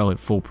constantly sell it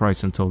full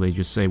price until they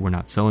just say we're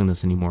not selling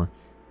this anymore.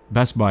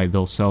 Best Buy,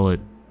 they'll sell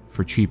it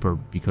for cheaper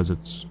because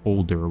it's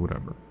older or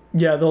whatever.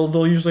 Yeah,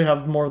 they'll usually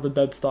have more of the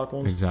dead stock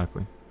ones.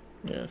 Exactly.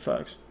 Yeah,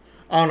 facts.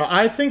 I don't know.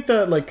 I think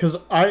that, like,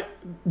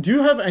 do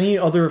you have any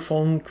other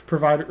phone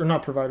provider, or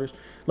not providers,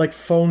 like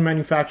phone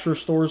manufacturer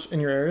stores in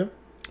your area?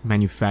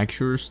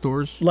 Manufacturer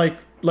stores? Like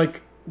you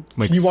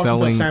walk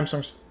selling... into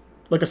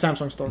a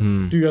Samsung store.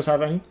 Do you guys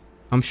have any?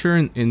 I'm sure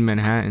in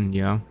Manhattan,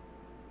 yeah.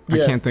 I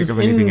can't think of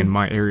anything in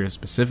my area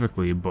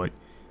specifically, but,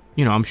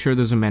 you know, I'm sure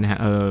there's a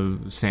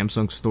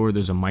Samsung store,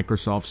 there's a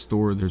Microsoft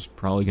store, there's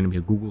probably going to be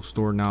a Google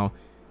store now.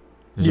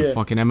 There's a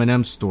fucking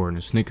M&M store and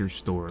a Snickers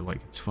store. Like,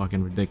 it's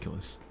fucking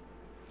ridiculous.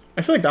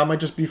 I feel like that might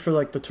just be for,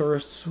 like, the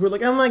tourists who are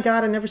like, oh my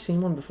god, I've never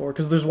seen one before.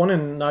 Because there's one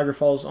in Niagara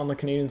Falls on the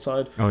Canadian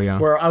side. Oh, yeah.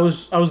 Where I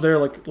was there,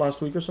 like,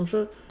 last week or some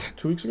shit.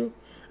 2 weeks ago.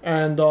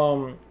 And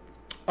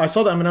I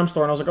saw the M&M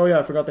store, and I was like, oh, yeah,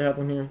 I forgot they had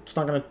one here. It's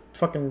not going to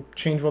fucking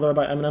change whether I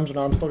buy M&Ms or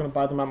not. I'm still going to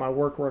buy them at my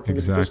work where I can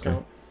get a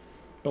discount.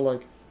 But,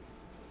 like,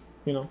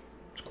 you know,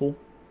 it's cool.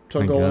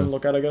 to go and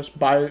look at, I guess.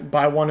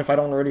 Buy one if I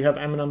don't already have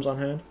M&Ms on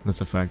hand.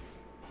 That's a fact.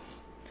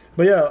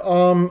 But yeah,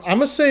 I'm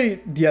gonna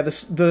say the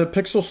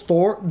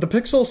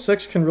Pixel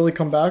 6 can really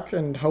come back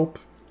and help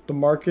the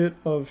market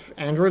of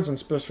Androids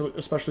and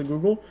especially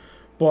Google.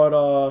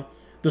 But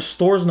the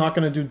store's not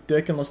gonna do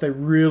dick unless they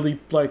really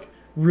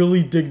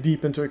dig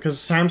deep into it. Because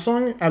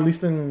Samsung, at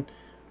least in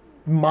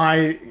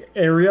my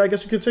area, I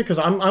guess you could say, because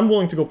I'm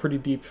willing to go pretty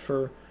deep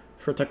for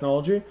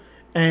technology,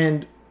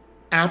 and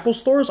Apple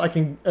stores I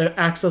can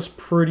access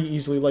pretty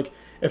easily. Like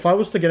if I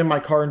was to get in my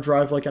car and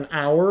drive like an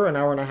hour and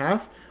a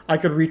half, I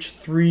could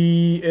reach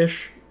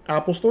 3-ish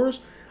Apple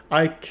stores.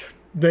 I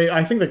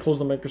think they closed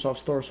the Microsoft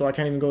store, so I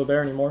can't even go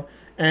there anymore.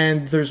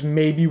 And there's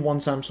maybe one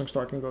Samsung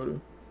store I can go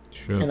to.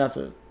 Sure. And that's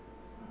it.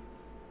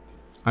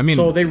 I mean,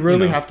 so they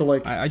really have to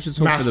I just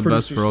hope for the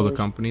best for all the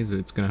companies.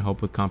 It's going to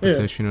help with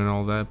competition and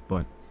all that,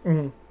 but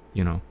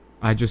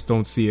I just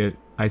don't see it.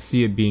 I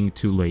see it being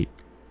too late.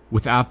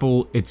 With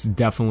Apple, it's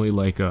definitely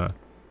like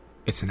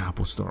it's an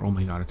Apple store. Oh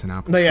my god, it's an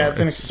Apple store. Yeah, it's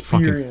an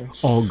experience.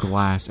 Fucking all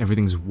glass.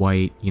 Everything's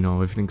white.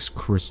 Everything's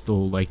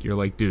crystal. Like you're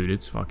like, dude,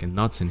 it's fucking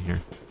nuts in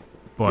here.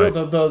 But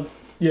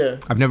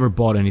I've never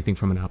bought anything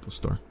from an Apple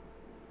store.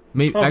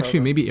 Maybe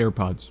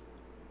AirPods.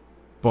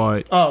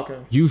 But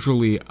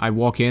usually I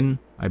walk in,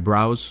 I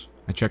browse,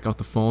 I check out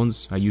the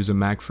phones, I use a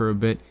Mac for a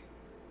bit,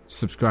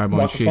 subscribe on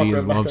Shitty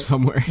is Love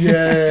somewhere.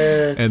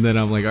 Yeah. And then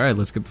I'm like, all right,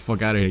 let's get the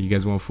fuck out of here. You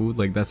guys want food?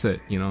 Like that's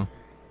it.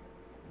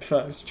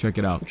 Facts. Check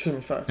it out.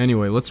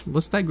 Anyway,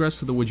 let's digress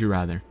to the Would You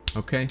Rather.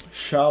 Okay.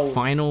 Shall we?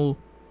 Final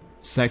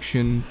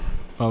section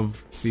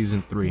of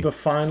season 3. The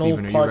final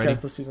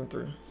podcast of season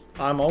 3.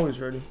 I'm always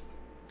ready.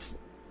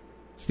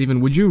 Steven,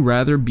 would you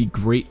rather be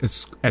great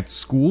at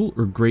school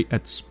or great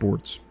at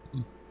sports?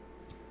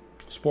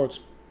 Sports.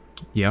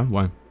 Yeah,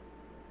 why?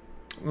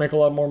 Make a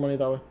lot more money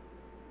that way.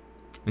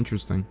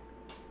 Interesting.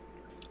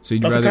 So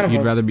you'd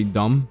rather be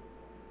dumb?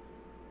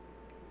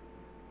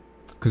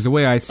 Because the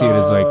way I see it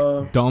is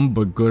like dumb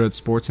but good at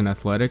sports and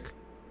athletic,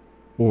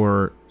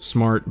 or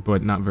smart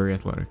but not very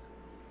athletic.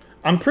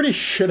 I'm pretty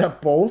shit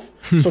at both.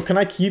 So can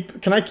I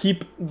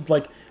keep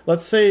like,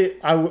 let's say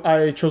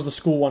I chose the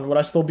school one, would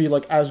I still be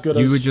like as good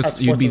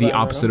as you'd be the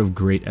opposite of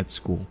great at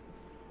school?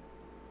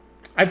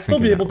 I'd still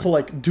be able to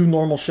like do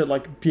normal shit,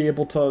 like be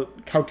able to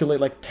calculate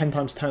like 10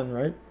 times 10,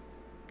 right?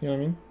 You know what I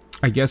mean?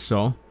 I guess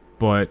so,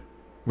 but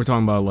we're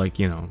talking about like,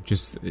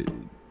 just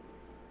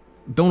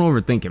don't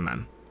overthink it,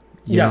 man.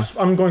 Yes,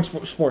 I'm going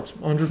sports.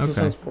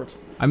 100% sports.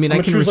 I mean, I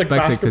can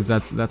respect it because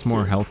that's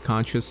more health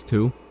conscious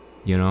too,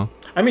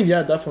 I mean,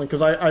 yeah, definitely,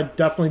 because I'd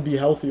definitely be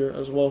healthier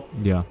as well.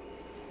 Yeah.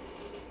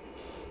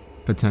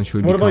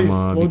 Potentially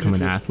become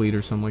an athlete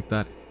or something like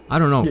that. I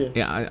don't know.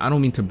 Yeah, I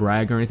don't mean to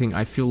brag or anything.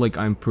 I feel like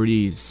I'm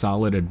pretty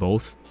solid at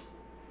both.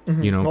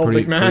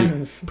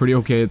 Pretty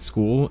okay at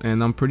school,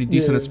 and I'm pretty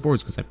decent at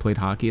sports because I played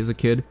hockey as a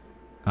kid.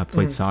 I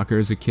played soccer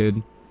as a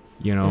kid,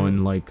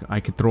 and like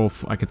I could throw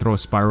a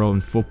spiral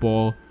in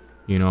football.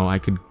 I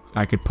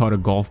could putt a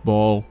golf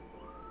ball.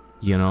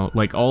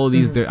 Like all of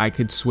these. I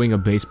could swing a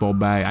baseball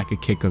bat. I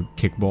could kick a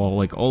kickball.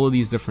 Like all of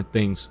these different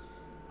things,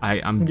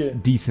 I'm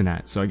decent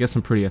at. So I guess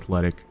I'm pretty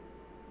athletic.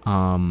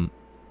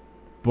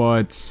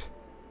 But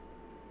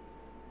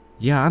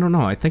yeah, I don't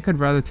know. I think I'd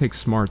rather take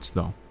smarts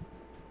though.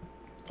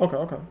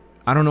 Okay.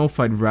 I don't know if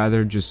I'd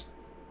rather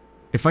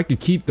if I could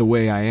keep the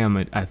way I am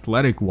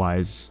athletic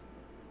wise,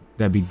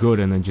 that'd be good,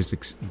 and then just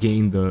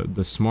gain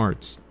the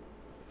smarts.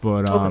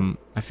 But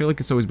I feel like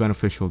it's always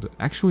beneficial to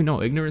actually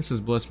no. Ignorance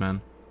is bliss,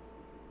 man.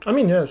 I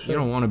mean, yeah, sure. You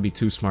don't want to be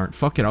too smart.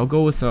 Fuck it. I'll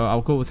go with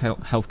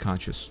health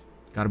conscious.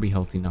 Got to be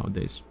healthy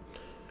nowadays.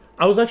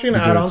 I was actually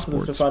gonna add on to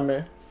this if I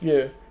may.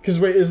 Yeah.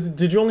 Because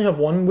did you only have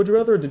one Would You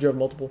Rather, or did you have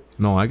multiple?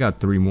 No, I got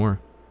 3 more.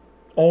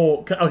 Oh,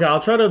 okay. I'll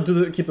try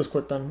to keep this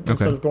quick then,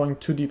 instead of going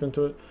too deep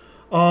into it.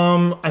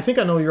 I think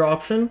I know your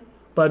option,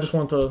 but I just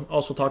want to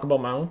also talk about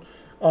my own.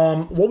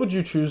 What would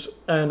you choose?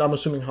 And I'm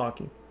assuming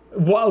hockey.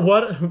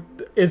 What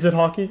is it?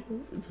 Hockey?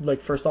 Like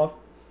first off,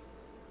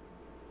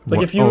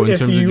 like if you in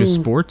terms of just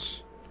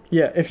sports.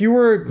 Yeah, if you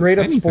were great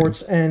at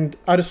sports, and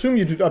I'd assume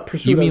you'd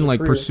pursue. You mean like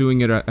pursuing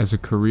it as a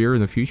career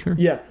in the future?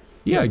 Yeah.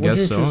 Yeah, I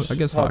guess so. I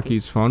guess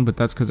hockey's fun, but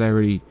that's because I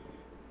already,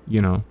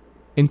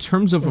 in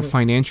terms of a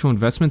financial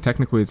investment,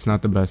 technically it's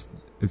not the best.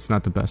 It's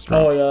not the best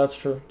route. Oh yeah, that's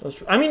true.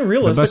 I mean,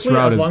 realistically,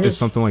 the best route is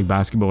something like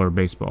basketball or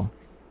baseball.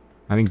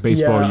 I think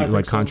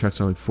baseball,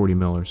 contracts are like 40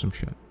 mil or some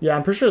shit. Yeah,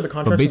 I'm pretty sure the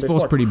contracts. But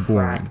baseball's pretty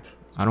boring.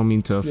 I don't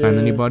mean to offend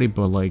anybody,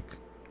 but like,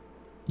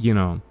 you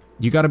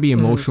got to be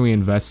emotionally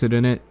invested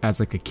in it as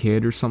like a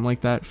kid or something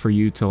like that for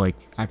you to like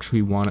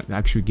actually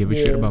give a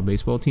shit about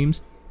baseball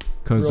teams.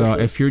 Because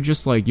if you're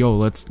just like, yo,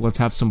 let's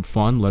have some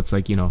fun, let's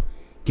like,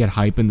 get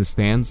hype in the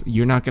stands,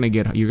 you're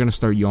gonna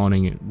start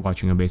yawning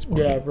watching a baseball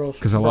game.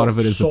 Because a lot of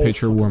it is the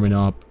pitcher warming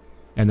up,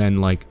 and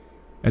then like,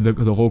 and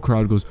the whole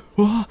crowd goes,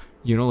 ah,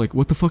 like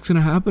what the fuck's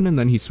gonna happen? And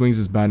then he swings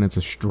his bat and it's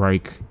a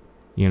strike.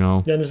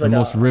 The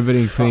most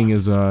riveting thing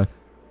is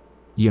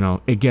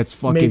it gets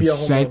fucking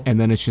sent and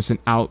then it's just an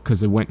out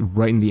because it went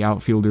right in the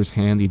outfielder's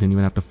hand. He didn't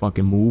even have to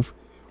fucking move,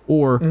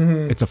 or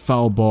it's a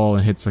foul ball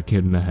and hits a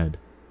kid in the head.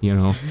 You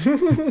know,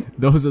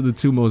 those are the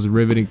two most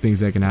riveting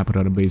things that can happen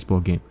at a baseball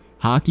game.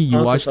 Hockey,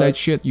 you watch that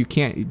shit, you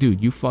can't,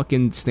 dude. You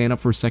fucking stand up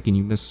for a second,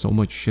 you miss so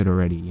much shit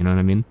already. You know what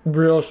I mean?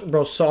 Real,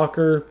 bro.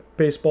 Soccer,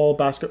 baseball,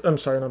 basketball. I'm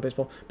sorry, not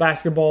baseball.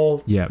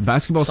 Basketball. Yeah,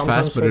 basketball's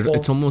fast, but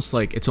it's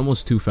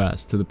almost too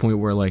fast to the point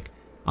where, like,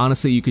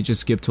 honestly, you could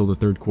just skip till the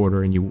third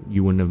quarter and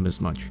you wouldn't have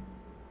missed much.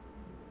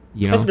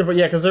 You know? That's good, but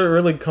yeah, because it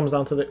really comes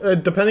down to the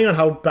depending on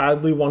how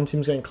badly one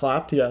team's getting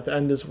clapped. Yeah, the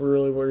end is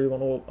really where you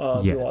want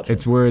to be watching.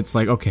 It's where it's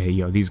like, okay,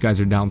 yo, these guys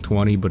are down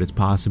 20, but it's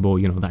possible,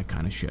 you know, that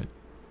kind of shit.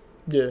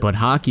 Yeah. But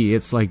hockey,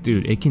 it's like,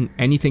 dude,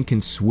 anything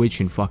can switch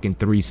in fucking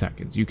 3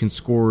 seconds. You can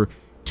score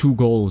 2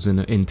 goals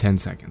in 10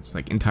 seconds,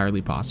 like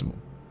entirely possible.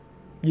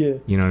 Yeah.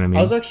 You know what I mean?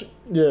 I was actually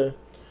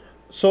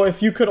So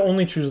if you could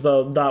only choose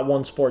that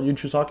one sport, you'd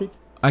choose hockey?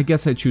 I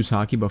guess I'd choose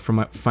hockey, but from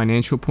a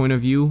financial point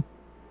of view,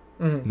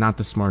 not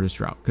the smartest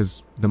route,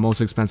 because the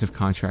most expensive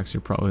contracts are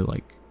probably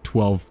like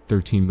 12,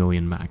 13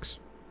 million max.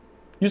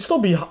 You'd still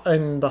be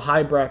in the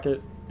high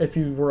bracket if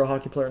you were a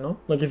hockey player, no?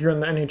 Like if you're in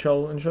the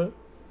NHL and shit?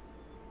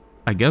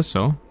 I guess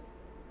so.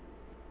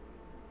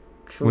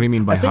 True. What do you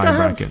mean by high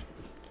bracket?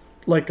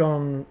 Like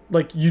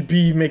you'd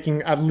be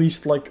making at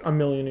least like $1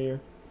 million a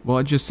year. Well,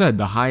 I just said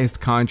the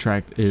highest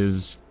contract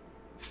is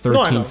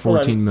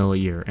 14 mil a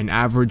year. An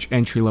average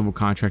entry-level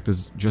contract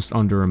is just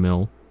under $1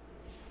 mil.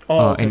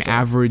 An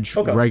average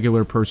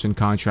regular person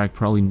contract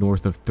probably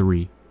north of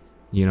 3.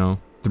 You know,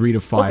 3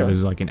 to 5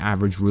 is like an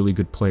average really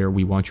good player.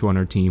 We want you on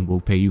our team. We'll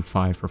pay you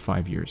 5 for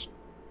 5 years.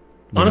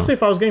 Honestly,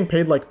 if I was getting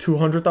paid like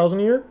 $200,000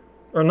 a year,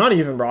 or not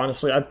even, bro.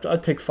 Honestly,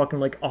 I'd take fucking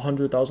like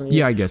 $100,000 a year.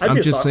 Yeah, I guess.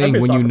 I'm just saying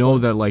when you know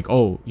that, like,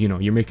 oh, you know,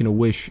 you're making a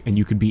wish and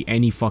you could be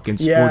any fucking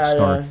sports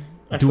star.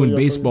 Doing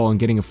baseball and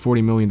getting a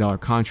 $40 million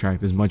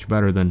contract is much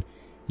better than,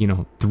 you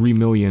know, $3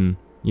 million.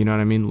 You know what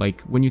I mean?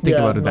 Like when you think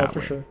about it that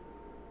way. Sure.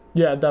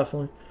 Yeah,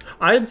 definitely.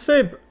 I'd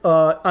say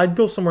I'd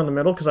go somewhere in the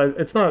middle because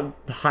it's not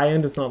high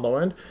end, it's not low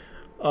end.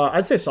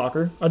 I'd say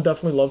soccer. I'd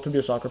definitely love to be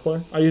a soccer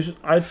player.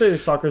 I'd say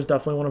soccer is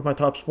definitely one of my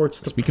top sports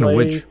to Speaking play. of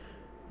which,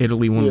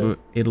 Italy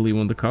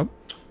won the cup.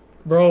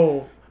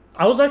 Bro,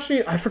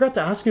 I forgot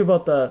to ask you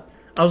about that.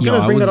 I was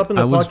gonna bring that up in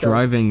the podcast. I was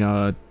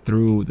driving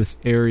through this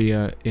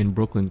area in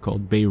Brooklyn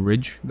called Bay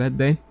Ridge that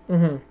day.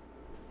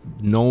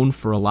 Known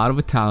for a lot of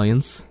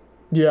Italians.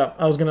 Yeah,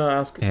 I was gonna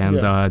ask.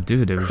 And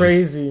dude, it was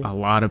crazy. Just a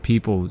lot of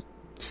people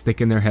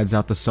sticking their heads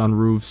out the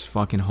sunroofs,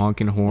 fucking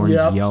honking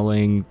horns,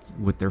 yelling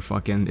with their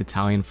fucking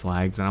Italian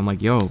flags, and I'm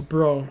like, yo,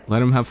 bro, let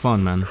them have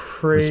fun, man.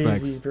 Crazy,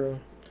 Respects. Bro.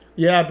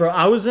 Yeah, bro.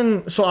 I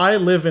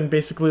live in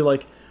basically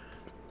like,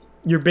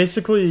 you're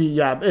basically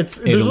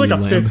there's like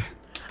a fifth.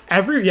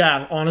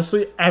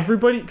 Honestly,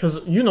 everybody,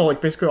 because you know,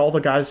 like basically all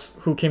the guys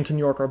who came to New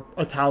York are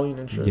Italian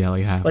and shit. Yeah,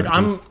 like half. Like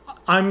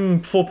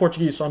I'm full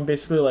Portuguese, so I'm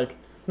basically like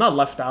not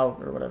left out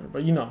or whatever,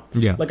 but you know.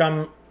 Yeah. Like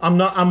I'm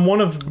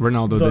one of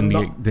Ronaldo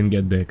didn't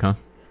get dick, huh?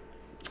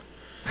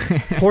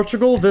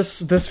 Portugal,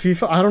 this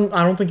FIFA,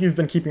 I don't think you've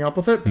been keeping up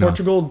with it.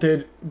 Portugal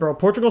did, bro.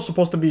 Portugal's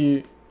supposed to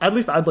be, at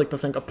least I'd like to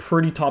think, a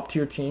pretty top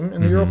tier team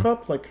in the Euro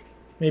Cup, like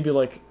maybe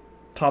like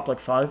top like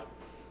 5.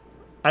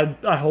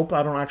 I hope.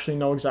 I don't actually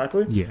know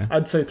exactly. Yeah.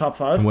 I'd say top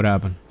 5. And what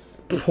happened?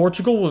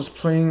 Portugal was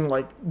playing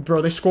like,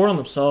 bro, they scored on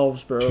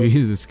themselves, bro.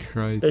 Jesus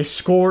Christ. They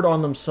scored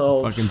on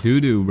themselves. Fucking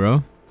doo-doo,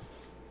 bro.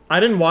 I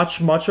didn't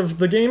watch much of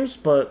the games,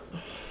 but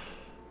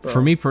bro.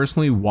 For me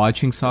personally,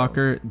 watching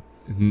soccer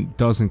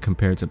doesn't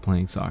compare to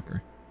playing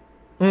soccer.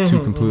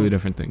 Two completely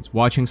different things.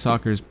 Watching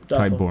soccer is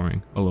type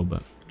boring a little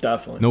bit.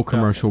 Definitely. No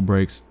commercial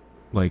breaks.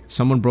 Like,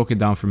 someone broke it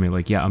down for me.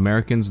 Like, yeah,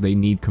 Americans, they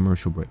need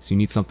commercial breaks. You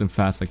need something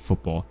fast like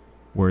football,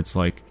 where it's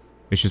like,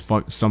 it's just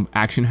some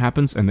action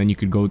happens, and then you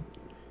could go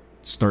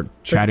start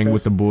chatting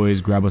with the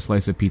boys, grab a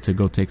slice of pizza,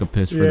 go take a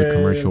piss for the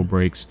commercial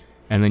breaks,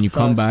 and then you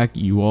come back,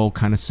 you all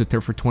kind of sit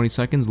there for 20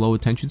 seconds, low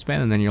attention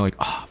span, and then you're like,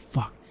 oh,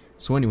 fuck.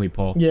 So anyway,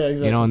 Paul. Yeah,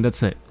 exactly. You know, and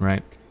that's it,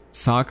 right?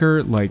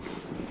 Soccer, like,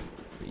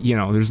 you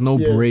know, there's no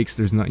breaks,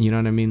 there's not, you know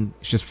what I mean?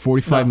 It's just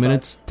 45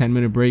 minutes,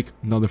 10-minute break,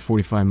 another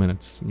 45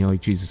 minutes. And you're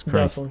like, Jesus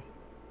Christ. Definitely.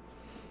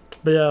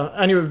 But yeah,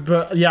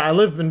 anyway, I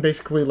live in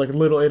basically like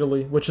Little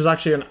Italy, which is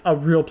actually a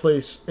real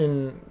place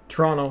in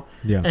Toronto.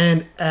 Yeah.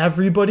 And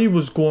everybody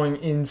was going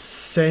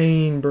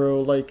insane,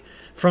 bro. Like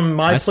from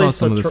my place. I saw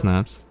some of the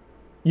snaps.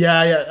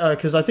 Yeah,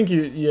 because I think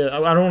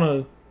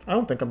I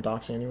don't think I'm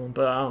doxing anyone,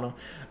 but I don't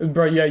know.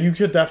 Bro, yeah, you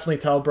could definitely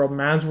tell, bro.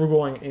 Mans were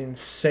going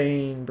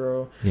insane,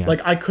 bro. Yeah.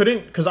 Like, I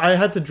couldn't, because I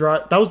had to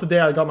drive. That was the day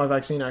I got my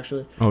vaccine,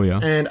 actually. Oh, yeah?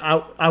 And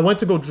I went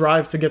to go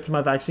drive to get to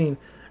my vaccine.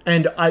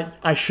 And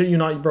I shit you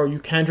not, bro, you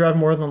can't drive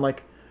more than,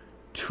 like,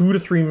 2 to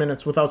 3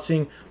 minutes without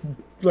seeing,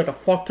 like, a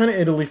fuck ton of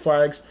Italy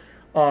flags.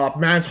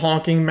 Man's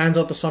honking, man's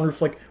out the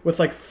sunroof, like, with,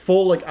 like,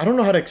 full, like, I don't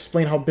know how to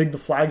explain how big the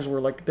flags were.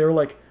 Like, they were,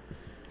 like,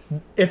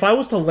 if I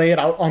was to lay it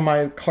out on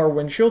my car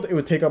windshield, it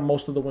would take up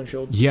most of the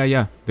windshield.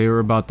 Yeah. They were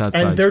about that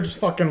size. And they're just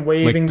fucking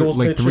waving those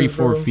like pictures.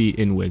 3-4 feet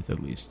in width,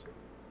 at least.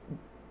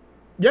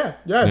 Yeah,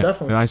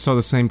 definitely. I saw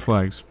the same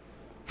flags.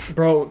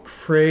 Bro,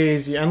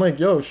 crazy. And, like,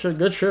 yo, shit,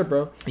 good shit,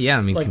 bro. Yeah,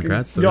 I mean, like,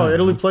 congrats to them. them.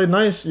 Italy played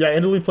nice. Yeah,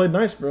 Italy played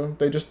nice, bro.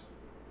 They just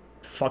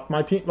fucked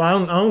my team.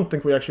 Well, I don't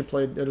think we actually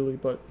played Italy,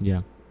 but...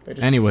 Yeah.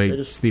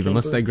 Anyway, Steven, came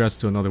let's through. digress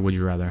to another Would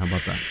You Rather. How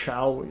about that?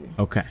 Shall we?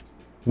 Okay.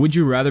 Would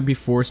you rather be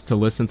forced to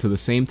listen to the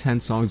same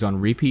 10 songs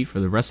on repeat for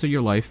the rest of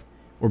your life,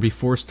 or be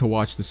forced to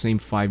watch the same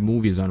 5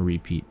 movies on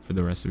repeat for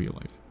the rest of your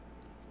life?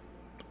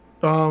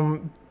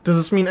 Does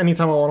this mean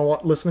anytime I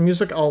want to listen to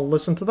music, I'll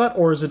listen to that,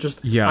 or is it just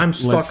I'm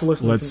stuck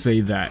listening? Let's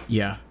say that,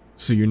 yeah.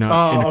 So you're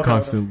not in a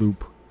constant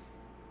loop.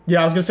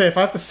 Yeah, I was gonna say if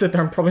I have to sit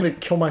there, I'm probably gonna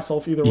kill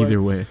myself either way.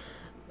 Either way.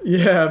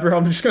 Yeah, bro,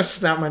 I'm just gonna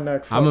snap my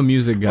neck. I'm a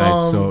music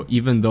guy, so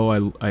even though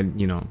I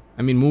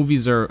mean,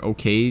 movies are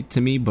okay to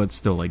me, but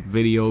still, like,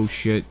 video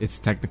shit, it's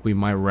technically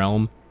my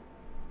realm.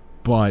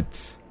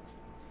 But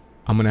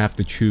I'm gonna have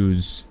to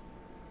choose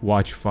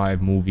watch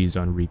 5 movies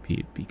on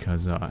repeat,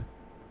 because I'm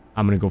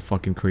gonna go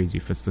fucking crazy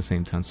if it's the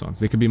same 10 songs.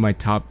 They could be my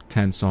top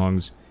 10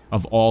 songs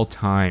of all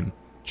time.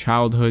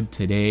 Childhood,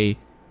 today,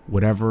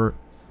 whatever.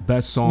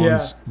 Best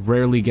songs,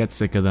 rarely get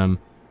sick of them.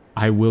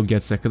 I will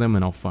get sick of them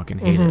and I'll fucking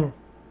hate it.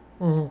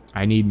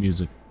 I need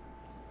music.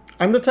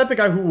 I'm the type of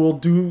guy who will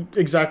do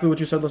exactly what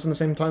you said, listen to the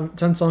same time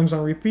 10 songs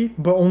on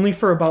repeat, but only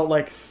for about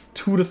like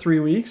 2 to 3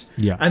 weeks.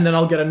 Yeah. And then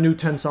I'll get a new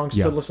 10 songs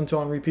to listen to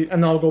on repeat,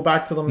 and then I'll go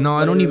back to them. No,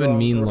 I don't even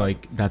mean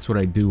like that's what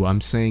I do.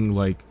 I'm saying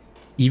like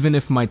even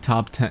if my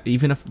top 10,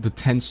 even if the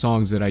 10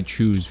 songs that I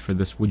choose for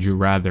this Would You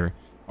Rather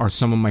are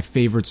some of my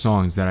favorite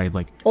songs that I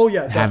like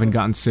haven't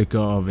gotten sick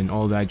of and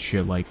all that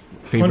shit, like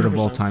favorite 100%. Of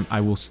all time,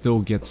 I will still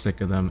get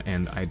sick of them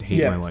and I'd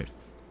hate my life.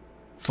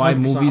 5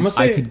 movies,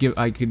 I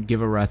could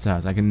give a rat's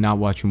ass. I could not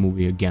watch a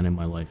movie again in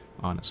my life,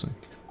 honestly.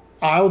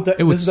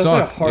 It would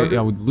suck.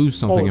 I would lose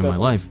something in my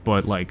life,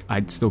 but like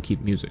I'd still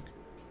keep music.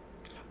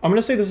 I'm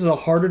gonna say this is a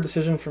harder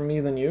decision for me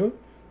than you,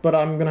 but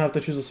I'm gonna have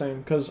to choose the same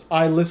because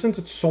I listen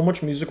to so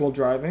much music while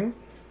driving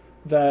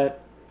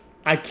that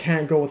I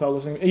can't go without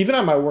listening. Even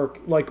at my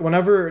work, like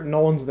whenever no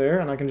one's there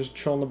and I can just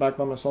chill in the back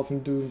by myself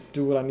and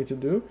do what I need to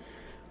do,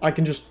 I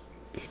can just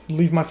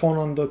leave my phone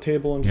on the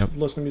table and just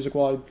listen to music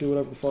while I do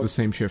whatever the fuck. It's the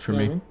same shit for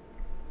me. I mean?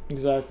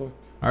 Exactly.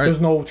 All right.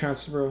 There's no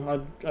chance,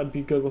 bro. I'd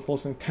be good with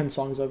listening 10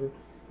 songs ever.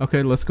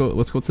 Okay, let's go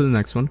to the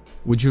next one.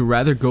 Would you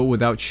rather go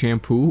without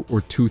shampoo or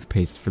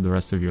toothpaste for the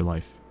rest of your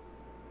life?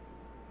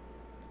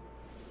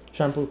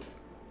 Shampoo.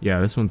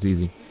 Yeah, this one's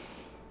easy.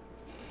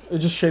 It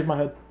just shaved my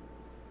head.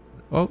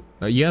 Oh,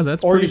 yeah,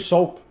 that's or pretty, use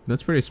soap.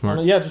 That's pretty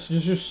smart. Yeah, just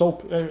use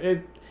soap.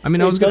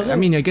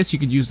 I guess you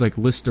could use like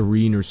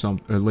Listerine or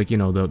something, or like, you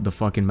know, the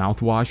fucking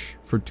mouthwash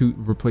for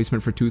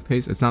replacement for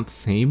toothpaste. It's not the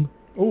same.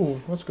 Ooh,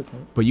 that's a good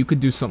point. But you could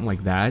do something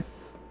like that.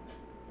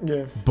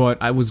 Yeah. But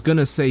I was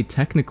gonna say,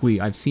 technically,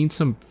 I've seen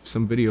some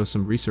videos,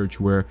 some research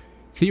where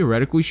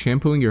theoretically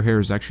shampooing your hair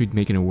is actually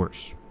making it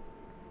worse.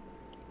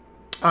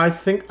 I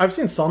think I've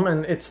seen some,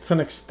 and it's to an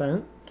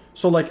extent.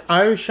 So like,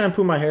 I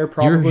shampoo my hair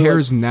probably. Your hair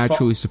is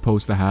naturally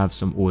supposed to have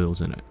some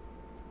oils in it.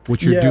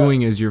 What you're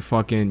doing is you're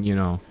fucking, you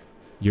know,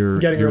 you're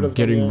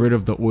getting rid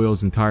of the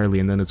oils entirely,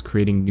 and then it's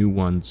creating new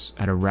ones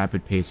at a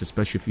rapid pace,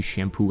 especially if you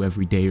shampoo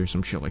every day or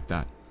some shit like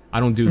that. I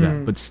don't do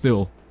that, but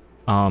still,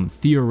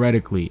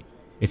 theoretically,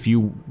 if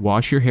you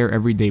wash your hair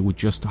every day with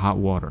just hot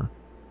water,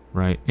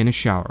 right, in a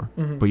shower,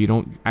 but you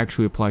don't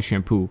actually apply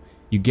shampoo,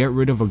 you get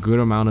rid of a good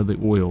amount of the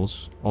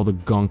oils, all the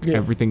gunk,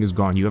 everything is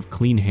gone. You have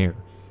clean hair,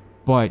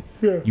 but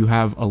you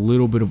have a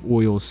little bit of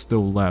oils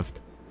still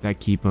left that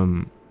keep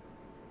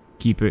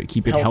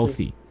it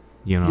healthy,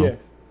 you know. Yeah.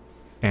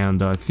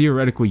 And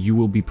theoretically, you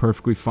will be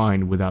perfectly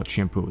fine without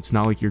shampoo. It's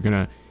not like you're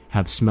gonna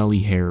have smelly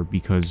hair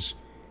because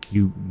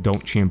you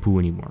don't shampoo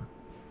anymore.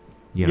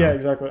 You know? Yeah,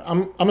 exactly.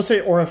 I'm gonna say,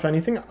 or if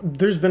anything,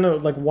 there's been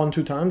like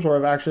 1-2 times where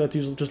I've actually had to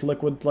use just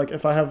liquid. Like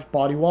if I have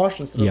body wash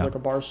instead of like a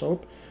bar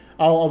soap,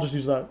 I'll just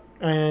use that.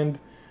 And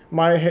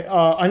my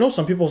I know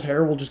some people's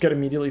hair will just get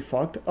immediately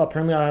fucked.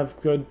 Apparently, I have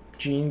good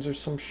genes or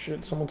some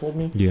shit. Someone told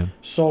me. Yeah.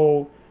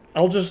 So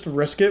I'll just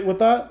risk it with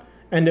that.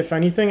 And if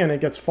anything, and it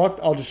gets fucked,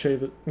 I'll just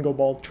shave it and go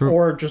bald. True.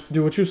 Or just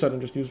do what you said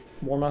and just use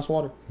warm ass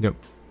water. Yep.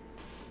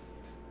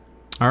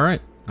 All right.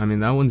 I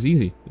mean, that one's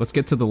easy. Let's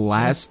get to the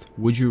last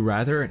Would You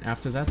Rather, and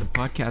after that, the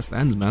podcast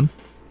ends, man.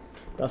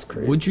 That's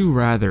crazy. Would you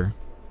rather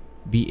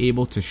be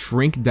able to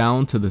shrink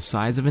down to the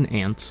size of an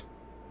ant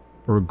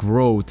or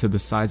grow to the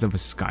size of a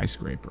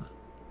skyscraper?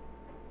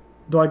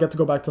 Do I get to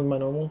go back to my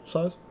normal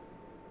size?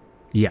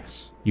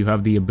 Yes. You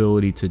have the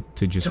ability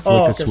to just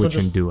flick a switch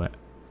and do it.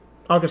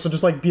 Okay, so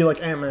just like be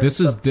like Ant-Man. This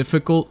is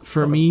difficult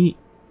for me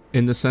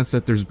in the sense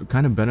that there's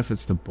kind of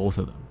benefits to both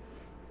of them.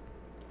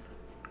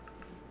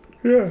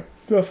 Yeah,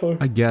 definitely.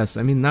 I guess.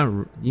 I mean,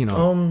 not, you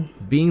know,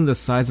 being the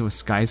size of a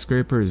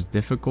skyscraper is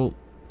difficult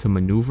to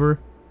maneuver.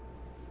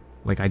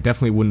 Like, I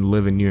definitely wouldn't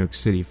live in New York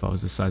City if I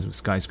was the size of a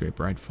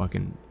skyscraper.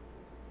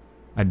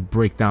 I'd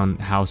break down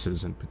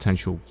houses and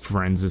potential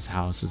friends'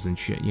 houses and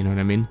shit, you know what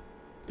I mean?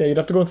 Yeah, you'd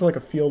have to go into like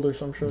a field or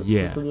some shit.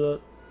 Yeah. To do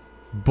that.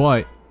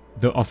 But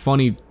a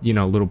funny, you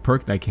know, little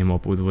perk that I came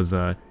up with was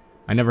I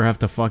never have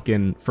to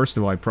fucking, first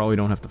of all, I probably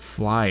don't have to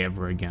fly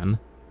ever again.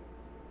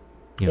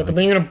 You know, but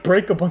then you're gonna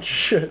break a bunch of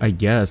shit. I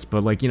guess,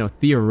 but like, you know,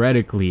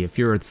 theoretically, if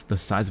you're the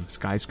size of a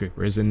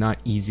skyscraper, is it not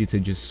easy to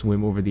just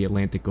swim over the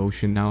Atlantic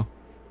Ocean now?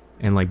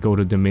 And like go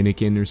to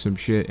Dominican or some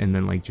shit and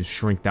then like just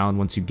shrink down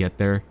once you get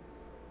there?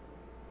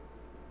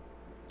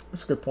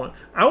 That's a good point.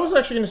 I was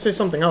actually gonna say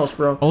something else,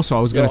 bro. Also,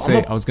 I was gonna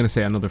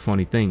say another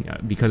funny thing.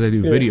 Because I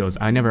do videos,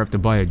 I never have to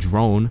buy a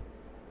drone.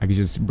 I could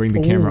just bring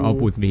the camera up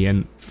with me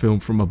and film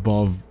from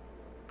above.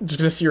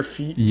 Just your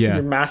feet. Yeah.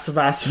 Your massive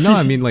ass feet. No,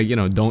 I mean, like, you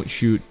know, don't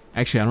shoot.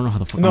 Actually, I don't know how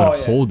the fuck I'm gonna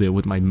hold it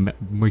with my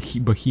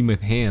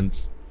behemoth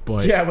hands.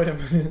 But yeah, wait a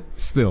minute.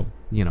 Still,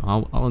 you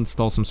know, I'll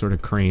install some sort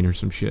of crane or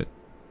some shit.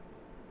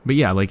 But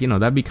yeah, like, you know,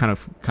 that'd be kind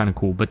of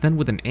cool. But then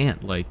with an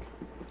ant, like,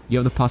 you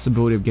have the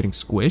possibility of getting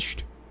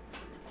squished,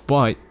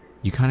 but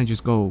you kind of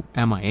just go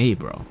MIA,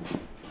 bro.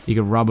 You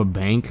could rob a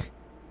bank.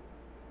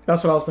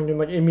 That's what I was thinking.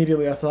 Like,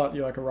 immediately I thought,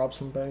 I could rob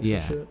some banks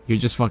and shit. You're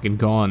just fucking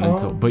gone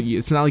until... But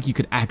it's not like you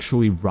could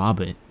actually rob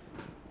it.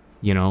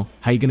 You know?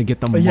 How you gonna get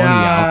the money out?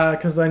 Yeah,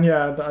 because then,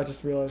 I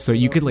just realized... So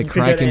you could, like,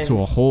 crack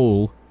into a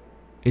hole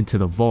into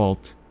the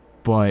vault,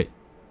 but...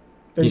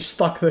 Then you're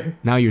stuck there.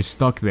 Now you're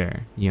stuck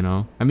there, you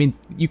know? I mean,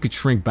 you could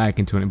shrink back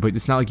into it, but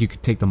it's not like you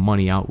could take the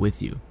money out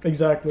with you.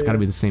 Exactly. It's gotta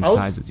be the same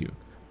size as you.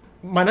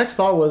 My next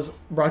thought was,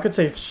 bro, I could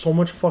save so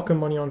much fucking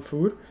money on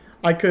food.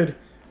 I could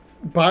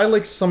buy,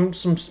 like, some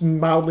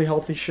mildly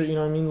healthy shit, you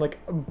know what I mean? Like,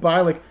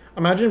 buy, like,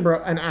 imagine,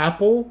 bro, an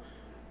apple,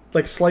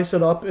 like, slice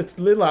it up. It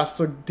lasts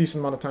a decent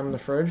amount of time in the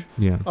fridge.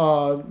 Yeah.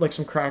 Like,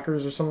 some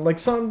crackers or something.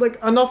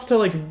 Like, enough to,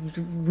 like,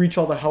 reach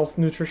all the health,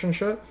 nutrition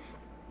shit.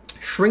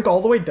 Shrink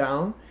all the way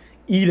down.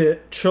 Eat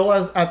it, chill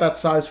at that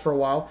size for a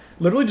while.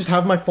 Literally just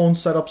have my phone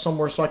set up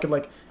somewhere so I could,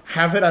 like,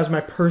 have it as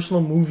my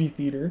personal movie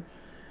theater.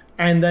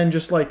 And then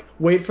just, like,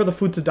 wait for the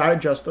food to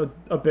digest a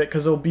bit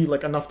because it'll be,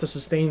 like, enough to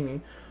sustain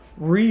me.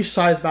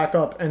 Resize back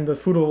up and the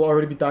food will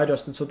already be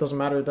digested, so it doesn't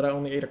matter that I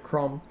only ate a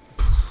crumb.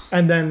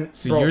 And then,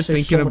 so bro, you're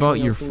thinking about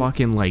your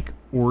fucking, like,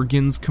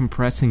 organs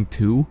compressing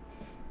too?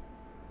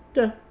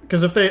 Yeah,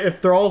 because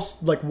if they're all,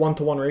 like,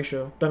 1-to-1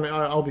 ratio, then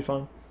I'll be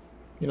fine.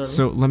 You know what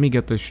I mean? Let me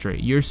get this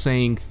straight. You're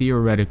saying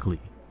theoretically,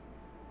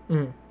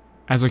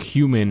 as a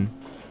human,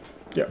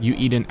 you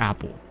eat an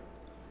apple.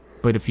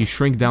 But if you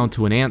shrink down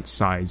to an ant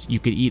size, you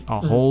could eat a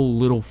whole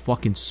little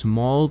fucking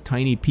small,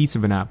 tiny piece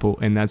of an apple,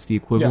 and that's the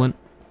equivalent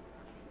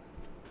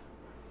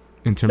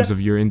in terms of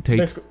your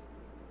intake.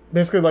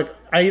 Basically, like,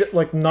 I eat,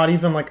 like, not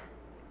even, like,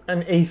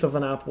 an eighth of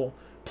an apple,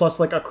 plus,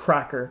 like, a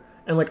cracker,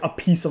 and, like, a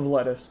piece of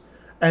lettuce.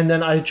 And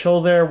then I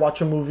chill there, watch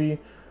a movie,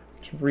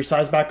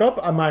 resize back up.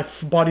 My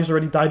body's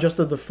already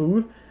digested the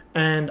food,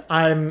 and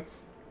I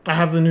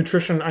have the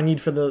nutrition I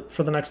need for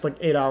the next, like,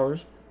 8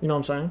 hours. You know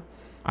what I'm saying?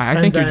 I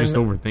think you're just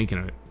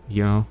overthinking it,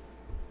 you know?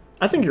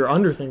 I think you're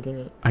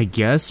underthinking it. I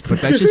guess, but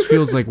that just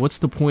feels like, what's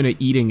the point of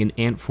eating in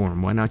ant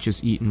form? Why not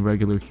just eat in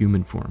regular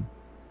human form?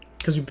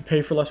 Because you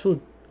pay for less food.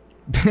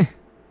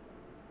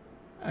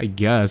 I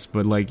guess,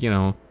 but, like, you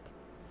know,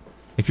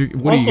 if you're,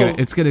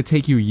 it's gonna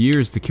take you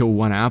years to kill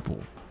one apple.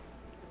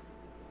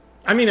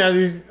 I mean,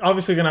 you're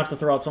obviously gonna have to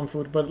throw out some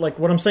food, but, like,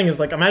 what I'm saying is,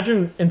 like,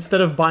 imagine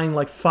instead of buying,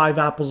 like, 5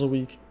 apples a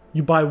week,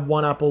 you buy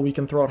 1 apple a week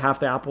and throw out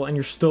half the apple, and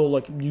you're still,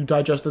 like, you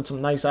digested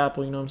some nice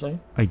apple, you know what I'm saying?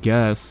 I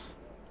guess.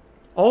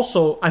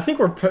 Also, I think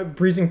we're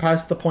breezing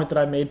past the point that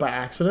I made by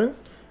accident.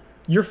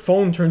 Your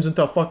phone turns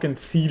into a fucking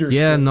theater.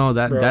 Yeah, screen, no,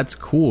 bro. that's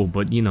cool,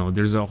 but, you know,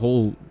 there's a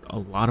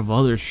lot of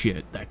other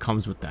shit that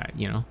comes with that,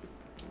 you know?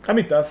 I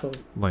mean,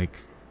 definitely.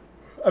 Like...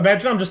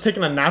 Imagine I'm just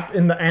taking a nap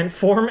in the ant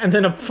form and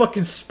then a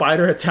fucking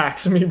spider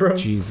attacks me, bro.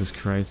 Jesus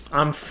Christ.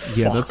 I'm fucked.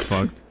 Yeah, that's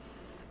fucked.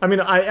 I mean,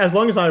 as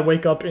long as I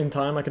wake up in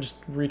time, I could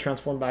just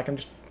retransform back and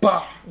just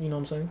bah! You know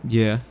what I'm saying?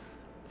 Yeah.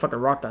 Fucking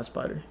rock that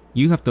spider.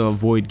 You have to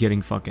avoid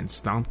getting fucking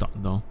stomped on,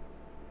 though.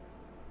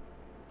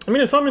 I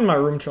mean, if I'm in my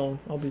room chilling,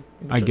 I'll be...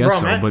 I guess bro,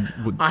 so, man,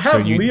 but... I have so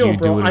you, Leo, do you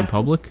bro. do it in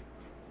public?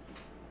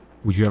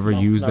 Would you ever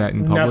use that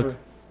in public?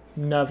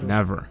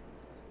 Never.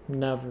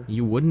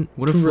 You wouldn't?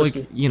 What Too if, risky.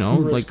 like, you know,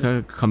 Too like,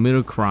 risky. commit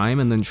a crime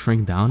and then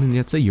shrink down and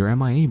that's it, you're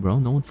MIA, bro.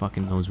 No one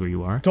fucking knows where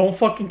you are. Don't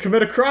fucking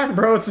commit a crime,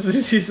 bro. It's as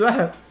easy as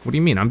that. What do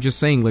you mean? I'm just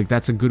saying, like,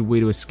 that's a good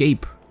way to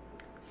escape.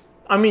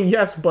 I mean,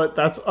 yes, but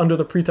that's under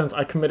the pretense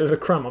I committed a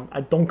crime.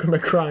 I don't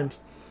commit crimes.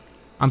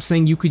 I'm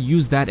saying you could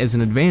use that as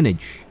an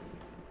advantage.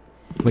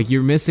 Like,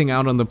 you're missing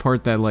out on the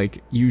part that,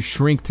 like, you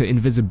shrink to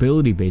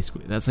invisibility,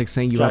 basically. That's like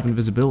saying you have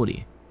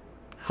invisibility.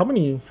 How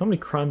many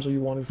crimes are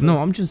you wanting for? No,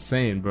 I'm just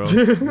saying, bro.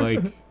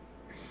 Like,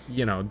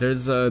 you know,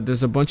 there's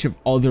a bunch of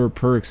other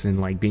perks in,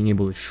 like, being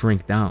able to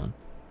shrink down.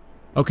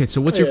 Okay,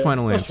 so what's your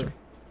final answer?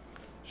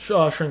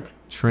 Shrink.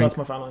 Shrink? That's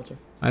my final answer.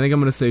 I think I'm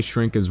going to say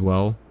shrink as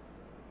well,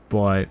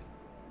 but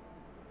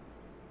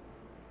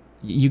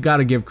you got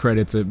to give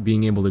credit to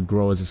being able to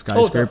grow as a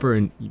skyscraper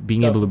and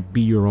being able to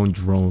be your own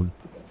drone.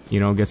 You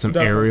know, get some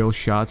aerial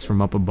shots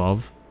from up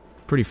above.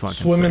 Pretty fucking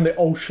Swim sick. in the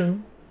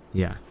ocean.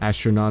 Yeah,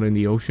 astronaut in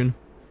the ocean.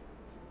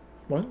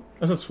 What?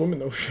 I said swim in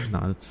the ocean.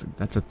 No,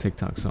 that's a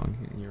TikTok song.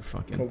 You're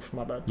fucking... Oof,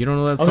 my bad. You don't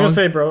know that song? I was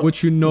gonna say, bro.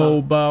 What you know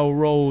about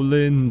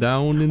rolling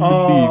down in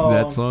the deep?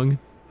 That song?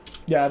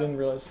 Yeah, I didn't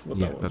realize what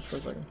that was that's... for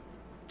a second.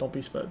 Don't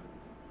be sped.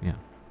 Yeah.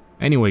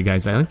 Anyway,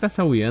 guys, I think that's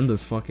how we end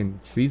this fucking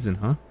season,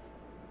 huh?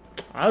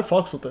 I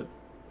fucks with it.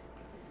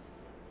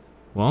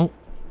 Well,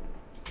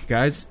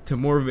 guys, to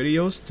more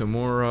videos, to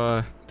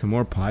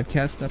more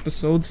podcast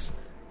episodes,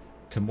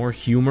 to more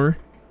humor,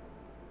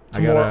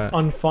 more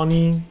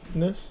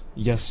unfunniness.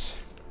 Yes.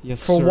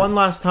 Yes, For sir. one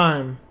last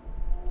time,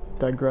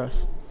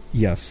 digress.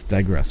 Yes,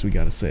 digress. We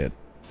gotta say it.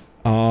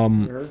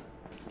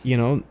 You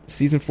know,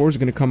 season 4 is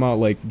gonna come out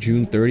like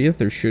June 30th.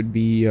 There should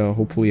be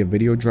hopefully a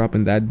video drop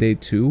in that day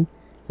too.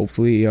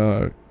 Hopefully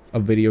a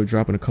video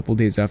drop in a couple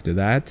days after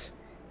that.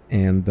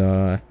 And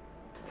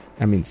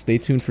I mean, stay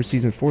tuned for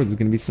season 4. There's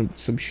gonna be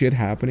some shit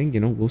happening.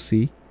 You know, we'll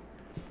see.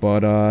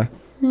 But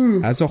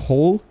as a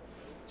whole,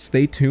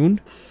 stay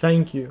tuned.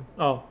 Thank you.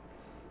 Oh.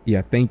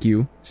 Yeah, thank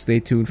you. Stay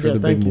tuned for the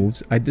big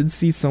moves. I did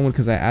see someone,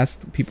 because I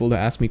asked people to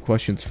ask me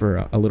questions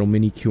for a little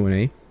mini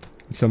Q&A.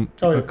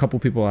 A couple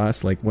people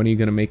asked, like, when are you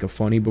gonna make a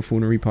funny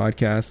buffoonery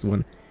podcast?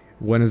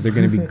 When is there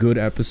gonna be good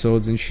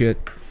episodes and shit?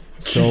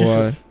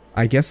 So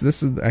I guess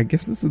this is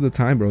the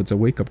time, bro. It's a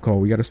wake up call.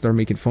 We gotta start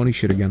making funny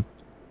shit again.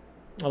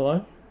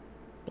 Alright.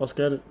 Let's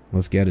get it.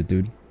 Let's get it,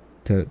 dude.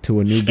 To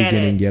a new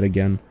beginning yet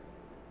again.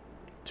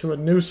 To a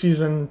new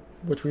season,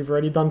 which we've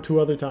already done 2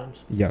 other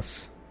times.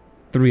 Yes.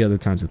 3 other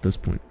times at this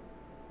point.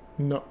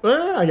 No.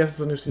 I guess it's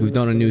a new season. We've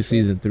done a new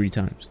season 3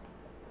 times.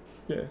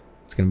 Yeah.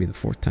 It's gonna be the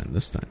 4th time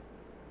this time.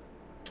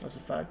 That's a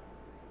fact.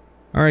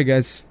 Alright,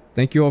 guys.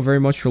 Thank you all very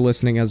much for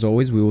listening. As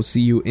always, we will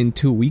see you in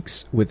 2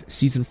 weeks with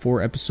season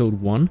 4,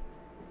 episode 1.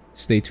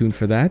 Stay tuned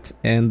for that.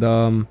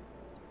 And,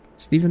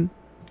 Steven,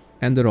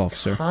 end it off,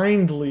 sir.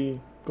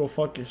 Kindly go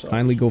fuck yourself.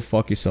 Kindly go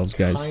fuck yourselves,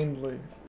 guys. Kindly.